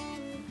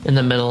in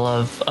the middle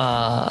of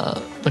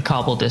the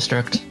Cobble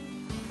District,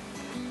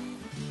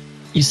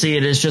 you see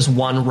it is just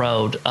one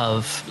road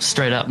of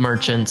straight up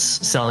merchants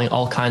selling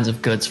all kinds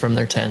of goods from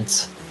their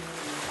tents.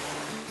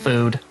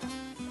 Food,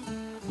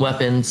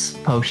 weapons,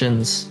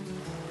 potions,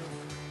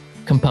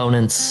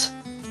 components,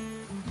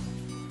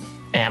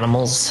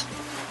 animals.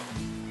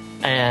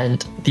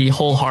 And the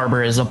whole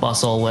harbor is a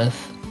bustle with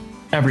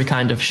every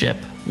kind of ship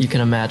you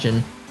can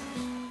imagine.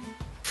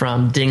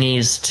 From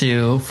dinghies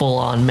to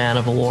full-on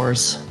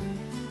man-of-wars.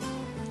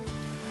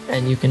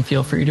 And you can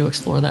feel free to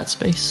explore that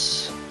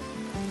space.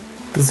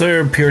 Does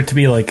there appear to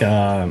be like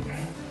a...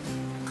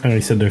 I know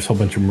you said there's a whole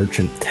bunch of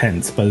merchant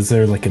tents, but is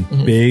there like a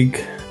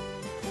big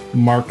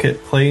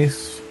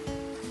marketplace?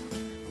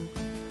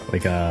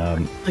 Like a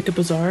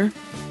bazaar?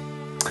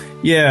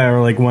 Yeah,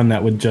 or like one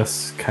that would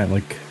just kind of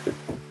like...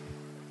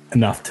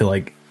 enough to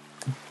like...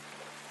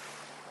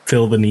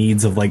 fill the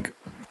needs of like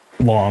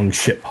long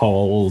ship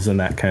hauls and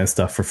that kind of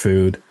stuff for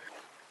food.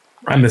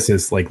 Right. I'm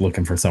just like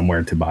looking for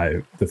somewhere to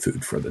buy the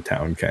food for the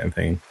town kind of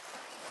thing.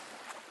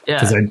 Yeah,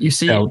 because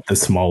I doubt the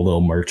small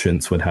little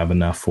merchants would have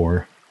enough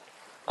for.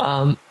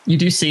 You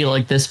do see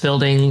like this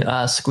building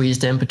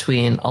squeezed in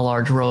between a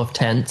large row of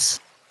tents.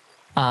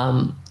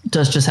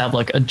 Does just have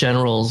like a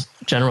general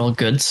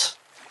goods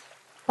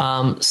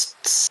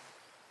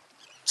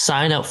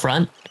sign out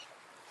front.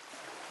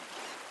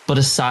 But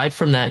aside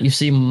from that, you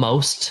see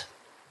most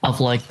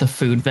of like the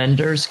food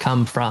vendors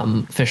come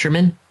from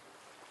fishermen.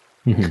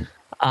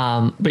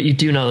 Mm-hmm. But you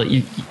do know that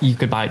you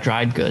could buy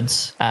dried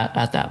goods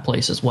at that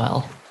place as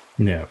well.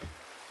 Yeah.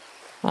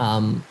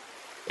 And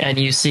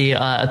you see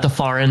at the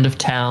far end of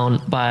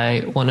town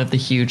by one of the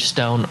huge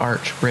stone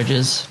arch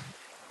bridges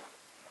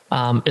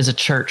is a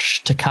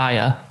church,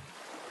 Takaya.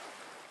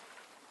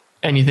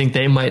 And you think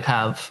they might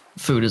have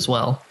food as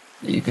well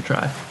that you could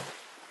try.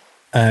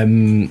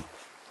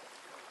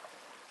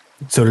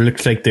 So it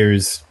looks like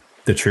there's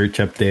the church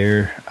up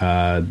there,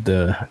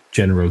 the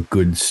general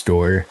goods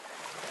store.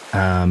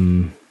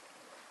 You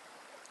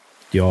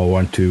all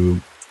want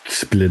to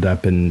split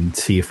up and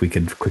see if we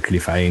could quickly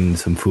find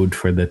some food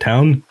for the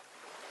town?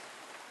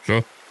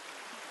 Sure.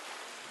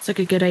 It's like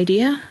a good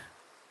idea.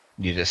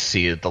 You just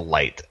see the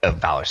light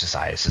of Valor's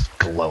eyes just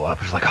glow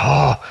up. It's like,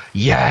 oh,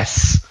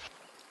 yes!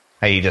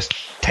 And he just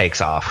takes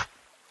off.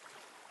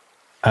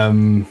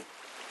 I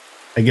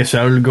guess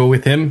I'll go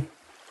with him.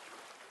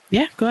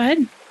 Yeah, go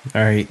ahead.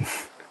 All right.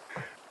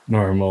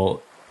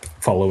 Normal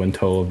follow in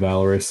tow of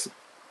Valorous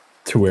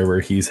to wherever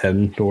he's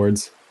heading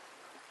towards.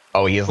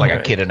 Oh, he's like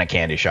a kid in a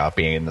candy shop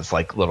being in this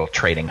like little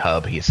trading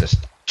hub. He's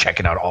just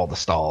checking out all the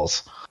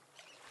stalls.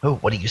 Oh,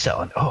 what are you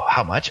selling? Oh,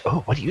 how much? Oh,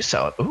 what are you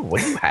selling? Oh,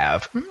 what do you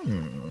have?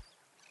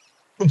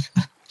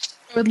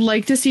 I would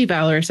like to see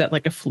Valorous at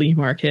like a flea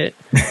market.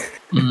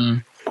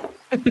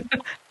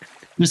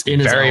 Just in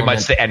his very element.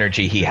 much the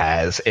energy he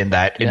has in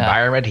that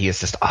environment. He is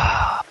just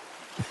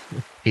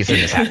he's in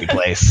his happy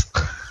place.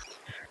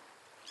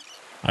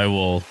 I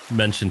will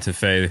mention to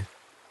Faye,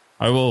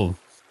 I will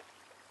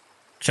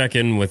check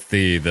in with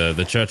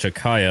the Church of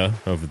Kaya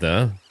over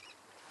there.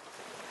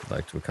 Would you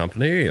like to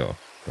accompany or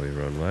go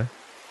your own way?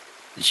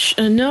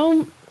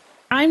 No,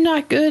 I'm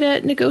not good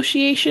at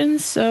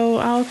negotiations, so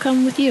I'll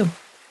come with you.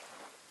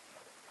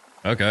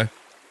 Okay.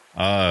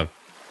 I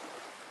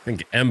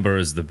think Ember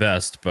is the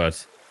best,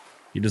 but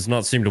he does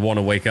not seem to want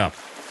to wake up.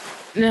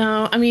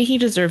 No, I mean, he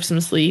deserves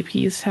some sleep.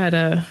 He's had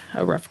a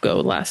rough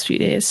go the last few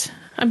days.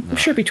 I'm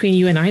sure between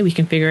you and I, we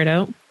can figure it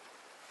out.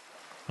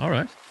 All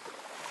right.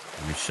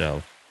 We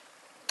shall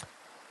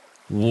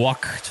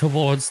walk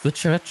towards the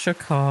Church of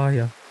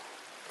Kaya.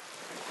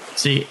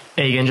 See,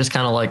 Aegon just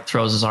kind of like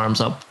throws his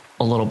arms up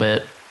a little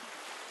bit.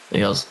 He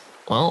goes,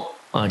 well,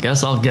 I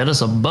guess I'll get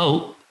us a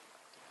boat.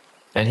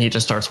 And he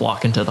just starts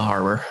walking to the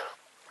harbor.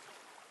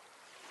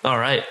 All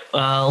right,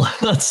 well,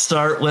 let's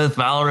start with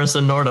Valorous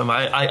and Nordham.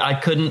 I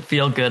couldn't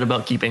feel good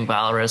about keeping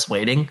Valorous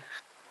waiting.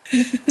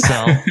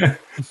 So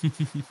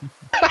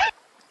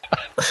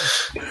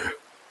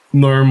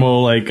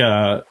Normal,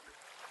 like,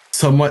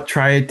 somewhat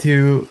try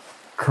to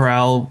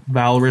corral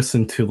Valorous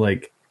into,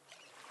 like,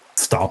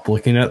 stop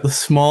looking at the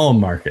small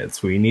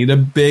markets. We need a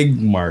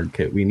big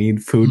market. We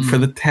need food for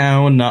the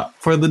town, not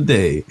for the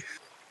day.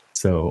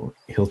 So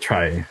he'll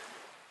try.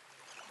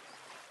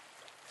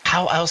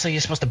 How else are you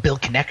supposed to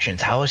build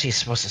connections? How is he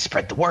supposed to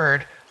spread the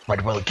word?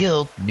 Red Willow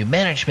Guild, new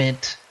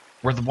management.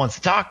 We're the ones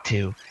to talk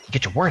to.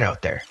 Get your word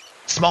out there.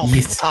 Small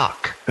people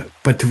talk.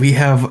 But we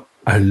have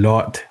a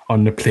lot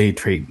on the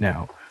plate right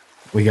now.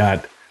 We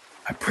got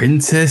a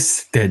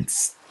princess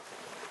that's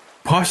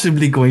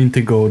possibly going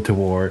to go to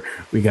war.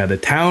 We got a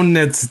town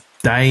that's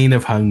dying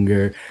of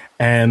hunger,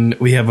 and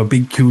we have a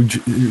big, huge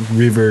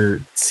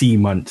river sea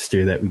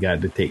monster that we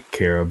got to take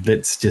care of.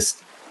 Let's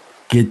just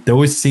get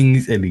those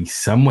things at least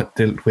somewhat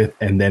dealt with,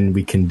 and then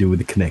we can do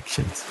the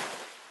connections.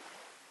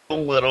 A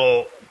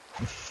little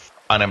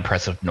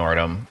unimpressive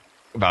Nordum.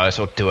 Valis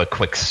will do a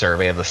quick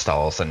survey of the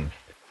stalls, and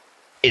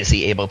is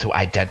he able to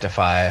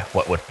identify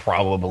what would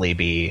probably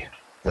be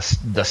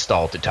the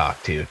stall to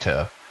talk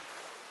to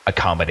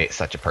accommodate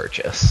such a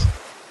purchase?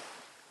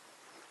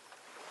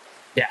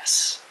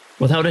 Yes,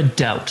 without a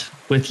doubt.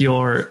 With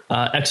your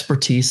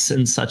expertise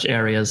in such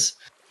areas,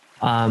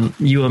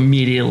 you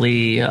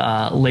immediately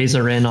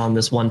laser in on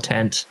this one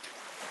tent,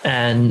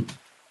 and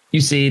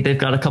you see they've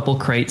got a couple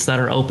crates that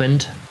are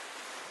opened,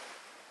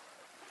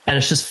 and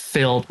it's just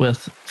filled with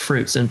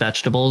fruits and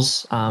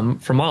vegetables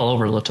from all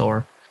over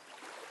Latour.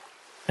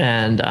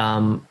 And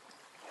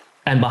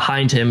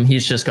behind him,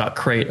 he's just got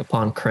crate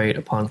upon crate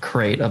upon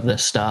crate of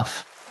this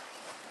stuff.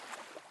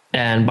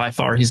 And by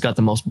far, he's got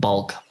the most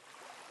bulk.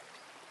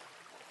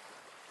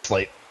 It's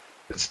like,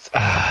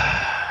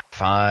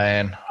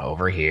 fine,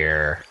 over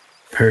here.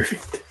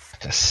 Perfect.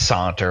 Just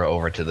saunter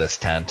over to this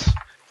tent.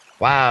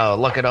 Wow,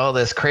 look at all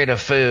this crate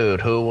of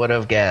food. Who would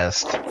have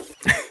guessed?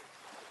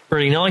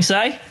 Pretty nice,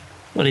 eh?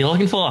 What are you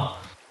looking for?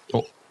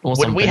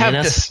 Would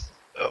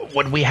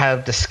we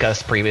have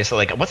discussed previously,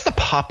 like, what's the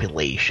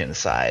population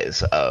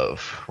size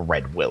of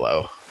Red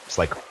Willow? It's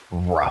like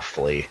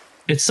roughly.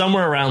 It's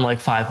somewhere around like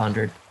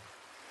 500.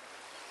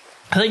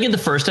 I think in the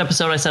first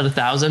episode I said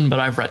 1,000,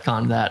 but I've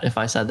retconned that if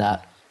I said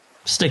that.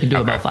 Sticking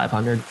to about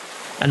 500.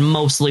 And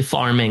mostly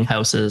farming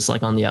houses,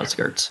 like on the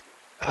outskirts.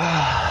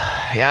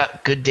 Yeah,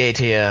 good day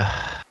to you.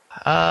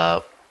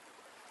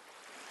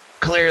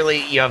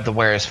 Clearly you have the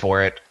wares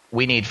for it.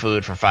 We need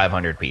food for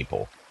 500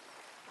 people.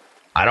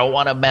 I don't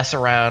want to mess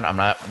around. I'm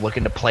not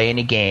looking to play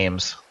any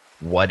games.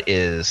 What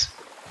is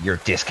your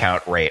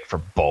discount rate for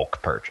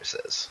bulk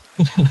purchases?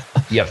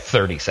 You have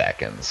 30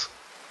 seconds.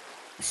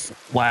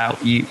 Wow,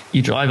 you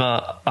drive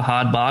a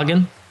hard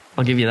bargain.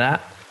 I'll give you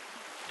that.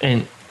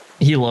 And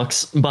he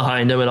looks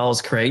behind him at all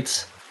his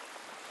crates.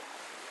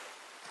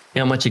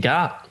 How much you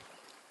got?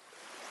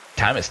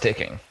 Time is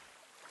ticking.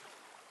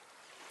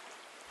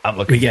 I'm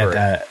looking We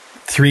get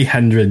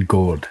 300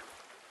 gold.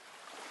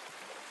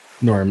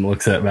 Norm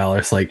looks at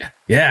Valor's like,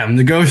 yeah, I'm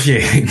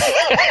negotiating.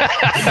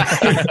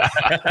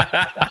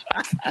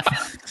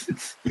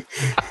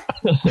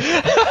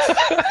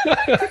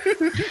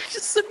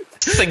 Just a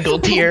single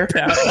tier.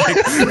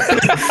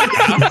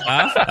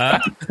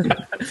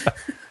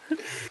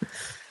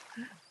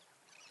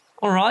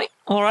 All right,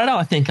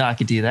 I think I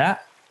could do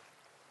that.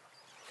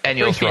 And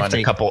you'll throw in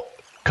a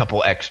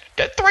couple extra.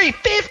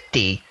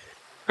 350.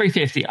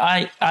 350.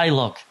 I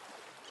look.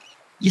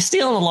 You're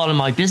stealing a lot of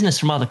my business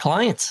from other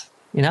clients.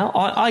 You know,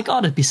 I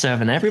got to be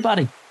serving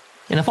everybody.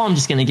 And if I'm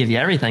just going to give you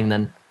everything,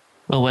 then,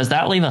 well, where's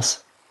that leave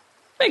us?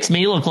 Makes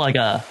me look like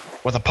a...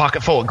 With a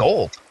pocket full of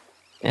gold.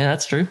 Yeah,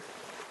 that's true.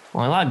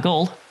 Well, I like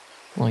gold.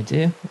 I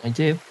do.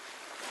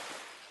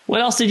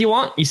 What else did you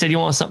want? You said you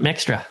wanted something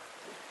extra.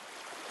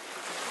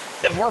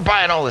 If we're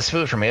buying all this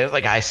food from you,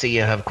 like, I see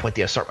you have quite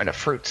the assortment of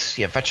fruits.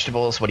 You have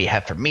vegetables. What do you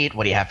have for meat?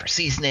 What do you have for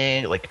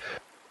seasoning? Like,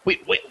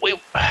 we're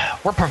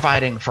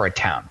providing for a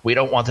town. We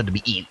don't want them to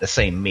be eating the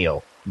same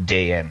meal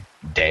day in,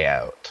 day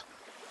out.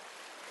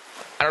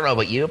 I don't know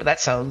about you, but that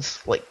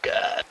sounds like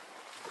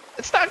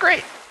it's not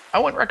great. I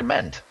wouldn't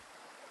recommend.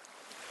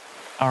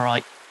 All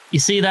right. You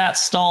see that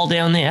stall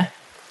down there?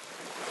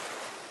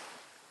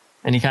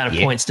 And he kind of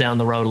points down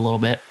the road a little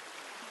bit.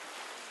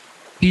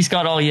 He's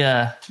got all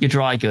your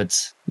dry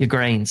goods, your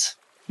grains,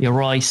 your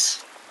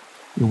rice,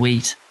 your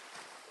wheat.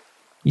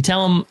 You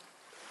tell him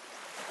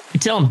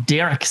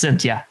Derek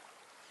sent you.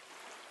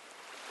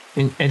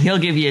 And he'll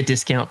give you a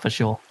discount for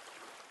sure.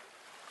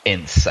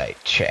 Insight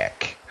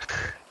check.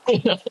 All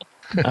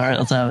right,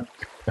 let's have it.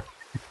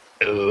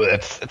 Ooh,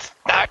 it's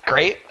not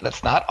great.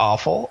 That's not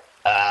awful.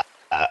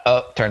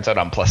 Turns out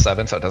I'm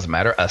 +7, so it doesn't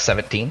matter.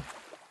 17.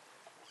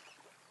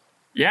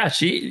 Yeah,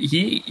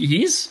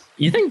 he's.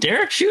 You think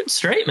Derek's shooting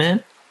straight,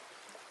 man?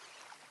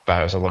 If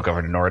I was to look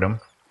over to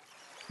Nordum,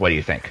 what do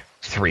you think?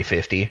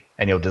 350,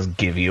 and he'll just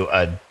give you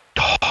a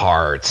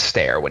hard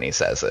stare when he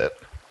says it.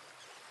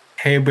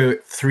 How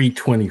about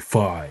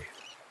 325?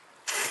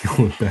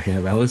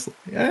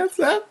 Yeah,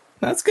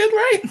 that's good,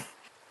 right?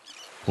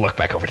 Look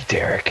back over to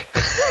Derek.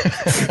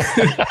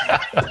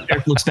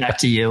 Derek looks back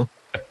to you,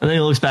 and then he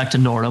looks back to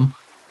Nordum.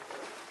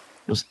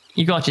 He goes,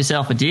 "You got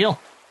yourself a deal."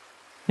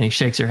 And he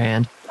shakes your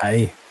hand.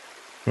 Aye.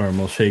 Norm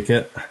will shake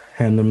it,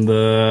 hand him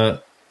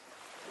the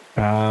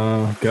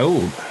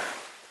gold,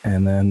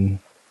 and then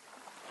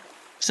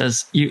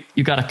says, "You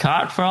got a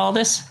cart for all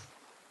this?"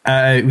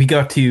 We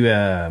got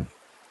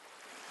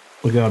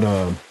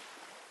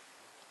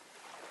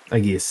I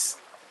guess,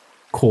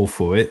 call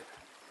for it.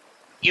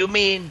 You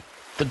mean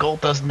the gold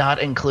does not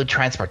include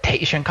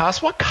transportation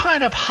costs? What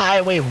kind of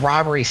highway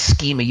robbery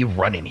scheme are you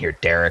running here,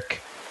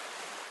 Derek?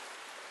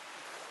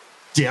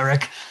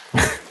 Derek.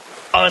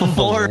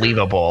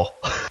 Unbelievable.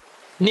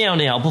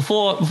 Now,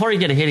 before you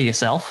get ahead of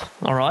yourself,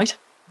 all right?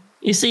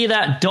 You see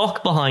that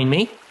dock behind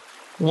me?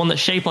 The one that's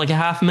shaped like a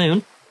half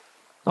moon?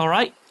 All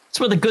right? That's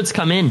where the goods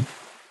come in.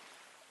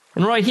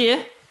 And right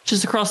here,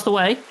 just across the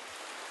way,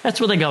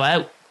 that's where they go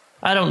out.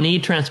 I don't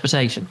need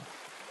transportation.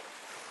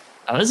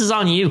 Now, this is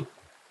on you.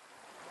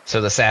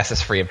 So the SAS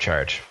is free of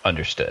charge.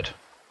 Understood.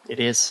 It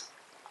is.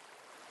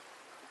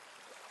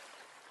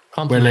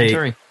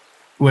 Complimentary.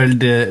 Well,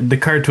 the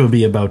cart will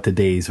be about a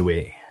day's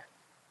away.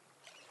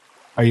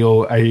 Are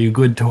you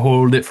good to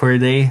hold it for a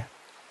day?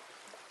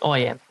 Oh, I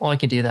am. Oh, I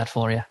can do that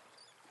for you.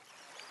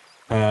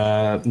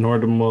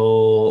 Nordum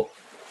will,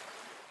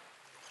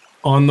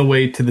 on the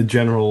way to the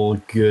general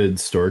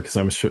goods store, because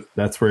I'm sure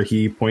that's where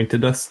he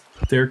pointed us.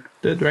 Derek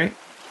did, right?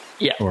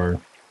 Yeah.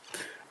 Or,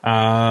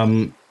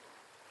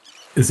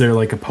 is there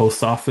like a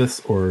post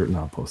office or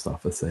not post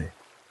office?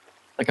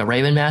 Like a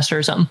Raven Master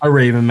or something? A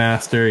Raven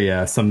Master,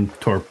 yeah, some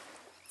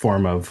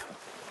form of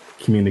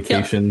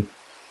communication.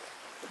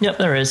 Yep,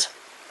 there is.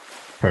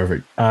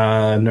 Perfect.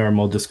 Norm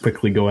will just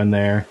quickly go in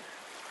there.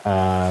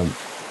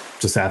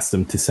 Just ask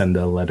them to send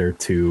a letter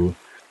to,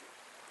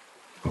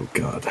 oh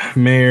god,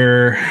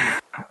 Mayor.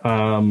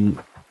 And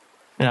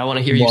I want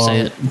to hear you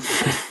say it.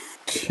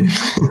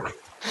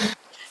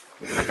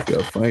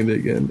 Gotta find it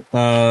again.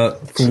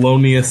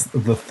 Thelonious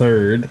the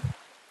Third,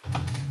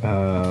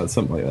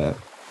 something like that,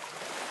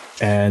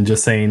 and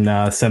just saying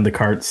send the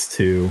carts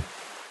to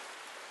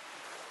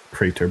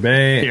Crater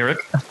Bay. Derek.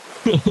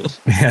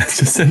 Yeah,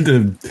 just send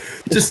them.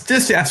 Just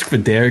ask for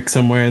Derek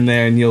somewhere in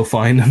there, and you'll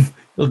find him.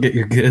 You'll get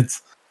your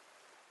goods.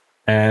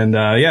 And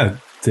yeah,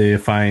 to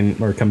find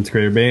or come to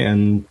Crater Bay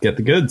and get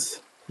the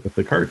goods with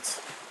the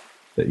carts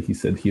that he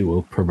said he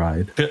will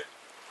provide.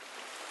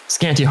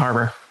 Scanty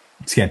Harbor.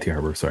 Scanty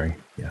Harbor, sorry.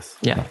 Yes.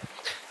 Yeah.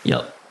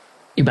 Yep.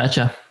 You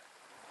betcha.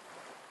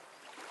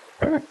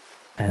 All right.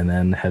 And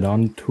then head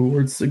on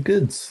towards the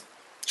goods.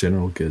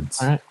 General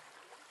goods. All right.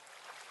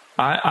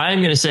 I'm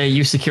going to say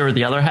you secure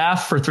the other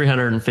half for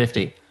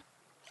 350.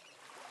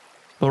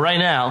 But right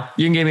now,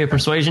 you can give me a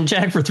persuasion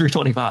check for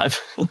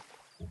 325.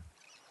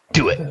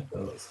 Do it.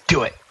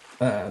 Do it.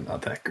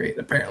 Not that great,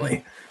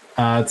 apparently.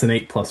 It's an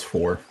 8 plus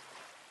 4.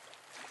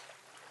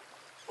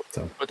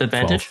 So With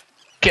advantage? 12.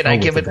 Can I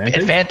give it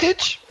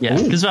advantage?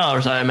 Yes, because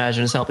Valor's, I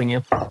imagine, is helping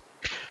you.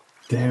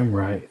 Damn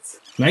right.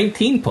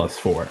 19 plus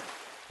 4.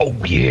 Oh,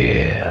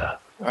 yeah.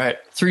 All right.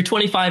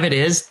 325 it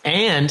is,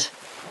 and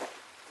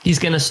he's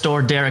going to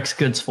store Derek's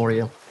goods for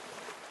you.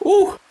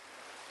 Ooh.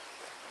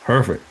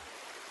 Perfect.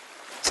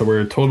 So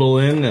we're total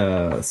in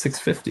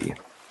 650.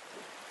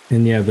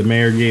 And yeah, the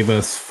mayor gave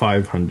us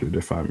 500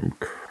 if I'm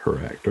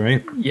correct,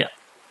 right? Yeah.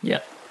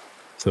 Yeah.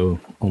 So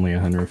only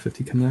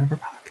 150 coming out of our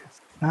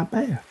pockets. Not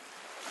bad.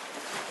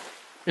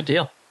 Good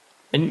deal.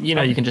 And, you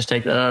know, you can just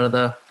take that out of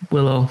the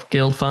Willow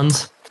Guild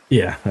funds.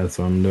 Yeah, that's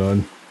what I'm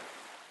doing.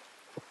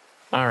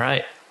 All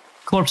right.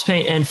 Corpse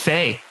Paint and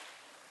Faye.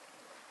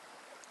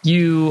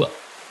 You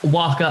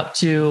walk up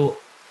to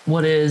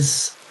what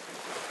is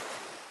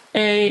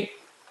a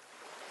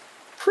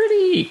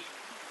pretty...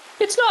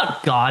 It's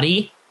not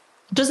gaudy.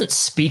 It doesn't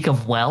speak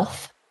of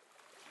wealth.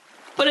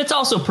 But it's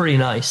also pretty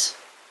nice.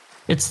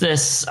 It's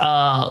this,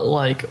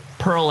 like,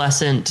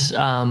 pearlescent...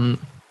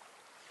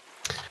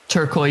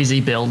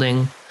 turquoisey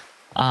building.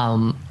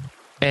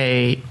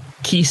 A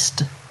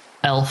Keist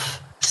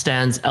elf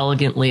stands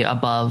elegantly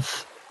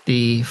above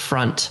the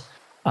front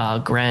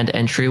grand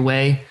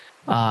entryway.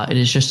 It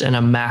is just an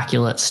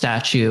immaculate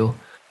statue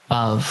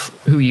of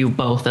who you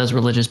both as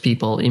religious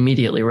people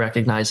immediately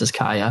recognize as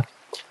Kaya,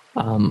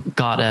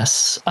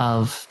 goddess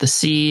of the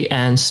sea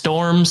and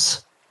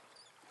storms.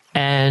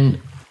 And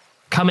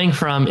coming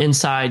from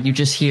inside, you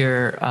just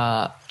hear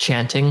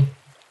chanting.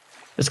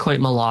 It's quite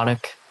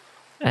melodic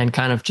and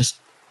kind of just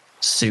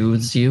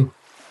soothes you.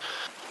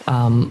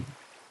 And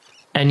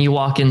you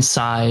walk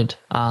inside,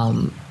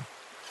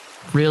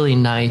 really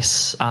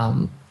nice,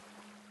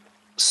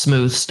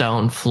 smooth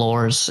stone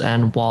floors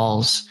and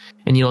walls.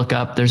 And you look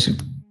up, there's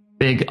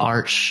big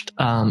arched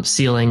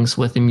ceilings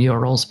with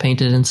murals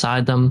painted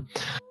inside them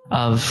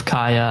of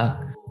Kaya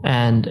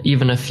and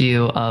even a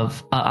few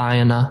of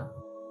Ayana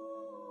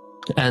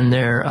and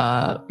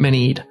their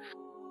many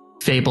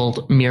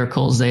fabled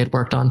miracles they had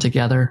worked on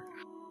together.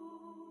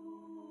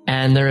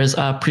 And there is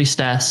a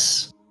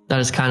priestess that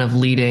is kind of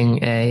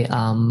leading a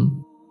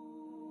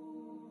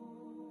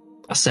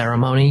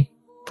ceremony,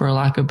 for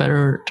lack of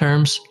better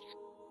terms.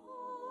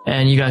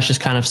 And you guys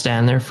just kind of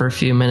stand there for a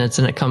few minutes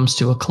and it comes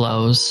to a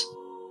close.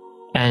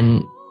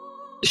 And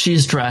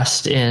she's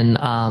dressed in,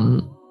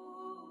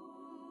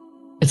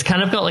 it's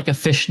kind of got like a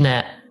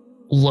fishnet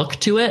look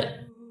to it,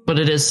 but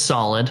it is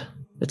solid.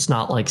 It's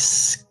not like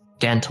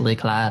scantily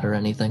clad or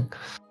anything.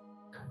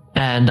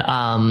 And,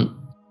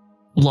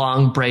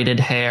 long braided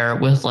hair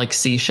with like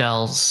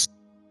seashells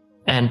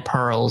and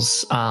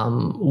pearls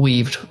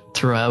weaved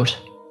throughout.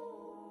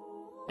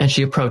 And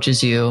she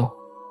approaches you.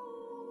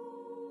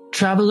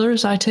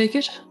 Travelers, I take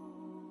it?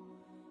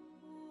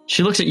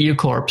 She looks at you,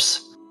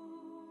 Corpse.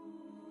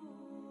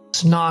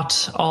 It's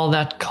not all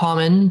that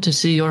common to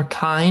see your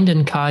kind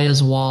in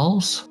Kaya's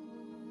walls.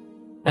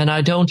 And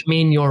I don't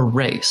mean your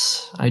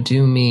race. I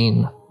do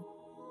mean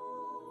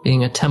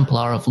being a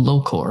Templar of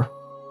Lokor.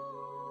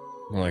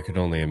 Well, I could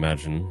only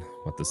imagine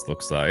what this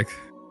looks like.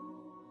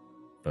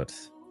 But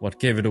what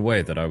gave it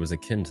away that I was a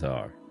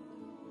Kintar?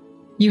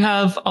 You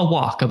have a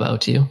walk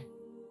about you.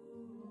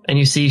 And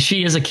you see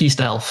she is a Keist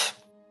elf.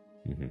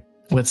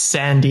 With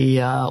sandy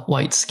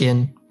white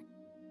skin.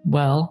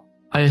 Well,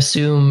 I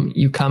assume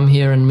you come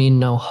here and mean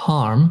no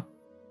harm.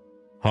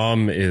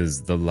 Harm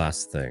is the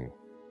last thing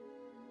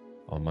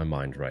on my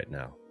mind right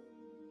now.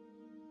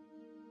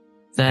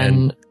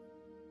 Then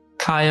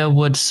Kaya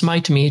would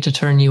smite me to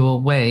turn you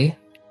away.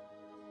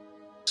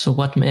 So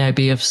what may I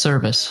be of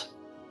service?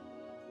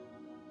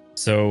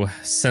 So,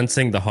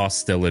 sensing the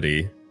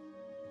hostility,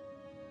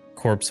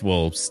 Corpse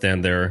will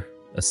stand there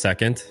a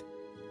second,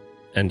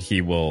 and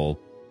he will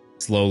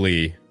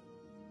slowly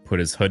put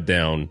his hood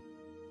down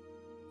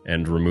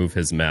and remove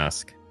his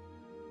mask.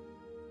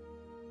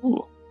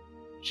 Ooh.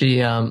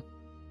 She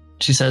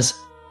says,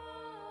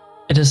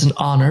 "It is an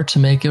honor to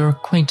make your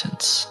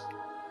acquaintance."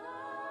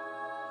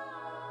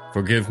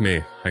 Forgive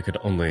me, I could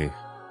only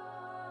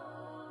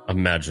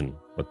imagine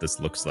what this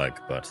looks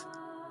like, but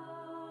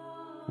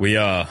we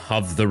are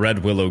of the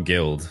Red Willow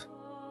Guild,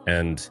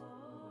 and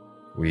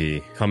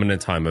we come in a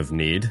time of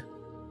need.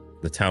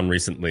 The town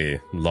recently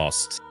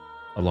lost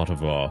a lot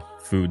of our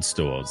food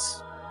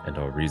stores and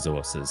our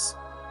resources,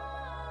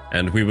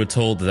 and we were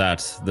told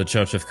that the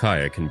Church of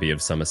Kaya can be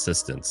of some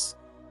assistance.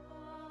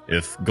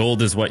 If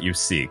gold is what you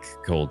seek,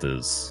 gold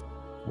is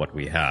what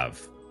we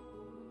have.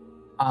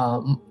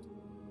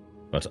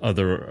 But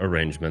other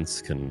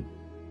arrangements can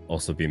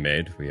also be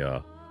made. We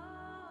are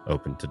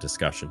open to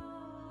discussion.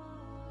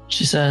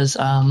 She says,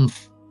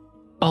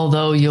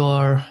 although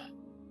your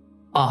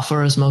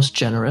offer is most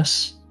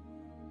generous,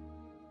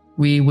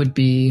 we would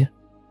be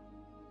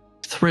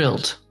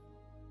thrilled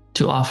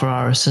to offer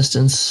our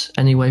assistance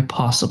any way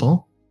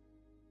possible.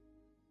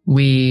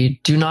 We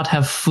do not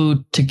have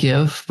food to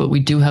give, but we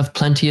do have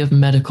plenty of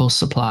medical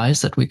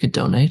supplies that we could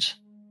donate.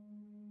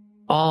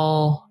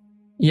 All,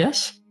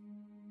 yes?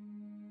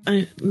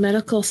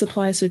 Medical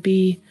supplies would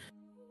be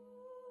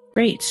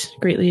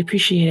greatly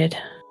appreciated.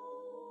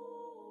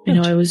 I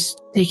know I was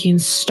taking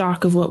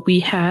stock of what we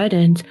had,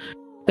 and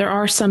there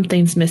are some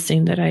things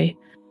missing that I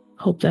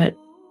hope that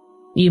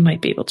you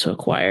might be able to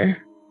acquire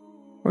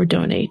or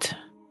donate.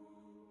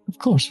 Of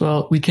course.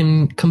 Well, we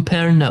can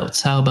compare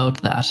notes. How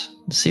about that?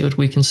 See what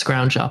we can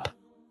scrounge up.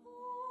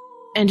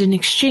 And in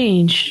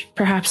exchange,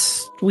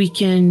 perhaps we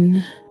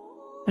can,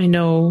 I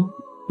know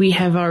we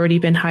have already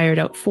been hired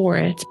out for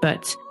it,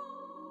 but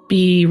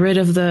be rid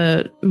of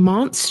the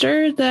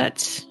monster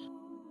that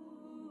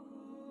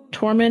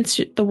torments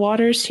the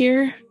waters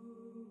here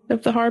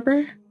of the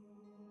harbor?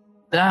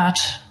 That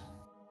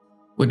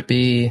would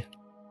be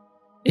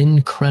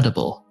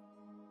incredible.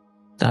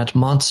 That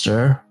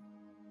monster,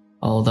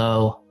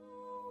 although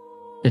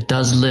it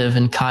does live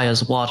in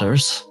Kaya's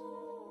waters,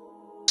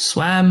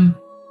 swam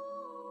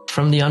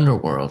from the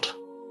underworld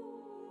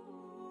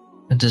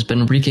and has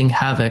been wreaking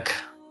havoc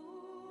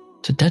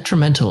to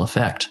detrimental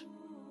effect.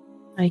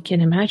 I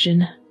can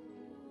imagine.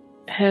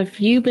 Have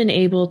you been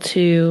able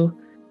to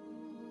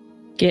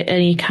get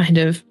any kind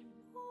of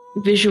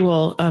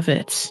visual of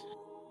it?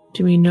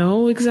 Do we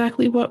know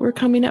exactly what we're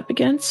coming up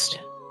against?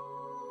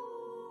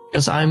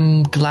 Because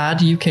I'm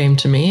glad you came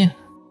to me.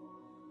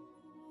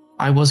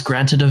 I was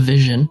granted a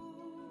vision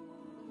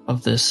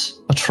of this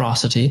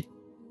atrocity.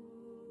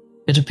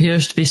 It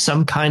appears to be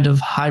some kind of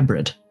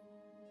hybrid.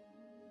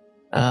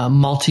 A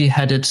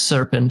multi-headed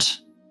serpent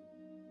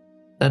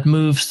that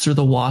moves through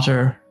the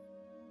water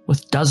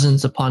with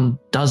dozens upon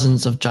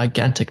dozens of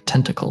gigantic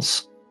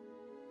tentacles.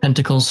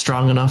 Tentacles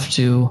strong enough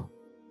to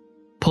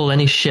pull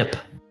any ship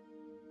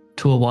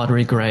to a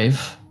watery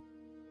grave.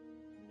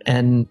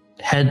 And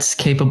heads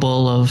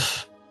capable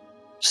of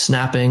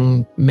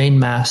snapping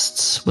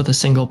mainmasts with a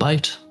single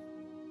bite.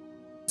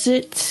 Does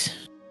it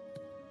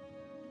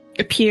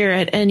appear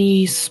at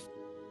any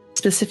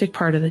specific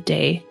part of the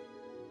day?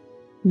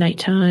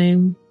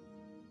 Nighttime,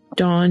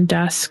 dawn,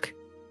 dusk?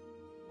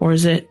 Or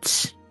is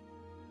it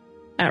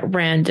at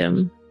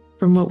random,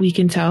 from what we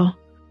can tell?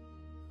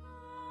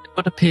 It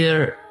would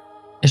appear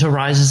it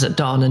arises at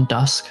dawn and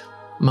dusk,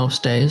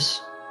 most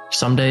days.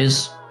 Some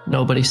days,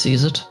 nobody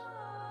sees it.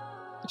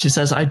 She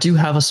says, I do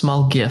have a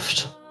small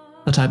gift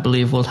that I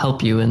believe will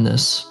help you in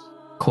this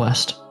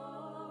quest.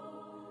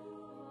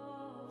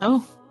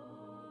 Oh,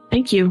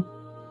 thank you.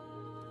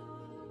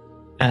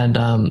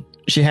 And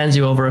she hands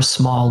you over a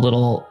small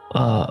little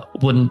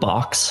wooden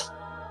box.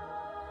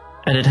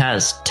 And it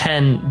has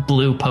 10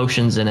 blue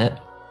potions in it.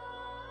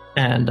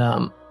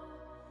 And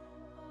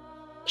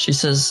she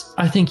says,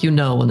 I think you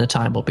know when the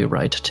time will be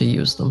right to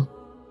use them.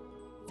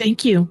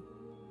 Thank you.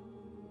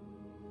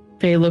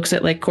 Faye looks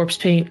at Corpse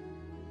Paint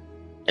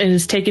and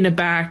is taken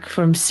aback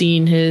from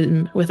seeing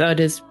him without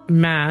his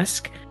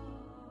mask.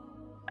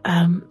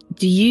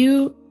 Do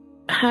you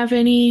have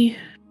anything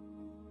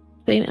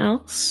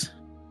else?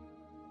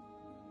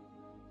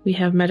 We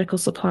have medical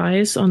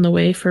supplies on the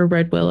way for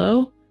Red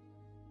Willow.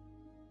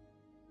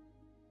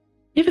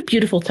 You have a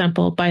beautiful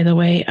temple, by the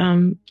way,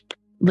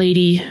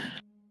 lady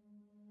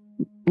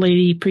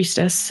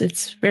priestess.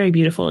 It's very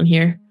beautiful in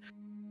here.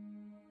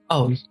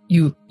 Oh,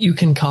 you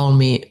can call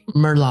me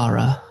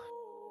Merlara.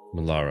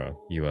 Melara,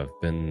 you have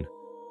been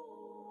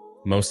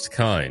most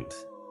kind.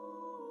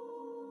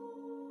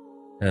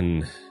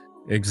 An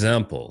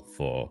example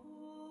for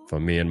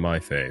me and my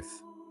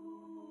faith.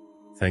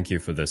 Thank you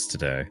for this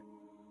today.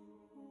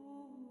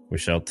 We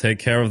shall take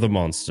care of the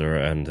monster,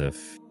 and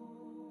if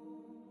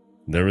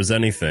there is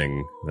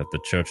anything that the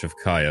Church of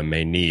Kaya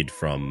may need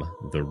from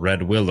the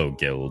Red Willow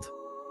Guild,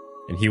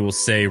 and he will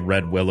say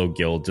Red Willow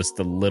Guild just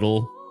a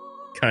little,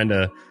 kind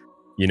of,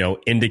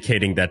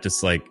 indicating that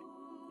just like,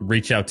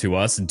 reach out to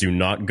us, do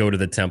not go to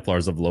the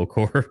Templars of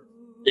Lokor.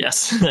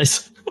 Yes,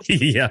 nice.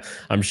 Yeah,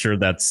 I'm sure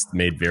that's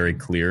made very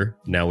clear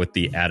now with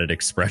the added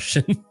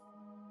expression.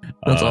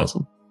 That's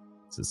awesome.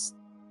 Just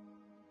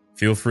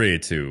feel free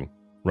to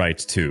write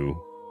to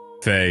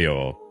Faye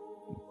or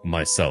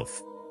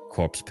myself,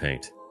 Corpse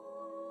Paint.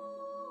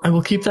 I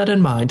will keep that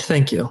in mind.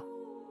 Thank you.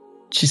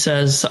 She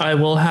says, I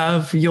will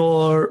have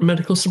your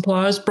medical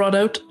supplies brought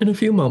out in a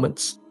few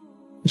moments.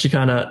 She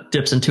kind of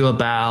dips into a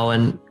bow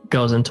and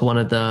goes into one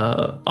of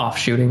the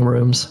off-shooting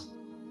rooms.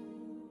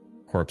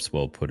 Corpse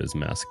will put his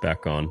mask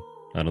back on.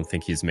 I don't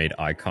think he's made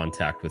eye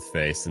contact with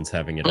Faye since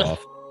having it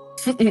off.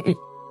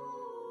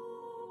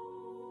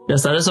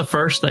 Yes, that is a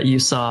first that you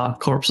saw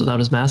Corpse without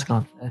his mask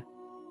on.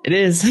 It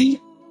is.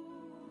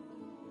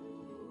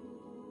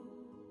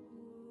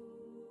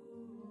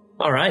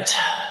 All right.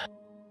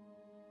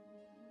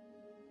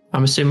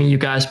 I'm assuming you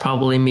guys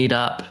probably meet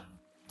up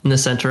in the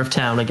center of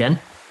town again.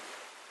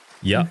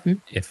 Yeah,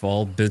 if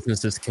all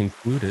business is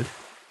concluded.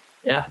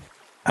 Yeah.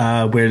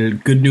 Well,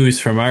 good news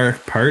from our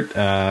part.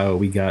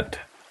 We got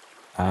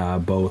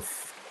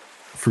both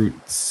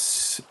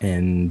fruits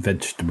and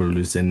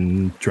vegetables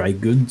and dry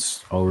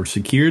goods all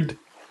secured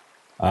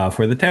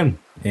for the town.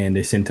 And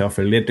they sent off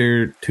a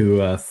letter to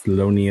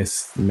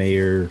Thelonious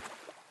Mayor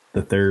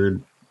the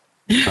Third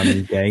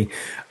coming day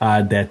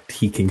that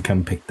he can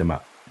come pick them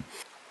up.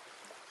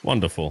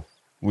 Wonderful.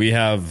 We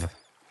have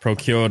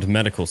procured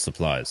medical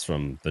supplies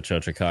from the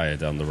Church of Kaya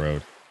down the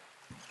road.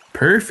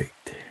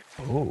 Perfect.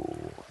 Oh.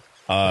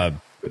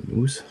 Good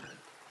news.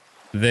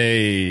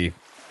 It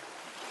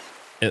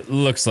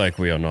looks like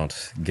we are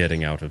not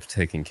getting out of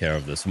taking care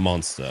of this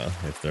monster,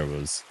 if there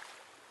was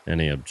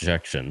any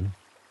objection.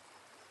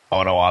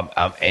 Oh no,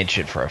 I'm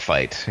ancient for a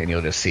fight, and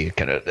you'll just see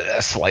kind of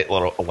a slight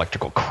little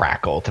electrical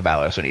crackle to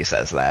Valorous when he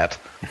says that.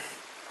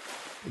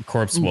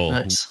 Corpse will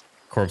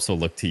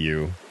look to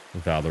you,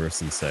 Valorous,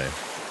 and say,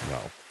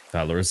 well,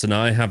 Valorous and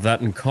I have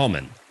that in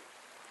common.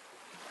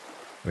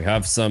 We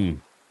have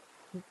some...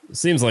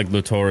 Seems like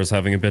Lutor is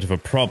having a bit of a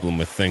problem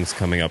with things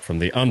coming up from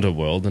the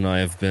underworld, and I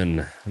have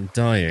been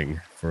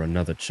dying for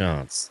another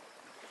chance.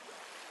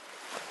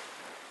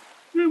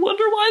 I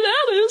wonder why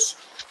that is.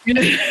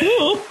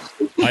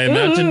 I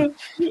imagine...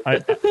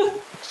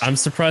 I'm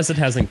surprised it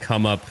hasn't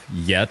come up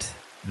yet,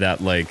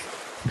 that, like...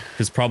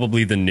 Because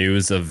probably the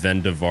news of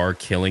Vendavar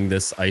killing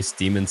this ice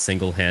demon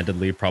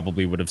single-handedly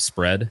probably would have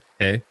spread,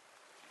 hey?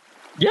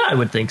 Yeah, I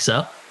would think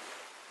so.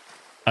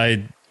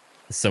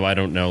 So I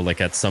don't know, like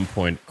at some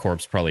point,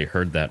 Corpse probably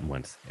heard that and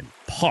went,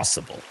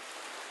 impossible.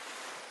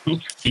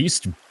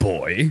 East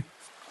boy?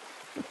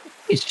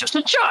 He's just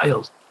a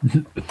child.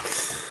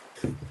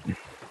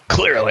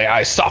 Clearly,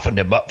 I softened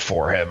him up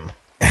for him.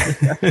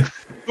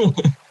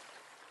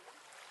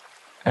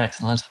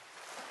 Excellent.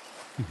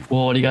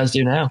 Well, what do you guys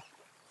do now?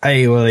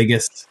 I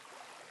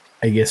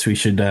guess we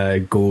should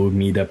go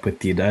meet up with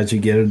the Adaji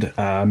Guild.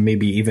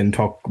 Maybe even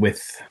talk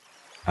with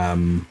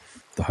the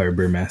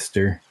Harbor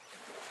Master.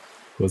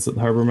 Was it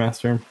the Harbor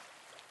Master?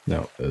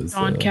 No, it was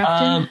Dawn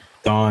Captain.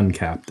 Dawn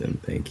Captain.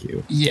 Thank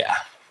you. Yeah.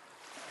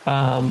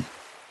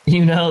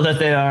 You know that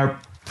they are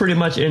pretty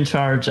much in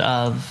charge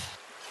of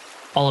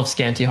all of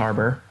Scanty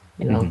Harbor.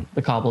 You know,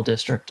 the Cobble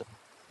District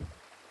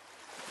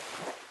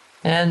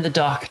and the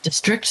Dock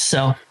District.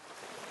 So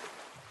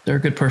they're a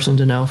good person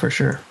to know for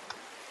sure.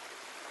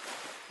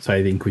 So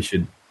I think we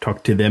should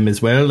talk to them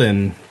as well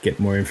and get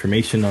more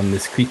information on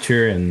this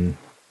creature and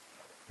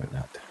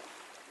whatnot.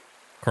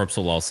 Corpse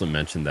will also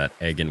mention that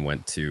Egan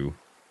went to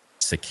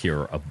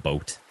secure a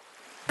boat.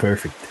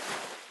 Perfect.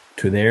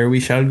 To there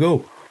we shall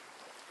go.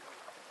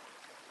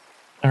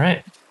 All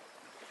right.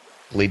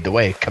 Lead the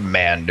way,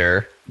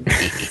 Commander.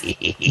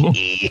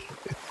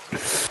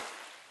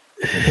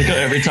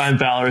 Every time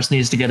Valorous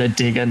needs to get a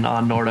dig in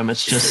on Nordham,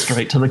 it's just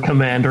straight to the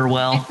Commander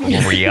well.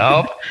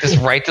 Yup. Just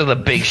right to the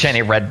big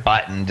shiny red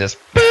button. Just.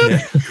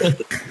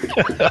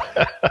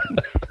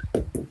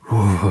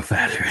 Oh,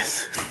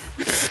 Valorous.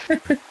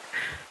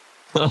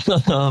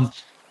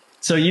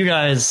 So you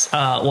guys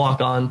walk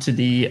on to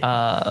the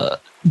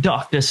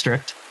Dock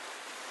District,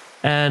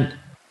 and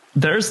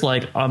there's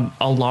like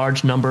a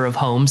large number of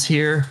homes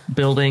here,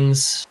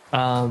 buildings,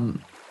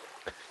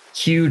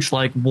 huge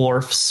like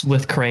wharfs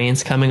with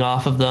cranes coming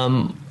off of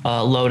them,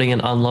 loading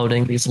and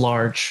unloading these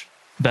large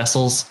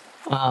vessels.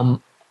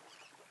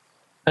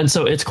 And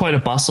so it's quite a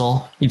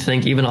bustle. You'd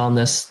think even on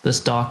this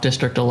dock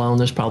district alone,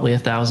 there's probably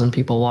 1,000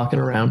 people walking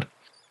around.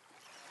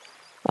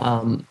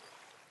 And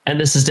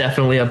this is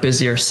definitely a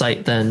busier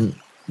site than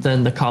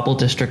the Cobble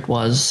district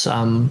was.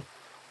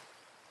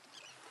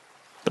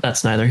 But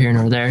that's neither here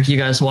nor there. You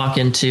guys walk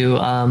into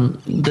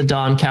the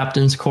Dawn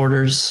Captain's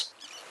quarters,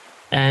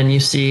 and you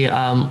see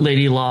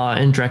Lady Law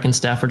and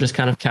Dreckenstaff are just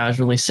kind of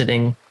casually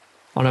sitting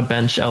on a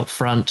bench out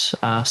front,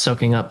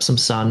 soaking up some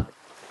sun.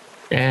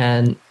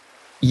 And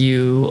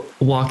you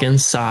walk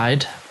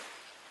inside,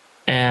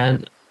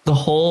 and the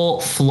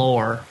whole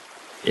floor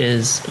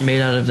is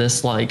made out of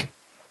this like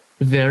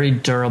very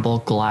durable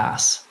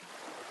glass.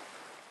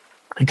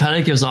 It kind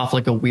of gives off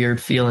like a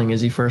weird feeling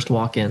as you first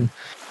walk in,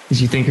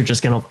 because you think you're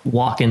just going to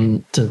walk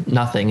into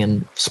nothing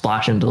and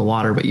splash into the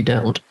water, but you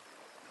don't.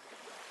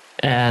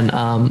 And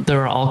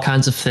there are all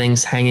kinds of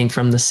things hanging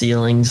from the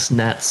ceilings: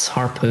 nets,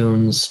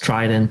 harpoons,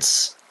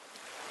 tridents,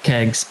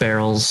 kegs,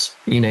 barrels,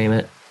 you name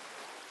it.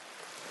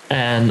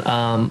 And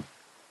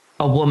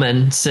a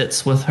woman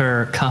sits with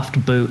her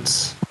cuffed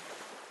boots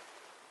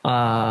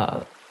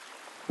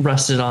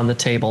rested on the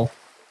table.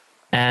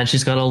 And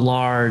she's got a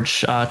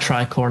large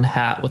tricorn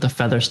hat with a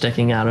feather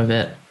sticking out of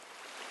it,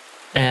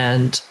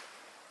 and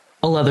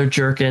a leather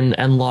jerkin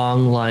and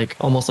long, like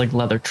almost like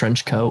leather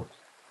trench coat.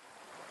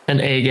 And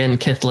Aegon,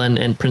 Kithlin,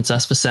 and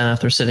Princess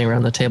Viseneth are sitting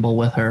around the table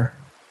with her.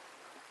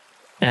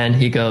 And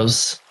he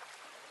goes,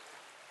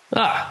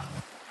 "Ah,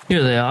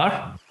 here they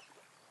are.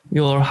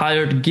 Your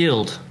hired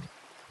guild."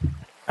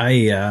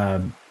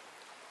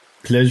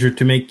 Pleasure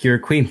to make your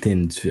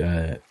acquaintance,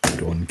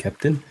 Dawn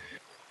Captain.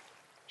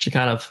 She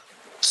kind of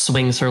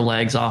swings her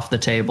legs off the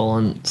table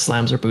and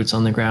slams her boots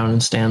on the ground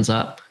and stands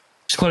up.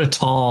 She's quite a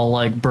tall,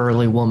 like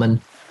burly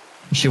woman.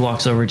 She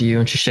walks over to you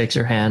and she shakes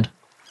your hand.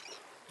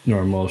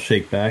 Normal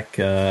shake back.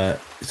 So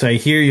I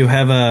hear you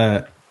have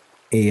a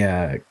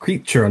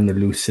creature on the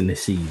loose in the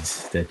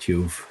seas that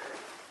you've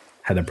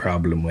had a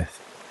problem with.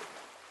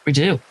 We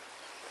do.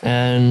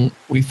 And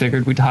we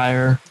figured we'd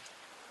hire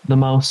the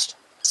most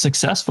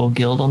successful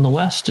guild on the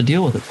west to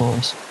deal with it for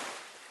us.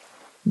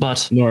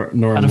 But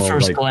Normal, at a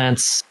first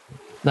glance,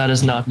 that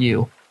is not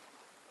you.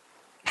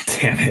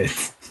 Damn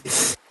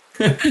it.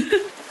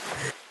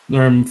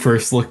 Norm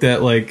first looked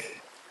at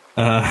like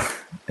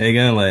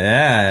Aegon like,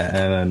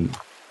 and then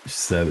she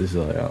said, "It's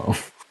like, oh."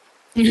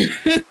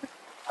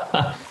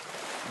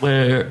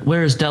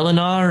 Where's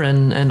Dalinar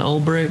and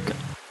Ulbrich?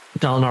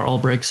 Dalinar,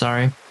 Ulbrich,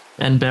 sorry,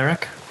 and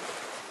Beric?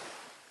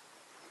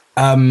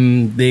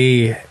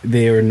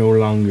 They are no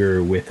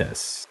longer with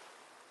us,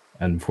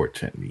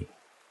 unfortunately.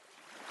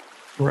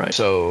 Right.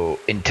 So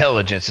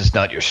intelligence is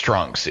not your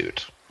strong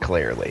suit,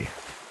 clearly.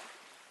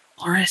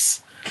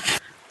 Loris.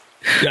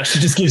 Yeah, she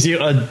just gives you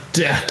a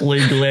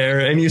deathly glare,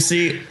 and you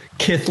see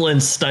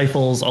Kithlin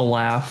stifles a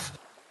laugh.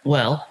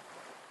 Well,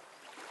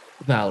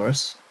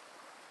 Valorous,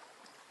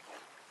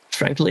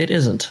 frankly, it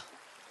isn't.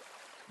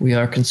 We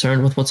are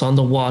concerned with what's on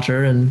the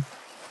water, and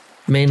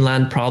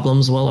mainland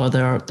problems, well, are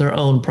their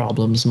own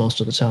problems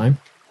most of the time.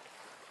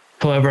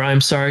 However,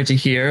 I'm sorry to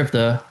hear of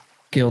the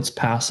guild's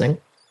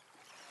passing.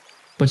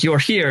 But you're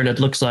here, and it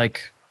looks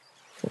like,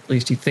 at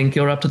least you think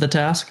you're up to the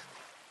task?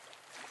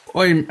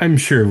 Well, I'm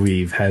sure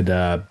we've had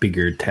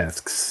bigger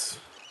tasks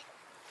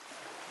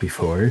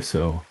before,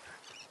 so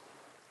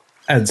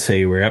I'd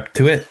say we're up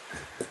to it.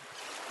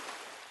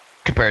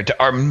 Compared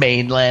to our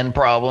mainland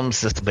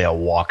problems, this will be a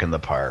walk in the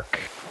park.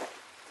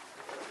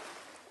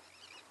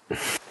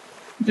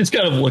 Just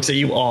kind of looks at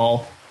you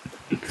all.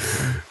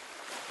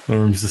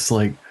 Norm's just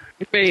like,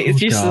 It's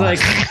just God. like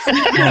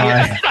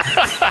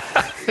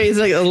face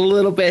like a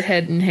little bit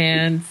head in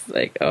hands,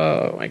 like,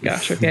 oh my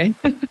gosh, okay.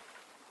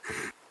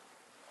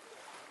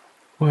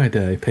 why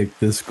did I pick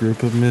this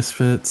group of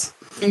misfits?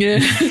 Yeah.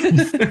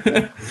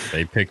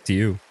 They picked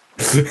you.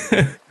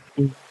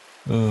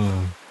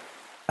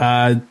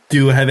 Do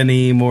you have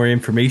any more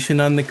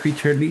information on the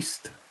creature at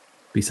least?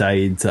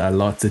 Besides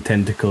lots of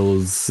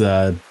tentacles,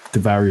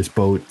 devours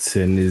boats,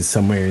 and is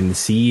somewhere in the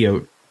sea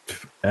out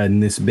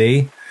in this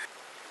bay?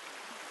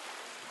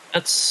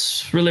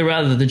 That's really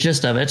rather the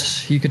gist of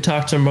it. You could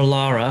talk to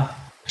Merlara.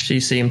 She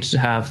seemed to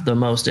have the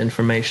most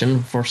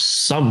information for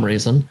some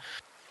reason.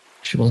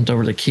 She wasn't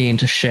overly keen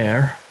to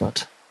share,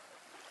 but...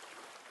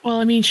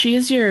 Well, I mean, she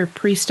is your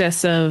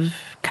priestess of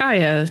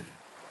Kaya,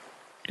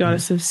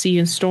 goddess of sea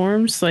and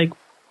storms. Like,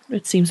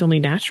 it seems only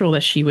natural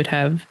that she would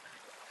have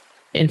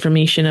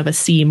information of a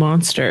sea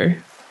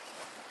monster.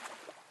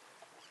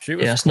 She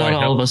was Yes, not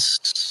all of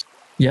us...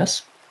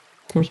 Yes?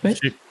 Course, mate?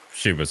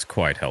 She was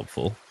quite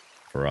helpful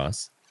for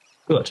us.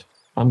 Good.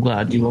 I'm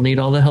glad. You will need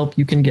all the help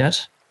you can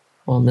get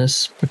on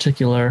this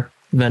particular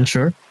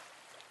venture.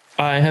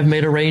 I have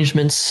made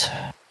arrangements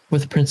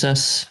with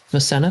Princess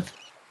Viseneth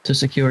to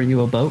secure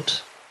you a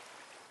boat.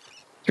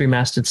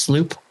 3-masted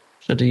sloop.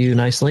 Should do you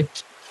nicely.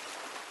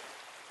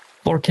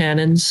 4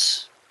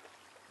 cannons.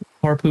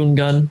 Harpoon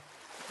gun.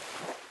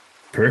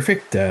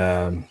 Perfect.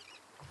 That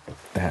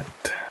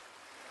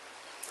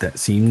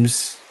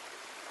seems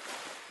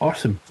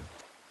awesome.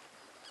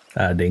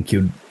 Thank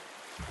you.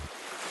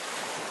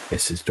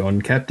 This is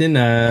John, Captain.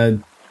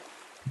 Do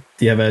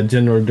you have a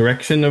general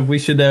direction of we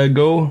should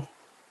go?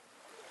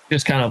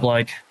 Just kind of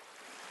like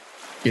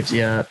gives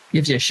you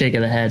a shake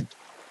of the head.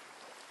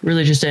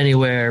 Really, just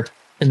anywhere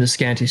in the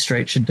Scanty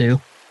Strait should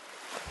do.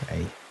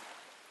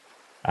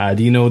 Right.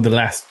 Do you know the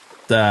last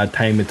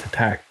time it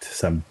attacked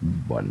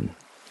someone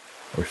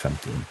or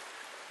something?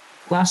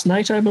 Last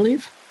night, I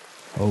believe.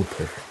 Oh,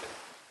 perfect.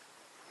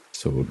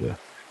 So the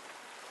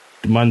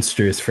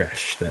monster is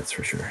fresh, that's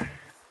for sure.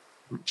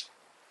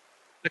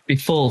 Could be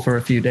full for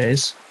a few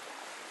days.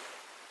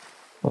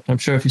 But I'm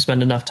sure if you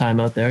spend enough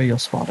time out there, you'll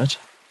spot it.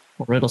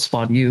 Or it'll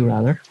spot you,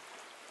 rather.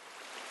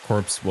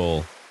 Corpse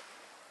will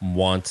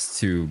want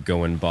to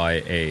go and buy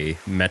a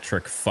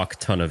metric fuck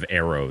ton of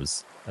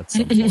arrows at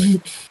some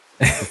point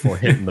before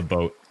hitting the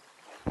boat.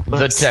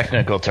 The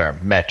technical term,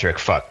 metric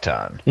fuck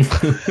ton.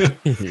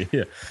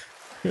 Yeah.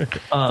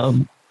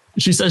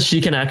 She says she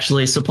can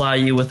actually supply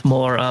you with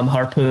more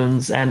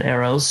harpoons and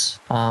arrows.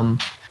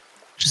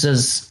 She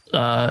says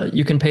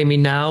you can pay me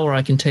now, or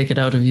I can take it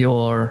out of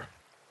your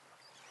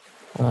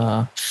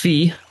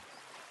fee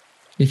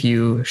if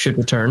you should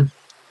return.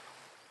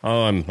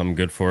 Oh, I'm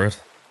good for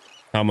it.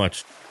 How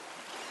much?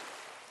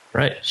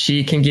 Right.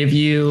 She can give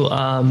you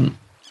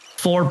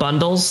 4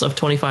 bundles of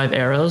 25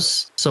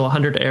 arrows, so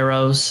 100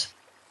 arrows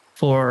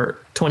for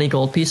 20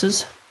 gold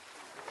pieces.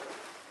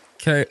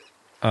 Okay.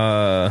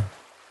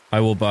 I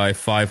will buy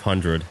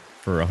 500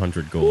 for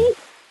 100 gold.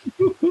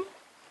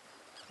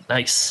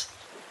 Nice.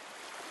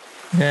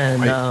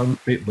 And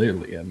Wait,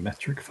 literally a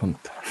metric ton.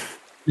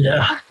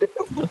 yeah.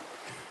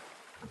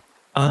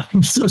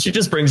 So she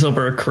just brings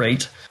over a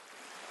crate.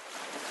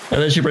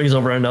 And then she brings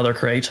over another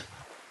crate.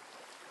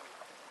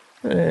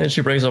 And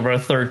she brings over a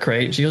third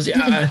crate. She goes,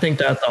 yeah, I think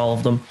that's all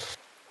of them.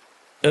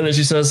 And then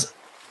she says,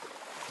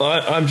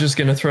 I'm just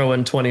going to throw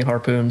in 20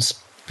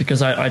 harpoons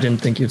because I didn't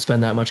think you'd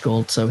spend that much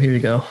gold. So here you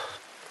go.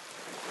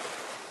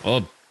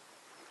 Well,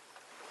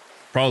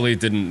 probably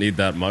didn't need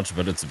that much,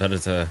 but it's better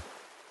to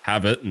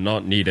have it and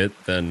not need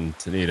it than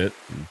to need it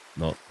and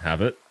not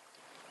have it.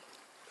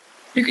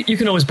 You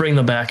can always bring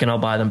them back and I'll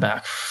buy them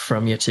back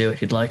from you too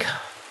if you'd like.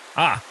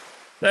 Ah,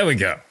 there we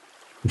go.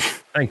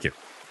 Thank you.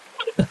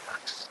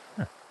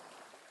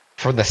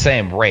 For the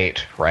same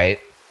rate, right?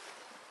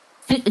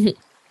 She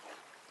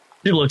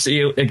looks at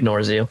you,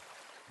 ignores you.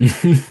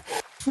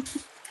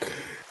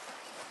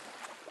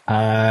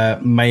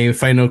 My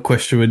final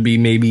question would be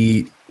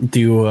maybe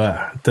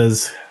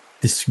does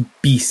this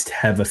beast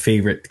have a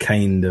favorite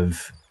kind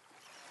of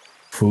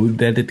food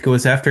that it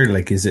goes after?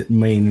 Like, is it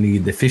mainly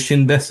the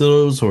fishing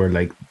vessels or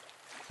like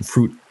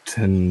fruit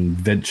and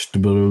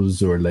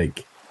vegetables, or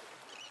like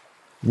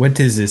what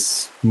is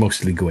this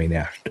mostly going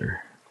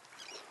after?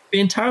 To be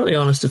entirely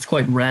honest, it's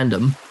quite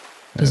random.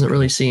 Doesn't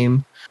really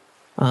seem.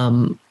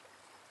 The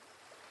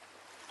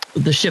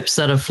ships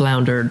that have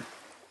floundered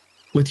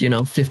with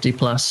 50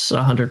 plus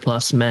 100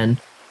 plus men,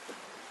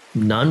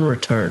 none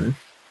return.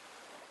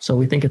 So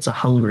we think it's a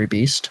hungry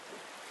beast.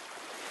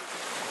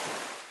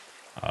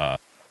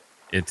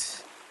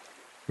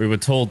 We were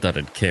told that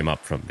it came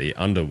up from the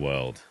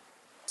underworld,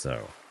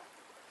 so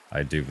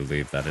I do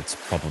believe that it's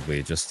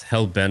probably just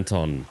hell-bent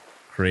on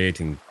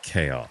creating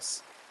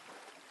chaos.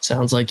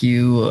 Sounds like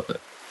you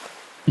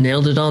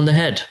nailed it on the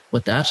head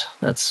with that.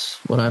 That's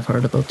what I've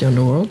heard about the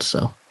underworld,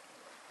 so.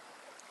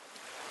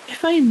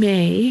 If I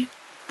may,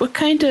 what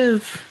kind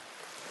of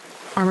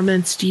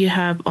armaments do you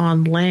have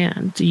on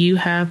land? Do you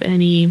have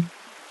any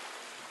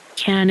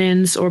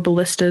cannons or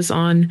ballistas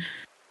on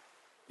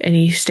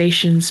any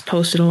stations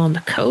posted along the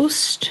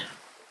coast?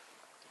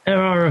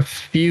 There are a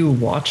few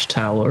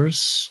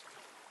watchtowers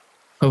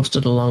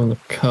posted along the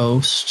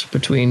coast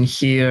between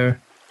here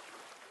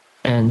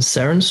and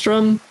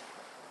Serenstrom.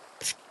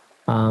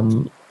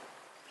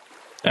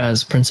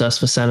 As Princess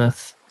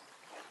Viseneth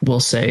will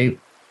say,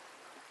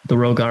 the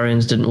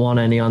Rogarians didn't want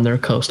any on their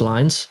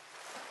coastlines.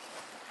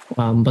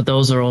 But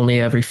those are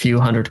only every few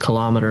hundred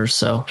kilometers,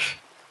 so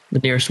the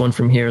nearest one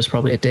from here is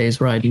probably a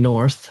day's ride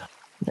north.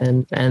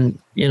 And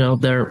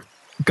they're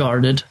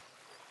guarded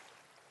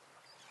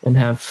and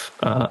have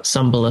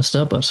some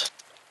ballista, but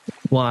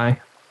why?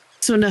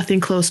 So nothing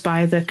close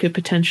by that could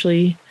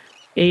potentially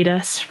aid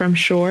us from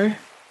shore?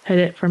 Hit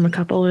it from a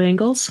couple of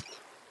angles?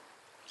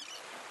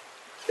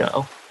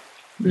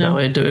 No,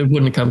 it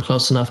wouldn't come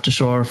close enough to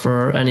shore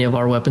for any of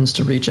our weapons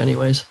to reach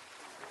anyways.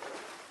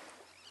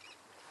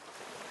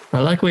 I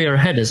like where your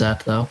head is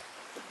at, though.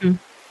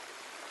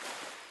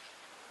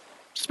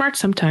 Smart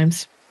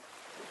sometimes.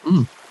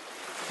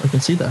 I can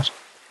see that.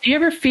 Do you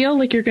ever feel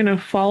like you're going to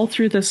fall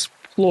through this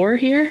floor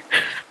here?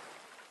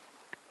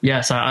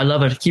 Yes, I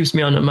love it. It keeps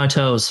me on my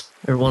toes.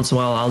 Every once in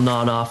a while, I'll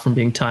nod off from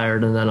being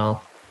tired, and then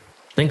I'll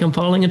think I'm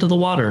falling into the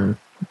water, and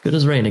good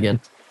as rain again.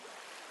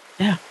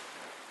 Yeah.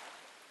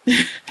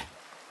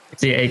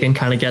 See, Aegon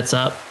kind of gets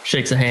up,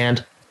 shakes a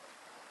hand,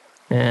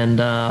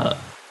 and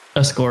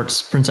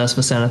escorts Princess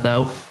Viseneth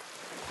out.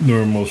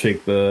 Norm will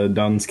shake the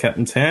Don's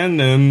captain's hand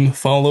and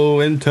follow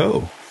in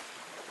tow.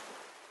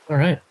 All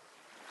right.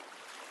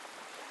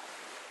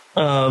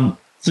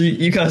 So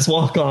you guys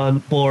walk on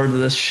board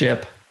this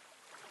ship,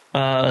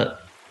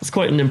 It's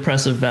quite an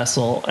impressive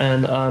vessel,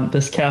 and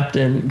this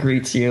captain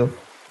greets you.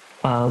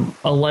 A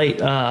light,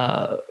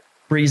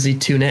 breezy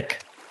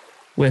tunic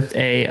with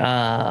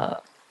a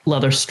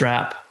leather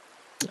strap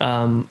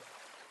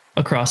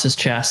across his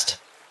chest.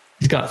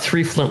 He's got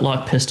 3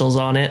 flintlock pistols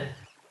on it,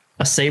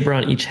 a saber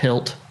on each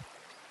hilt.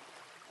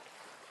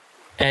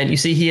 And you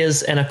see he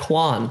is an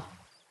Aquan,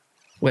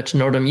 which,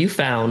 Nordum, you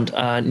found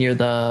near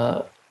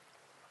the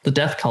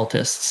death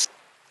cultists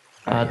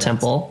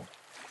temple.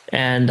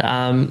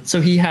 And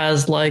so he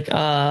has like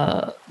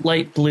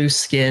light blue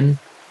skin,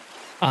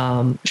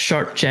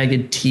 sharp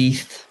jagged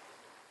teeth,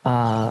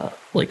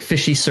 like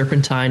fishy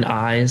serpentine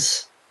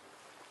eyes.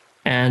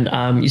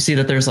 And you see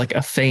that there's like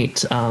a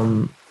faint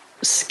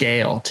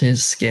scale to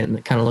his skin.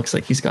 It kind of looks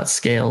like he's got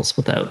scales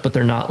but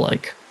they're not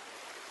like,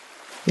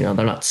 they're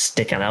not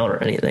sticking out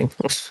or anything.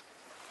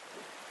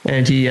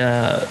 And he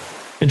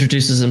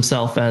introduces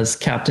himself as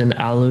Captain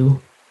Alu.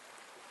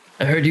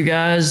 I heard you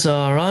guys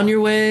are on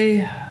your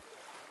way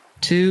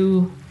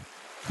to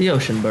the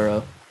Ocean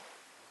Burrow.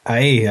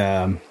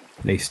 Hi,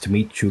 nice to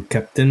meet you,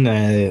 Captain.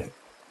 I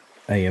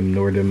am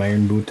Nordum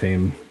Ironboot. I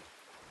am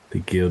the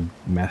guild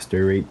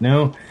master right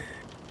now.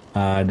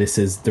 This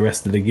is the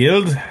rest of the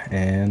guild,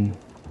 and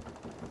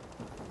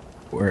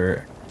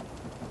we're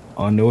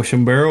on the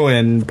Ocean Burrow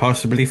and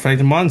possibly fight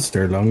a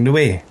monster along the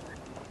way.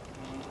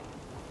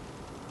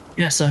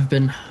 Yes, I've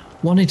been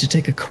wanting to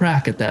take a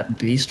crack at that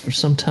beast for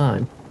some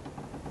time.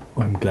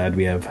 Well, I'm glad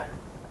we have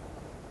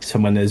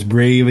someone as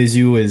brave as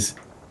you is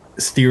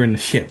steering the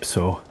ship,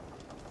 so...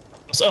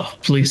 So,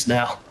 please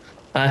now.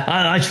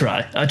 I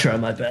try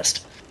my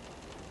best.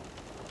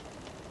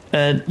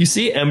 And you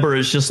see Ember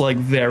is just like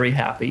very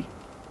happy.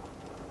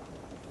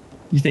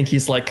 You think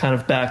he's like kind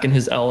of back in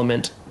his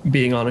element,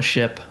 being on a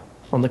ship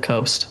on the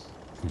coast.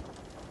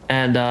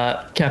 And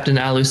Captain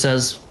Alu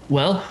says,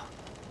 well,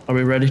 are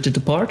we ready to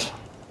depart?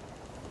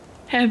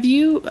 Have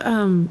you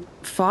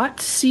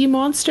fought sea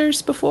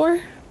monsters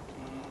before?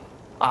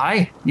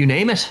 Aye, you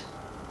name it.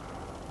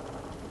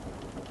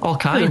 All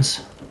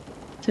kinds.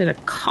 Is it a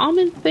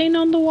common thing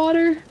on the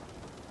water?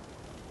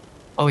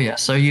 Oh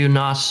yes, are you're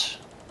not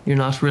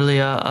really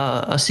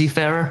a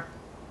seafarer?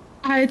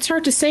 It's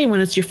hard to say when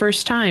it's your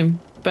first time,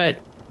 but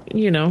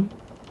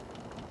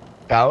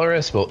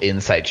Valorous will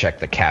insight check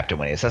the captain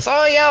when he says,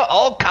 oh yeah,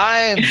 all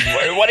kinds.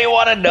 What do you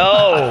want to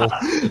know?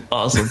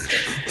 Awesome.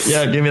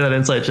 Yeah, give me that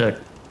insight check.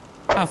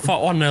 I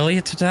fought one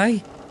earlier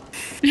today.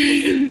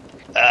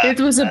 It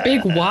was a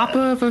big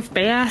whopper of a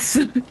bass.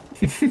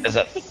 It's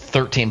a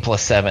 13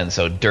 plus 7,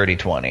 so dirty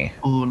 20.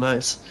 Oh,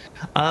 nice.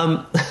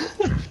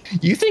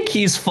 You think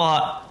he's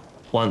fought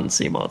one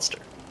sea monster.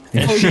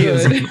 And,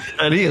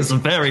 he is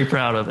very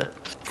proud of it.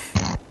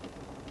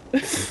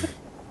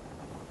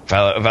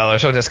 Valor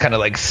so just kind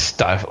of like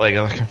stuff, like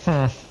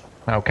okay,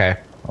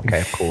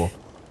 cool.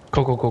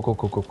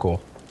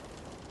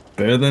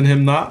 Better than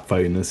him not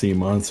fighting a sea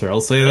monster,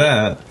 I'll say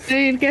that.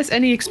 I guess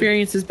any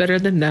experience is better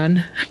than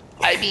none.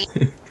 I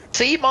mean,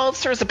 sea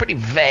monster is a pretty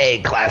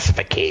vague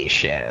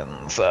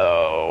classification,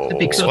 so... The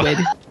big squid.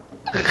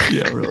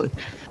 Yeah, really.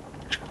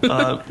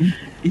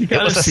 It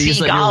was a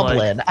sea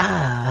goblin.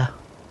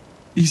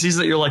 He sees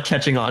that you're like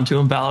catching on to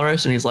him,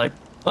 Valorous, and he's like,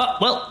 oh,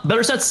 well,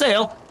 better set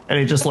sail. And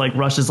he just like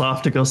rushes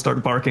off to go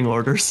start barking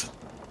orders.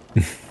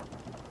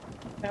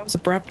 That was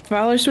abrupt.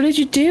 Valorous, what did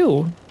you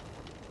do?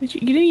 You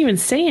didn't even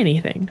say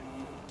anything.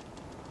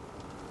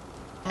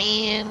 I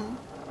mean,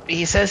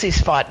 he says he's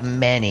fought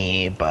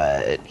many,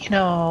 but, I don't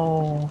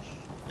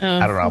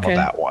know about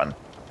that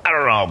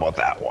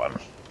one.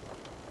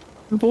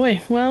 Oh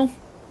boy, well,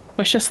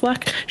 wish us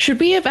luck. Should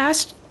we have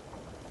asked...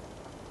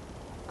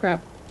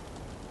 Crap.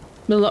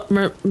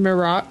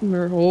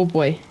 Oh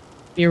boy.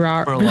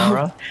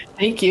 Laura.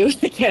 Thank you.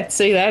 I can't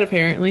say that,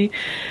 apparently.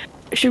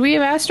 Should we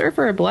have asked her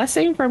for a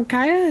blessing from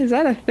Kaya? Is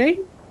that a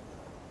thing?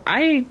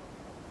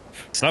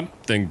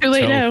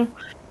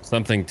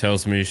 Something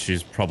tells me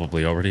she's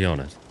probably already on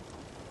it.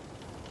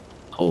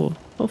 Oh,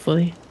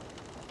 hopefully.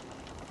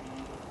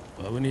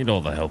 Well, we need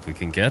all the help we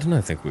can get, and I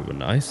think we were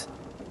nice.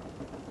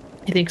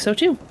 I think so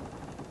too.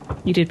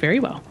 You did very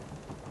well.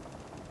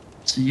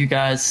 So you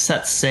guys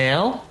set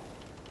sail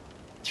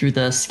through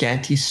the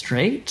Scanty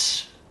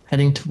Strait,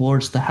 heading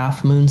towards the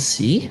Half Moon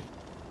Sea.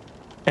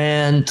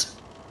 And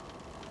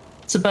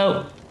it's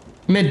about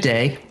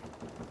midday.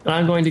 And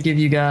I'm going to give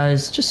you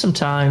guys just some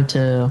time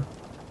to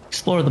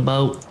explore the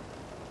boat,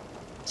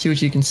 see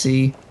what you can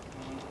see,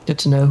 get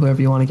to know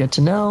whoever you want to get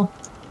to know.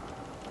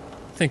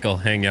 I think I'll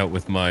hang out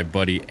with my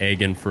buddy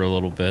Agan for a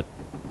little bit.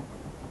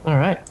 All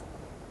right.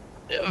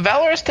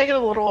 Valor's taken a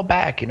little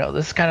aback.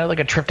 This is kind of like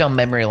a trip down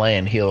memory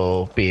lane.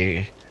 He'll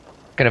be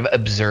kind of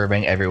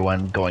observing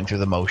everyone going through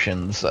the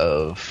motions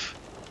of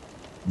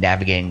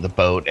navigating the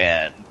boat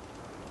and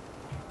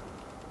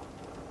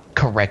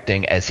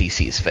correcting as he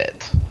sees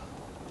fit.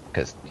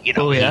 Because, he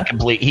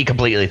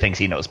completely thinks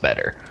he knows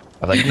better.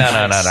 I was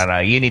like, no,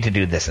 you need to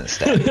do this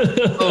instead.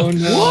 Oh,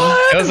 no.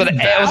 What?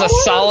 It was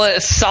a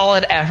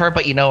solid effort,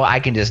 but I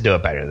can just do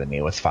it better than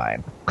you. It's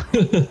fine.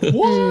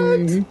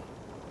 What?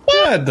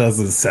 That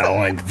doesn't sound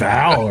like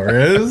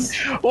Valorous.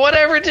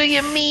 Whatever do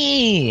you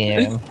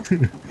mean?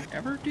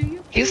 Ever do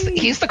you?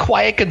 He's the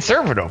quiet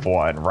conservative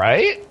one,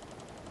 right?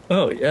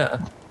 Oh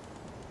yeah.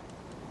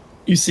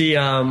 You see,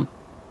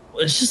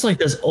 it's just like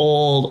this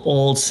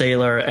old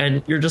sailor,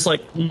 and you're just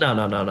like,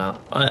 no.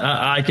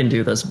 I can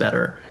do this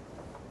better.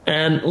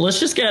 And let's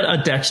just get a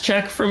dex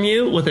check from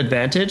you with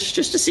advantage,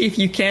 just to see if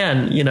you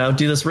can,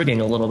 do this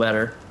rigging a little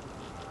better.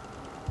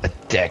 A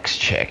dex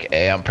check.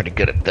 Hey, I'm pretty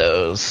good at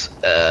those.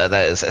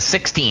 That is a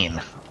 16.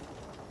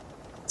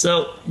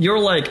 So you're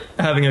like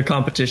having a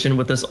competition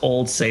with this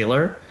old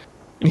sailor,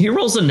 and he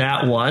rolls a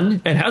nat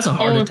 1 and has a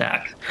heart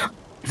attack.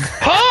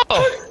 Oh!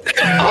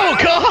 Oh,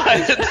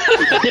 God!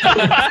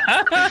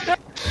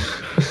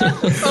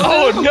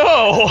 Oh,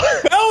 no!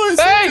 Valorous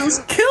Hey!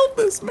 just killed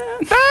this man.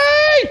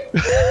 Hey!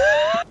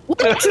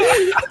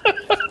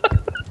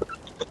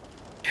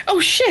 Oh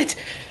shit!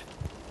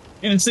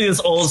 You can see this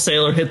old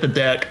sailor hit the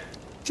deck.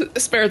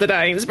 Spare the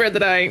dying. Spare the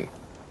dying.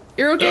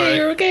 You're okay. Alright.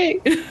 You're okay.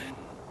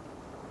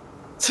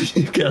 So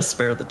you gotta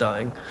spare the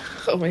dying.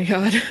 Oh my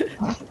god.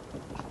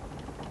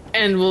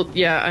 And well,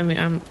 yeah. I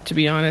mean, to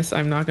be honest,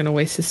 I'm not gonna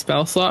waste a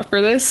spell slot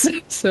for this.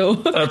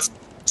 So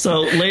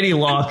So Lady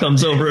Law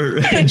comes over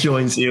and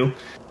joins you,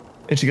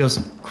 and she goes,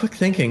 "Quick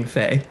thinking,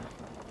 Faye."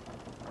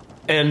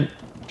 And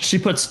she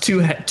puts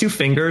two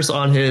fingers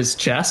on his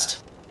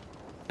chest,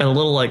 and a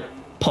little like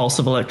pulse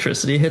of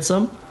electricity hits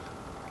him,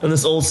 and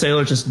this old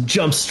sailor just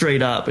jumps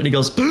straight up, and he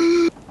goes,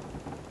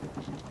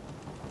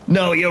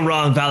 "No, you're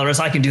wrong, Valorous.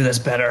 I can do this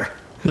better."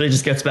 And he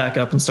just gets back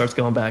up and starts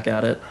going back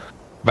at it.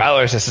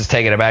 Valorous just is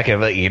taking it back and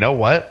like, you know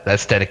what?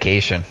 That's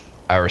dedication.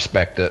 I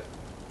respect it.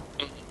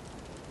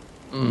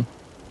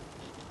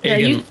 Yeah,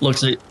 Aegon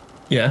looks at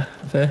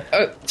Faye.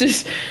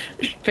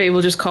 Faye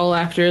will just call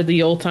after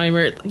the old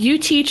timer. You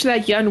teach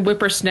that young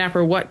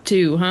whippersnapper what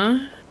to, huh?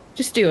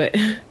 Just do it.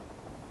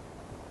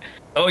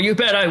 Oh, you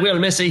bet I will,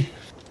 Missy.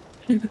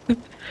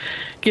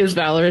 Gives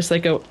Valorous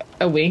like a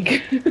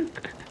wink.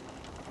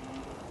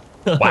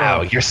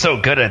 Wow, you're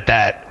so good at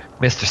that,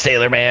 Mr.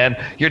 Sailor Man.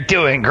 You're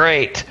doing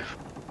great.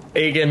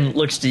 Aegon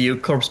looks to you,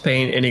 corpse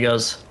paint, and he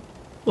goes,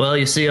 "Well,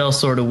 you see all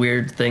sort of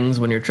weird things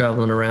when you're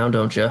traveling around,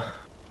 don't you?"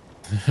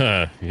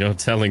 You're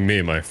telling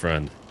me, my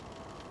friend.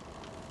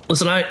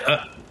 Listen, I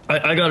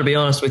gotta be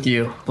honest with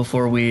you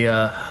before we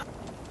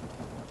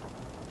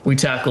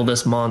tackle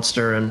this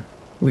monster and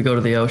we go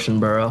to the ocean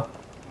burrow.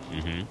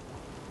 Mm-hmm.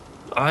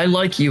 I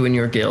like you and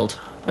your guild,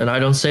 and I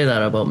don't say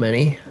that about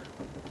many,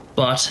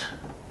 but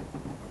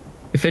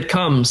if it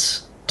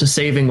comes to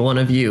saving one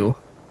of you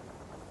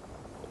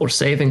or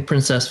saving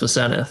Princess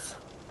Visenith,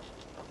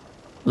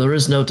 there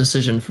is no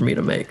decision for me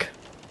to make.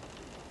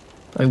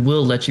 I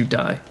will let you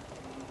die.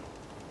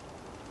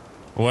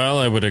 Well,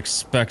 I would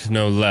expect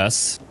no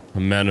less. A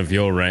man of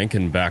your rank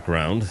and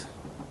background.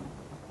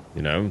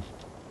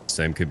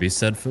 Same could be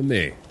said for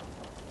me.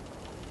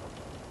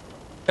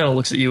 Kind of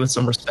looks at you with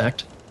some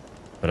respect.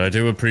 But I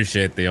do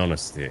appreciate the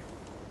honesty.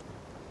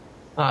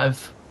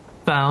 I've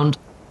found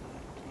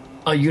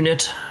a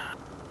unit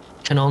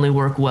can only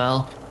work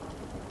well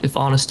if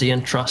honesty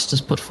and trust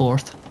is put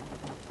forth.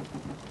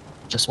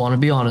 Just want to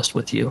be honest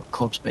with you,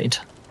 corpse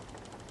paint.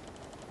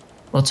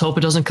 Let's hope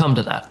it doesn't come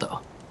to that, though.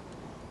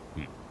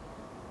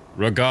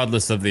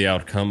 Regardless of the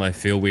outcome, I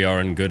feel we are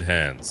in good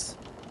hands.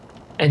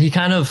 And he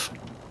kind of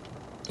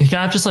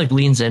just like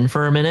leans in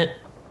for a minute.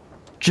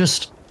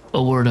 Just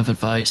a word of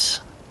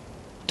advice.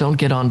 Don't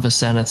get on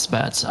Visenith's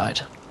bad side.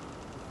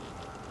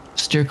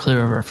 Steer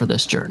clear of her for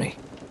this journey.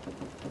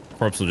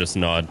 Corpse will just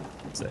nod.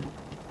 Say,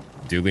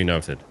 duly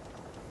noted.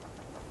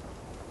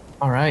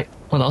 All right.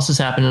 What else is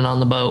happening on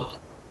the boat?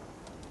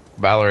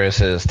 Valorous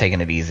is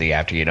taking it easy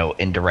after,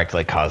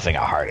 indirectly causing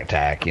a heart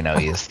attack.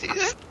 He's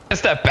a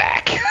step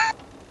back.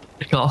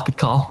 Good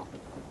call.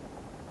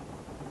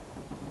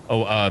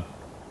 Oh,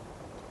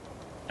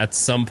 at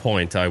some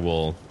point I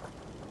will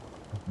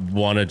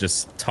want to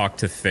just talk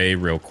to Faye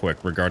real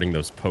quick regarding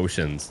those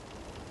potions.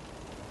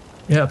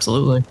 Yeah,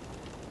 absolutely.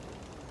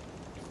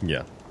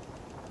 Yeah.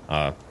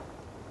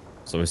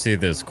 So we see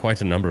there's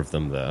quite a number of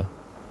them there.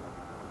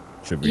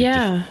 Should we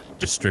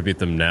distribute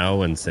them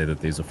now and say that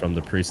these are from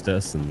the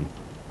priestess and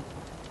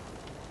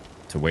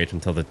to wait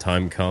until the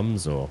time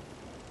comes, or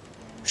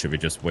should we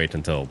just wait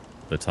until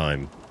the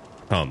time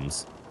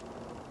comes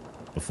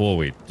before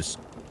we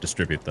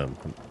distribute them?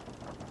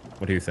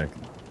 What do you think?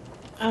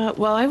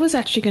 Well, I was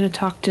actually going to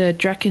talk to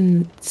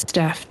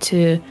Dreckenstaff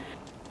to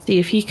see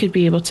if he could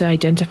be able to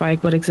identify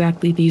what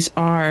exactly these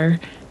are.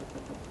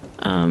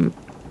 And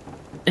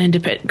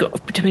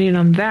depending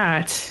on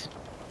that,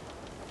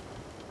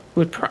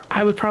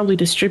 I would probably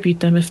distribute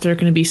them if they're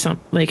going to be some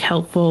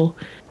helpful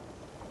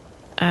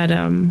at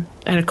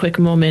a quick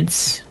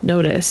moment's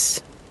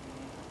notice.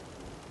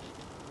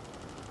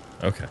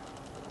 Okay.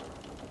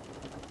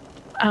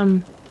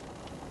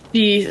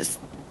 He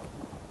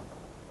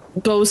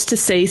goes to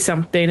say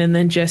something and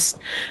then just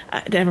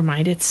never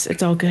mind.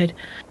 It's all good.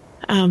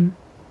 And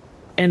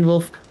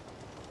we'll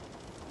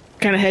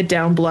kind of head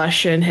down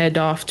Blush and head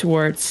off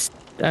towards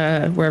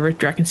wherever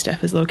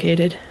Dreckenstaff is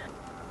located.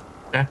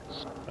 Yeah.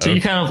 So you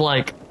kind of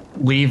like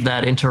leave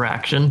that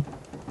interaction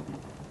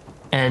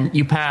and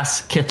you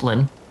pass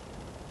Kithlin.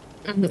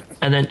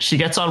 And then she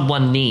gets on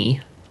one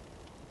knee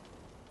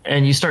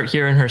and you start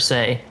hearing her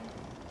say,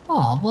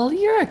 "Oh, well,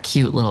 you're a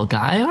cute little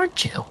guy,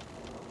 aren't you?"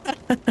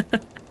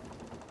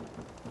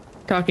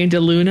 Talking to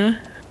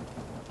Luna.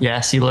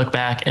 Yes, you look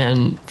back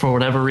and for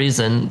whatever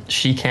reason,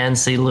 she can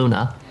see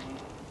Luna.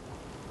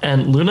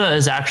 And Luna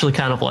is actually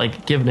kind of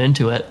like given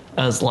into it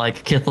as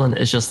like Kithlin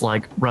is just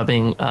like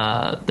rubbing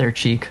their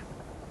cheek.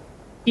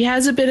 He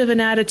has a bit of an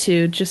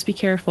attitude. Just be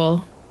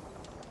careful.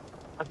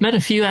 I've met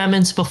a few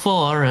Ammons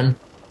before and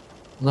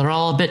they're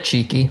all a bit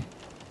cheeky.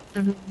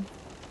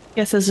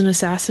 Guess as an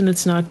assassin,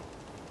 it's not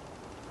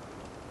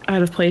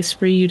out of place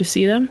for you to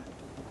see them.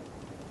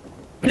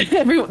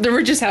 They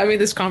were just having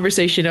this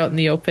conversation out in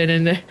the open,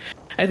 and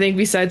I think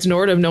besides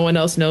Nordham, no one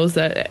else knows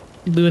that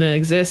Luna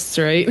exists,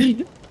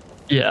 right?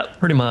 Yeah,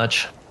 pretty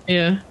much.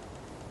 Yeah.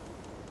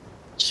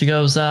 She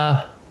goes,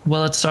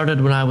 well, it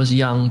started when I was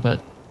young,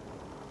 but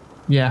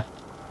yeah,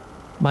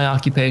 my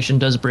occupation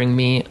does bring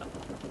me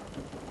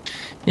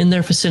in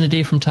their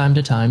vicinity from time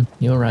to time.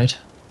 You're right.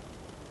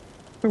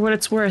 For what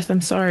it's worth,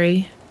 I'm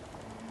sorry.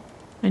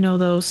 I know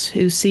those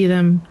who see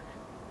them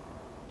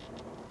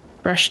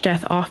brush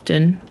death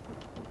often.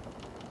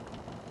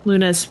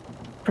 Luna's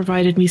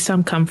provided me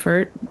some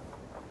comfort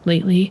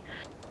lately.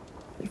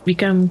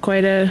 Become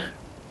quite a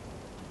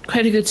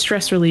good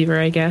stress reliever,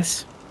 I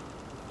guess.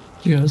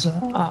 She goes,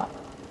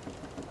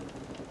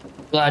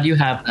 glad you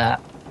have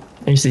that.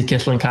 And you see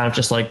Kithlin kind of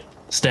just like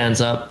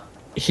stands up,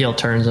 heel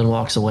turns and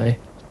walks away.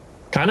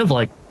 Kind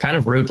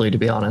of rudely, to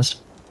be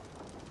honest.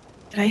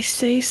 Did I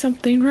say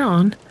something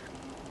wrong?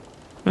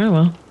 Oh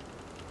well.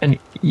 And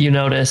you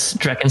notice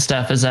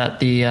Dreckenstaff is at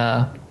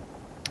the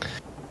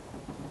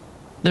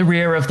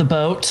rear of the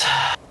boat.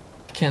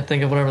 Can't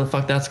think of whatever the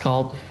fuck that's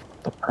called.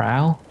 The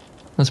prow?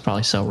 That's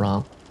probably so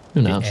wrong.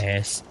 Who knows? The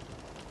ass.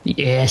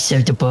 The ass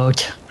of the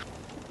boat.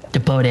 The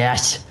boat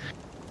ass.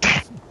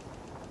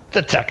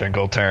 The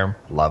technical term.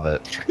 Love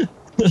it.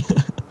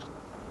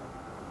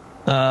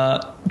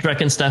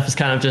 Dreckenstaff is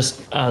kind of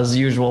just, as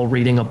usual,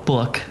 reading a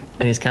book.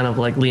 And he's kind of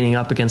like leaning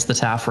up against the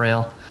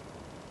taffrail.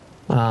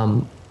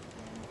 And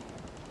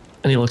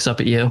he looks up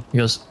at you. He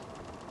goes,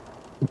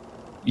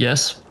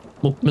 "Yes,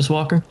 Miss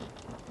Walker?"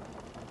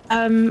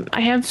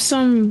 I have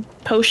some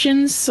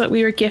potions that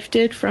we were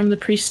gifted from the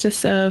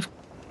priestess of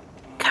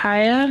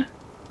Kaya.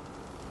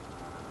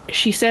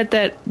 She said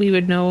that we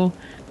would know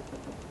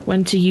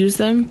when to use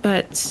them,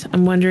 but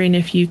I'm wondering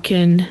if you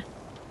can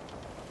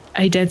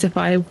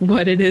identify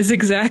what it is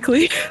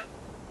exactly.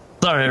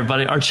 Sorry,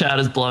 everybody. Our chat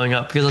is blowing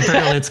up because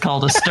apparently it's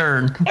called a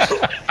stern.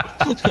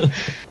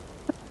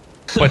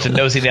 Bunch of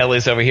nosy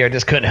Nellies over here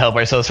just couldn't help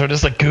ourselves. We're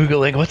just like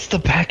Googling, what's the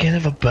back end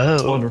of a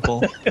boat?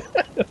 Wonderful.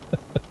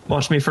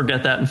 Watch me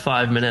forget that in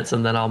 5 minutes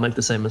and then I'll make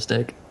the same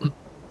mistake.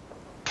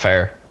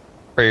 Fair.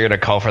 Or you're going to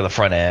call for the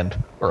front end.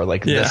 Or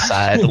like this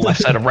side, the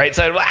left side, or right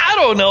side. I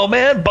don't know,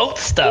 man. Boat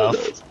stuff.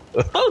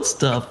 Boat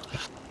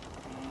stuff.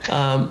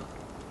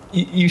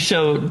 You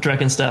show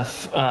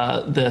Dreckenstaff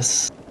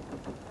this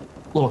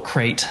little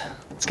crate.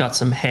 It's got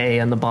some hay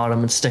on the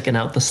bottom and sticking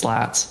out the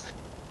slats.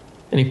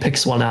 And he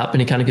picks one up and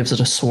he kind of gives it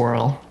a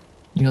swirl.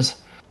 He goes,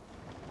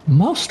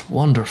 "Most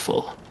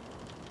wonderful.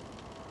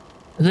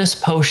 This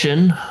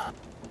potion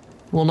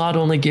will not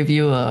only give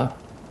you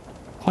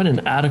quite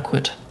an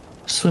adequate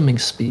swimming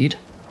speed,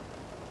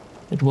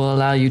 it will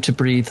allow you to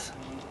breathe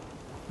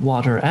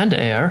water and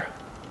air.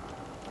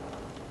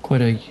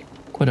 Quite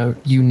a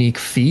unique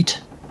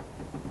feat.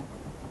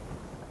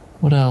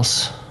 What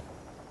else?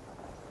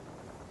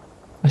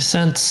 I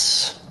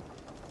sense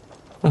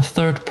a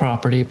third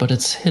property, but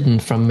it's hidden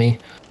from me.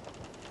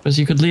 Because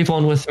you could leave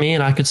one with me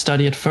and I could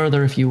study it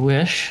further if you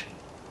wish.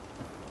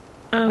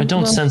 I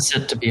don't sense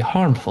it to be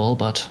harmful,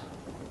 but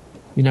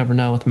you never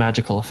know with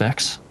magical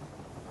effects."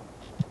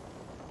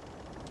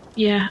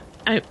 Yeah,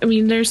 I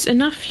mean, there's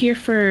enough here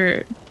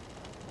for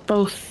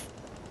both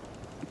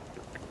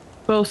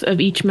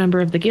of each member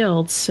of the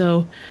guild,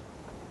 so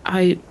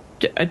I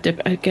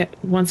get,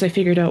 once I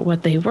figured out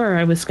what they were,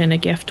 I was going to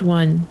gift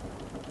one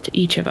to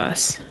each of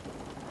us.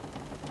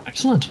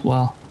 Excellent.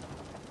 Well,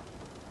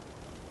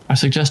 I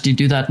suggest you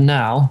do that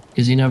now,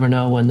 because you never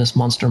know when this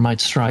monster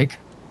might strike.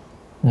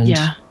 And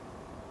yeah.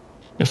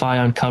 If I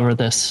uncover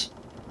this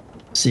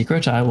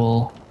secret, I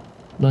will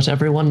let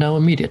everyone know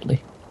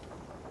immediately.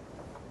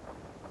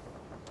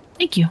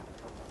 Thank you.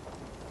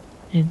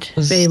 And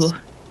Faye will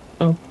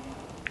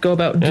go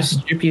about and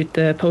distribute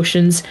the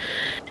potions.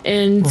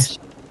 And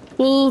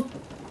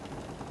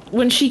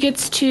when she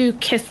gets to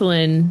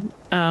Kithlin,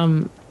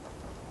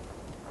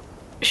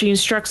 she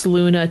instructs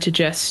Luna to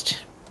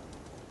just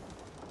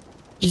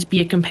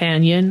be a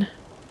companion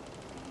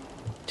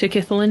to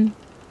Kithlin.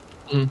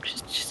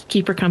 Just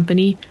keep her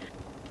company.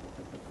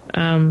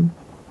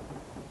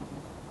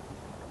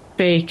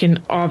 Faye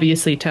can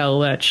obviously tell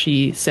that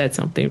she said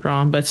something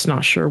wrong, but it's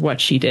not sure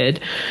what she did.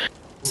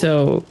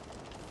 So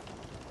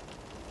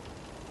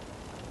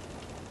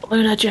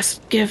Luna,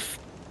 just give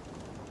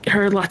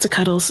her lots of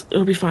cuddles.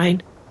 It'll be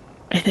fine,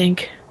 I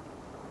think.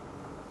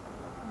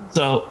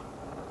 So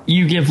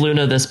you give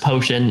Luna this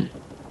potion,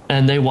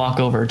 and they walk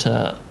over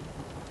to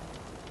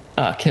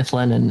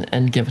Kithlin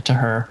and give it to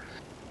her.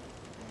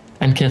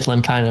 And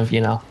Kithlin kind of,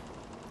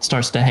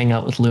 starts to hang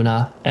out with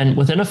Luna. And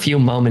within a few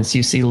moments,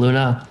 you see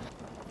Luna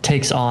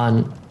takes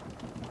on...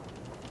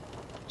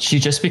 She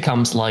just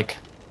becomes like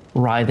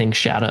writhing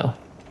shadow.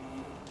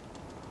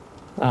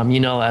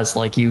 As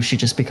like you, she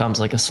just becomes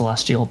like a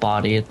celestial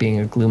body, it being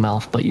a gloom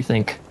elf. But you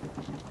think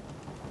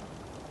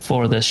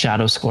for this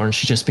Shadow Scorn,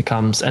 she just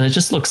becomes... And it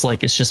just looks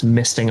like it's just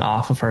misting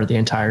off of her the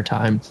entire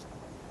time.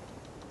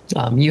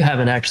 You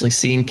haven't actually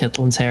seen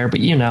Kithlin's hair, but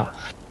you know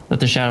that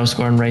the Shadow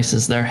Scorn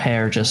races, their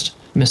hair just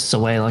mists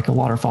away like a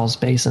waterfall's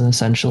basin,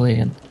 essentially.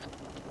 And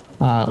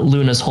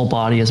Luna's whole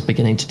body is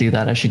beginning to do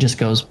that as she just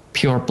goes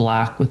pure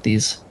black with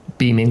these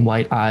beaming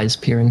white eyes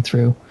peering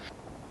through.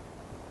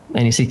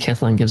 And you see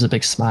Kithlin gives a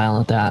big smile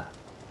at that.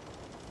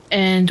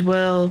 And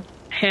will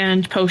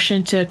hand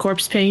potion to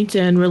Corpse Paint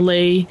and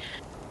relay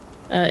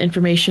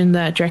information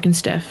that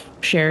Dreckensteff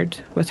shared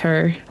with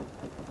her.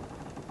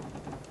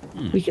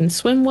 We can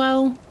swim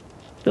well,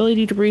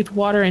 ability to breathe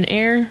water and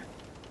air,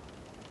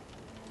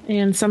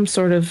 and some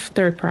sort of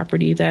third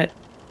property that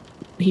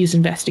he's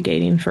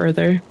investigating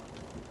further.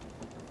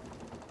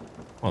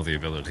 Well, the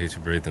ability to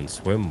breathe and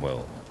swim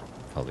will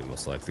probably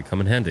most likely come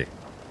in handy.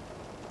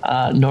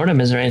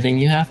 Nordham, is there anything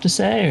you have to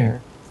say?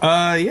 Or?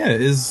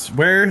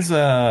 Where's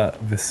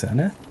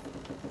Vicenna?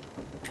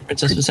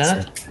 Princess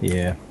Vicenna?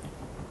 Yeah.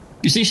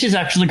 You see she's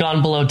actually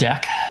gone below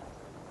deck.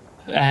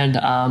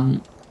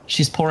 And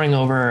she's poring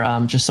over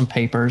just some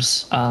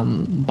papers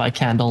by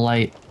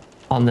candlelight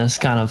on this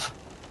kind of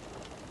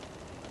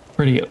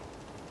pretty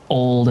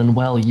old and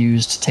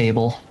well-used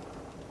table.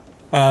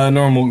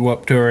 Normal go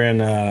up to her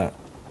and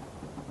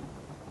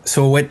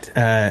so what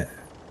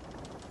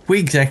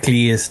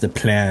exactly is the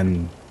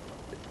plan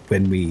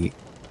when we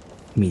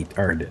meet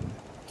Arden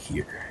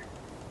here?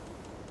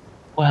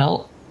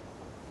 Well,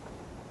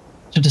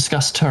 to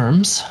discuss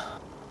terms,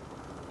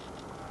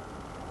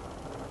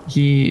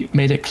 he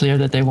made it clear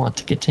that they want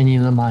to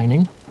continue the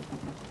mining.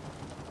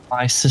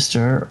 My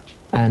sister,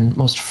 and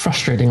most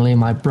frustratingly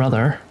my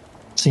brother,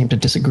 seem to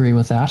disagree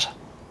with that.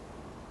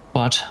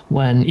 But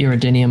when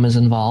Iridinium is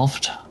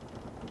involved,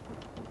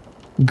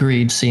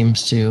 greed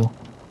seems to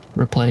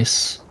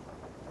replace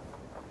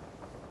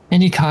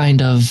any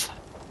kind of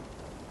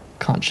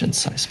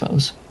conscience, I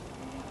suppose.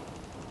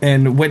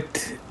 And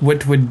what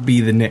would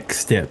be the next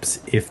steps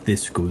if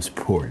this goes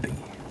poorly?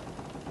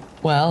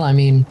 Well, I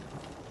mean,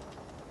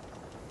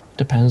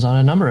 depends on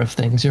a number of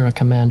things. You're a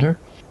commander,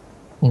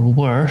 or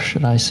were,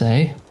 should I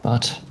say,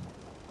 but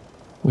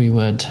we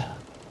would...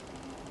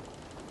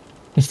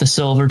 If the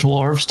Silver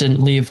Dwarves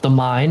didn't leave the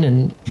mine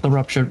in the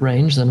Ruptured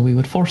Range, then we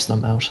would force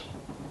them out.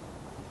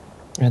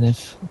 And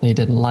if they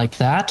didn't like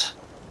that,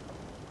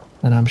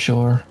 then I'm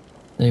sure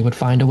they would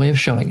find a way of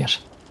showing it.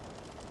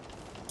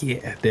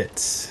 Yeah,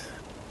 that's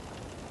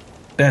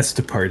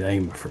the part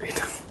I'm afraid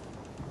of.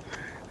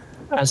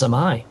 As am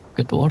I,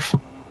 good dwarf.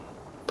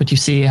 But you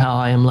see how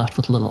I am left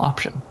with little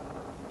option.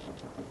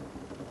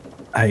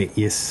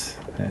 Yes,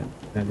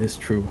 that is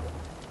true.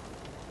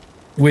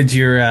 Would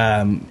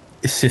your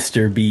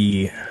sister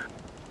be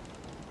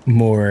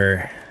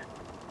more...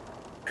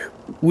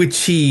 Would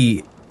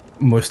she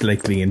most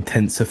likely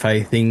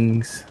intensify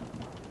things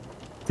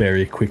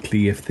very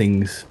quickly if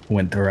things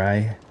went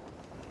awry?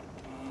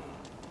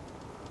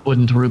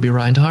 Wouldn't Ruby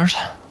Reinhardt?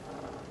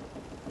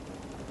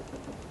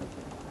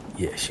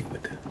 Yeah, she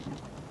would.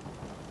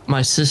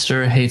 My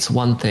sister hates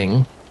one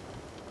thing,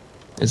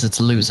 is it's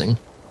losing.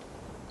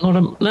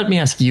 Lord, let me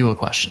ask you a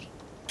question.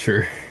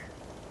 Sure.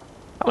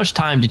 How much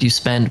time did you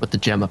spend with the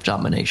Gem of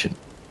Domination?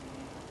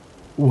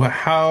 Well,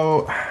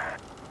 how...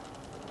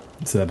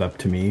 Is that up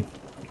to me?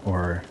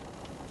 Or...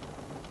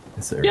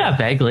 Is there... Yeah,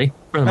 vaguely,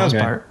 for the most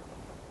Okay. part.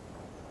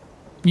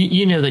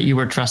 You knew that you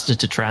were trusted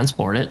to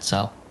transport it,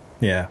 so...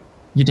 Yeah.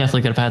 You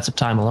definitely could have had some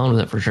time alone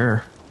with it for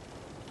sure.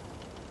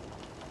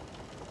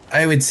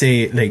 I would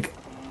say, like,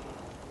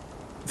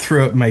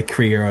 throughout my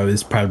career, I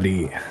was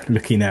probably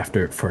looking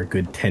after it for a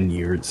good 10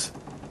 years.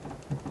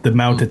 The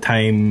amount of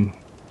time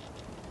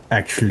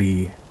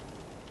actually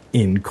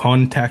in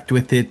contact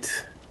with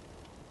it,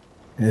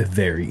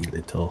 very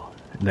little.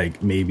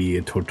 Like, maybe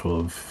a total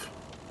of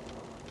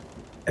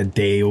a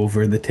day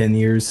over the 10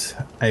 years,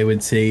 I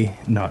would say.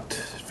 Not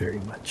very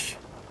much.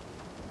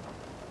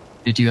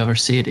 Did you ever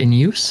see it in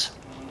use?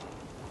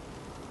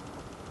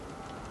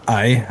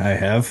 I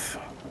have.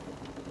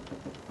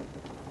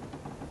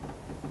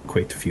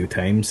 Quite a few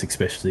times,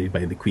 especially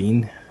by the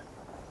Queen.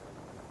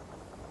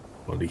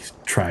 Or at least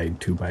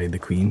tried to by the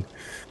Queen.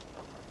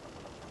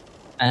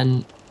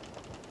 And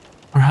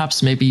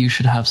perhaps maybe you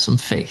should have some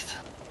faith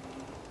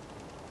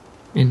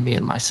in me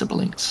and my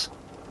siblings.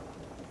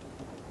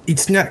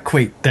 It's not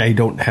quite that I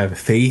don't have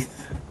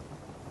faith.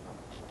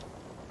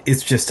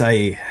 It's just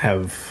I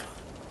have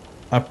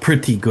a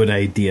pretty good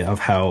idea of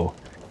how,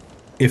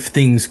 if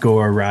things go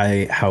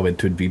awry, how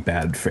it would be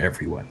bad for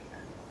everyone.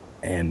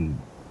 And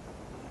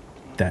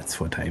that's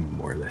what I'm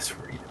more or less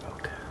worried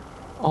about.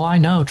 Oh, I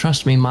know.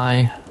 Trust me,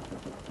 my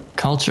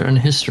culture and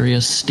history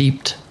is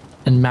steeped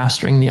in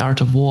mastering the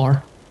art of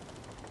war.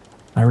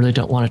 I really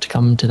don't want it to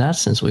come to that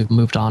since we've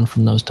moved on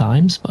from those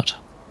times, but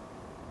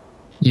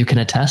you can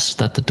attest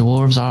that the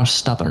dwarves are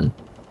stubborn.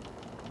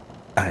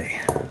 Aye.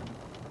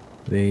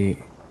 They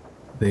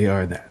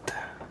are that.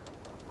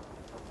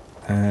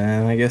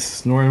 And I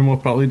guess Norton will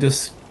probably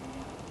just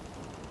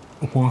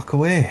walk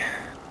away.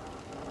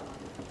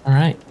 All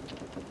right.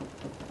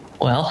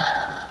 Well,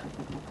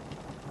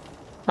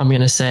 I'm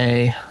going to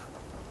say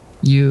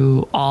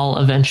you all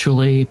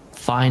eventually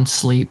find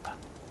sleep,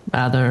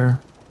 either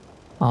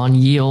on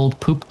ye old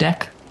poop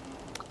deck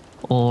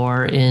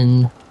or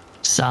in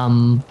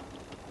some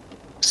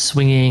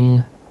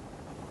swinging.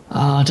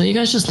 Don't you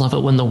guys just love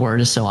it when the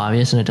word is so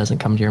obvious and it doesn't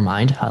come to your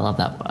mind? I love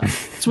that.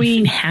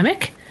 Swinging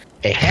hammock?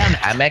 A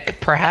hammock,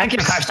 perhaps?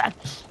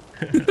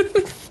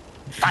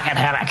 Fucking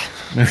hammock.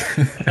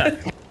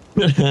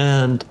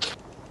 And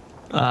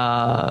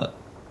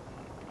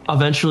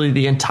eventually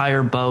the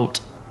entire boat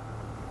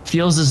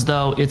feels as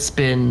though it's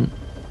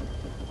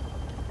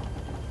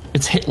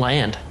hit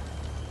land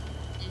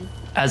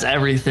as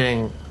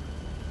everything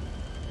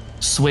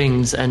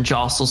swings and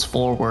jostles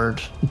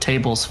forward.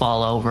 Tables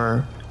fall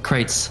over,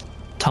 crates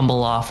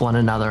tumble off one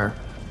another,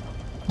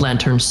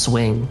 lanterns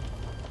swing,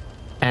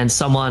 and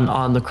someone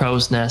on the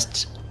crow's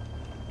nest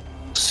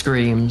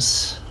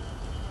screams,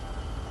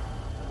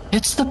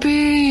 "It's the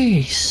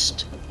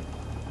beast!"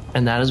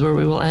 And that is where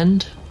we will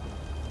end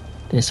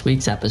this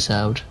week's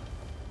episode.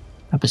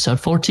 Episode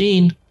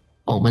 14,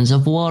 Omens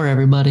of War,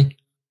 everybody.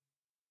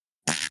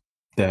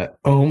 That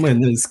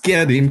omen is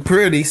getting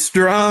pretty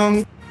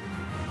strong.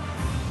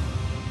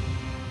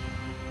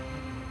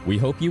 We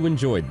hope you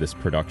enjoyed this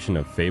production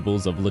of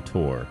Fables of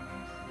Latour.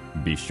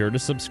 Be sure to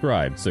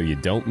subscribe so you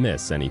don't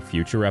miss any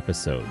future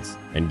episodes,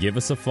 and give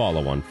us a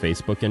follow on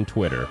Facebook and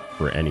Twitter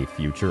for any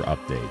future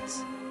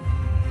updates.